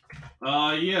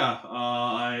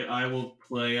 I will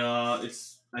play. I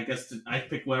guess I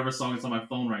pick whatever song is on my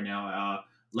phone right now.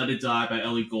 "Let It Die" by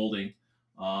Ellie Goulding.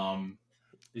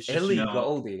 It's just, Ellie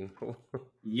Goulding.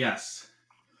 Yes.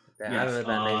 Yeah, I don't know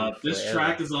that name. This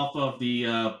track is off of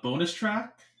the bonus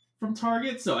track from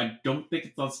Target, so I don't think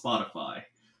it's on Spotify.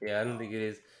 Yeah, I don't think it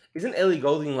is. Isn't Ellie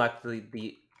Goulding like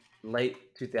the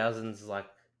late 2000s like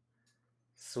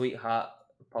sweetheart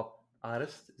pop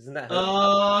artist? Isn't that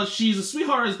her? She's a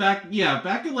sweetheart. Back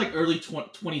in like early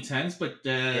 2010s, but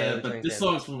this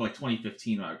song is from like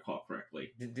 2015, if I recall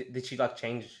correctly. Did she like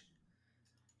change?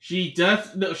 She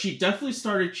definitely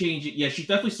started changing. Yeah, she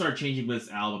definitely started changing with this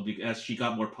album as she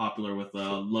got more popular with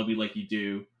 "Love You Like You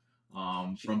Do,"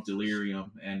 from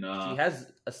Delirium, and she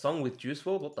has a song with Juice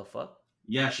WRLD. What the fuck?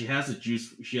 Yeah, she has a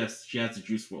Juice. She has a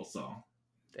Juice WRLD song.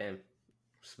 Damn,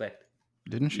 respect.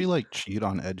 Didn't she like cheat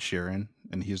on Ed Sheeran,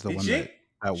 and he's the Did one she?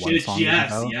 that one song?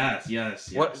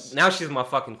 Yes. What? Now she's my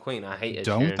fucking queen. I hate Ed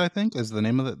Sheeran. I think is the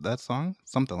name of that song,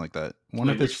 something like that. One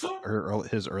Wait, of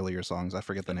his earlier songs. I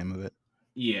forget the name of it.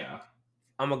 Yeah,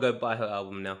 I'm gonna go buy her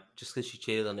album now, just because she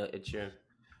cheated on Ed Sheeran.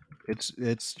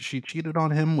 It's she cheated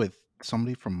on him with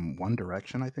somebody from One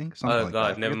Direction, I think. Oh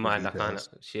god, never mind. I kind of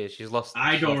she's lost.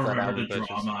 I don't remember the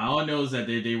drama. All I know is that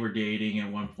they were dating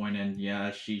at one point, and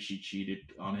yeah, she cheated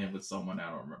on him with someone. I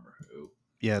don't remember who.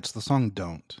 Yeah, it's the song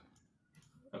 "Don't."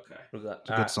 Okay, it's a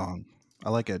good song. I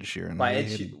like Ed Sheeran. By Ed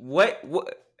Sheeran. What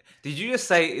did you just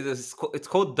say? It's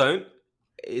called "Don't."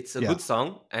 It's a good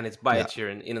song, and it's by Ed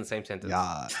Sheeran in the same sentence.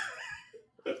 Yeah,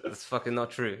 that's fucking not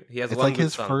true. He has it's one like good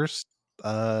his song. first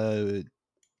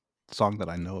Song that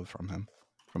I know of from him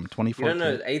from You 2014. don't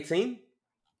know 18?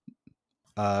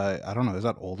 I don't know. Is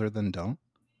that older than Don't?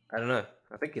 I don't know.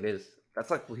 I think it is.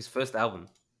 That's like his first album.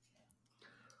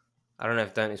 I don't know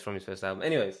if Don't is from his first album.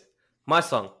 Anyways, my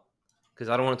song, because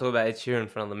I don't want to talk about Ed Sheeran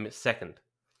for another second,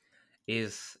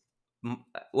 is I'm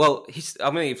going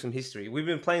to give some history. We've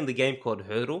been playing the game called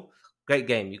Hurdle. Great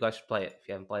game. You guys should play it if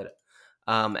you haven't played it.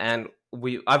 And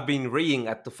I've been reading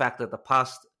at the fact that the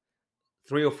past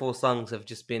 3 or 4 songs have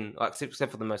just been,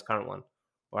 except for the most current one,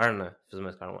 or I don't know if it's the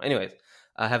most current one. Anyways,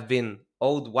 have been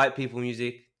old white people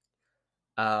music.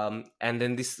 And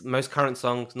then this most current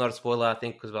song, not a spoiler, I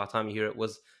think, because by the time you hear it,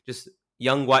 was just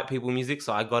young white people music.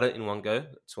 So I got it in one go.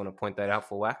 Just want to point that out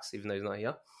for Wax, even though he's not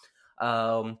here.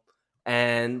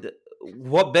 And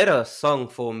what better song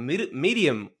for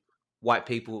medium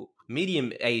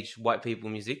age white people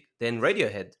music than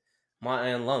Radiohead? My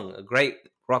Iron Lung, a great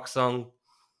rock song.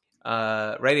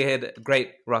 Radiohead,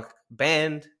 great rock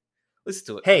band. Listen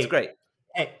to it. Hey, it's great.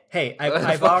 Hey,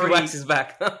 I've Fuck, already. Wax is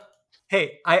back.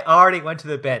 Hey, I already went to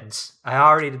the bends. I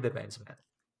already did the bends, man.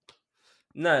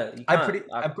 No, you can't.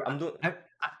 I'm doing.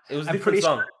 It was a different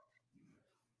song. Sure.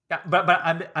 Yeah, but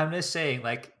I'm just saying,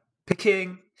 like,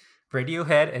 picking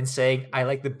Radiohead and saying I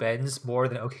like the bends more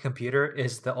than OK Computer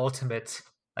is the ultimate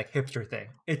like hipster thing.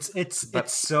 It's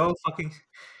so fucking.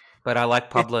 But I like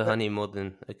Pablo Honey more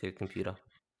than OK Computer.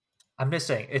 I'm just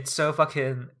saying it's so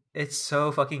fucking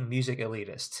music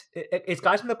elitist. It's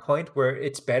gotten to the point where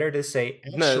it's better to say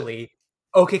actually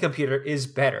OK Computer is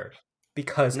better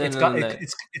because it's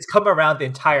come around the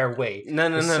entire way. No.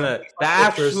 The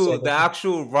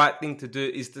actual right thing to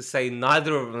do is to say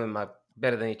neither of them are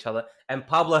better than each other, and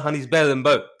Pablo Honey's better than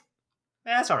both.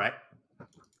 That's all right.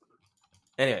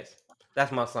 Anyways,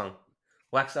 that's my song.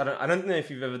 Wax, I don't know if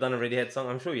you've ever done a Radiohead song.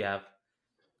 I'm sure you have.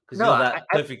 Because you're that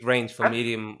perfect range for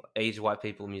medium-aged white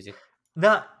people music.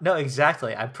 No,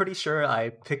 exactly. I'm pretty sure I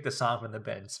picked the song from the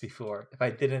bends before. If I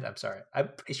didn't, I'm sorry. I'm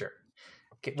pretty sure.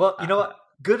 Okay, well, you know what?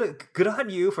 Good on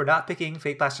you for not picking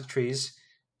Fake Plastic Trees,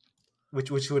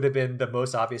 which would have been the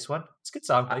most obvious one. It's a good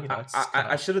song, but you know,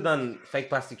 I should have done Fake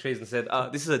Plastic Trees and said,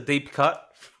 "This is a deep cut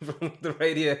from the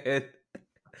Radiohead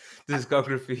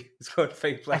discography. It's called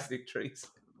Fake Plastic Trees."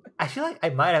 I feel like I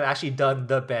might have actually done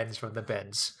the bends from the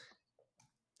bends.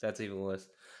 That's even worse.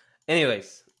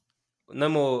 Anyways, no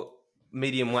more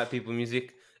medium white people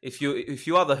music. If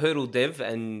you are the Hurdle dev,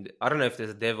 and I don't know if there's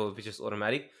a dev or if it's just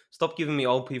automatic, stop giving me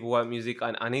old people white music.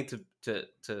 I need to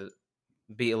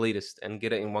be elitist and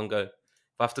get it in one go. If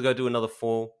I have to go do another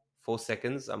 4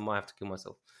 seconds, I might have to kill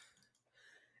myself.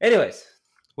 Anyways,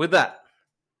 with that,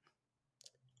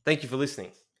 thank you for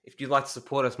listening. If you'd like to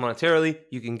support us monetarily,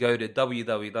 you can go to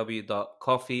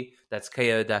www.coffee, that's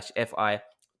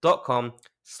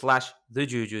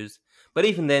ko-fi.com/thejujus. But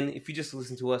even then, if you just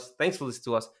listen to us, thanks for listening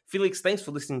to us. Felix, thanks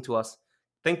for listening to us.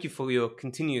 Thank you for your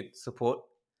continued support.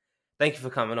 Thank you for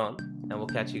coming on, and we'll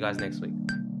catch you guys next week.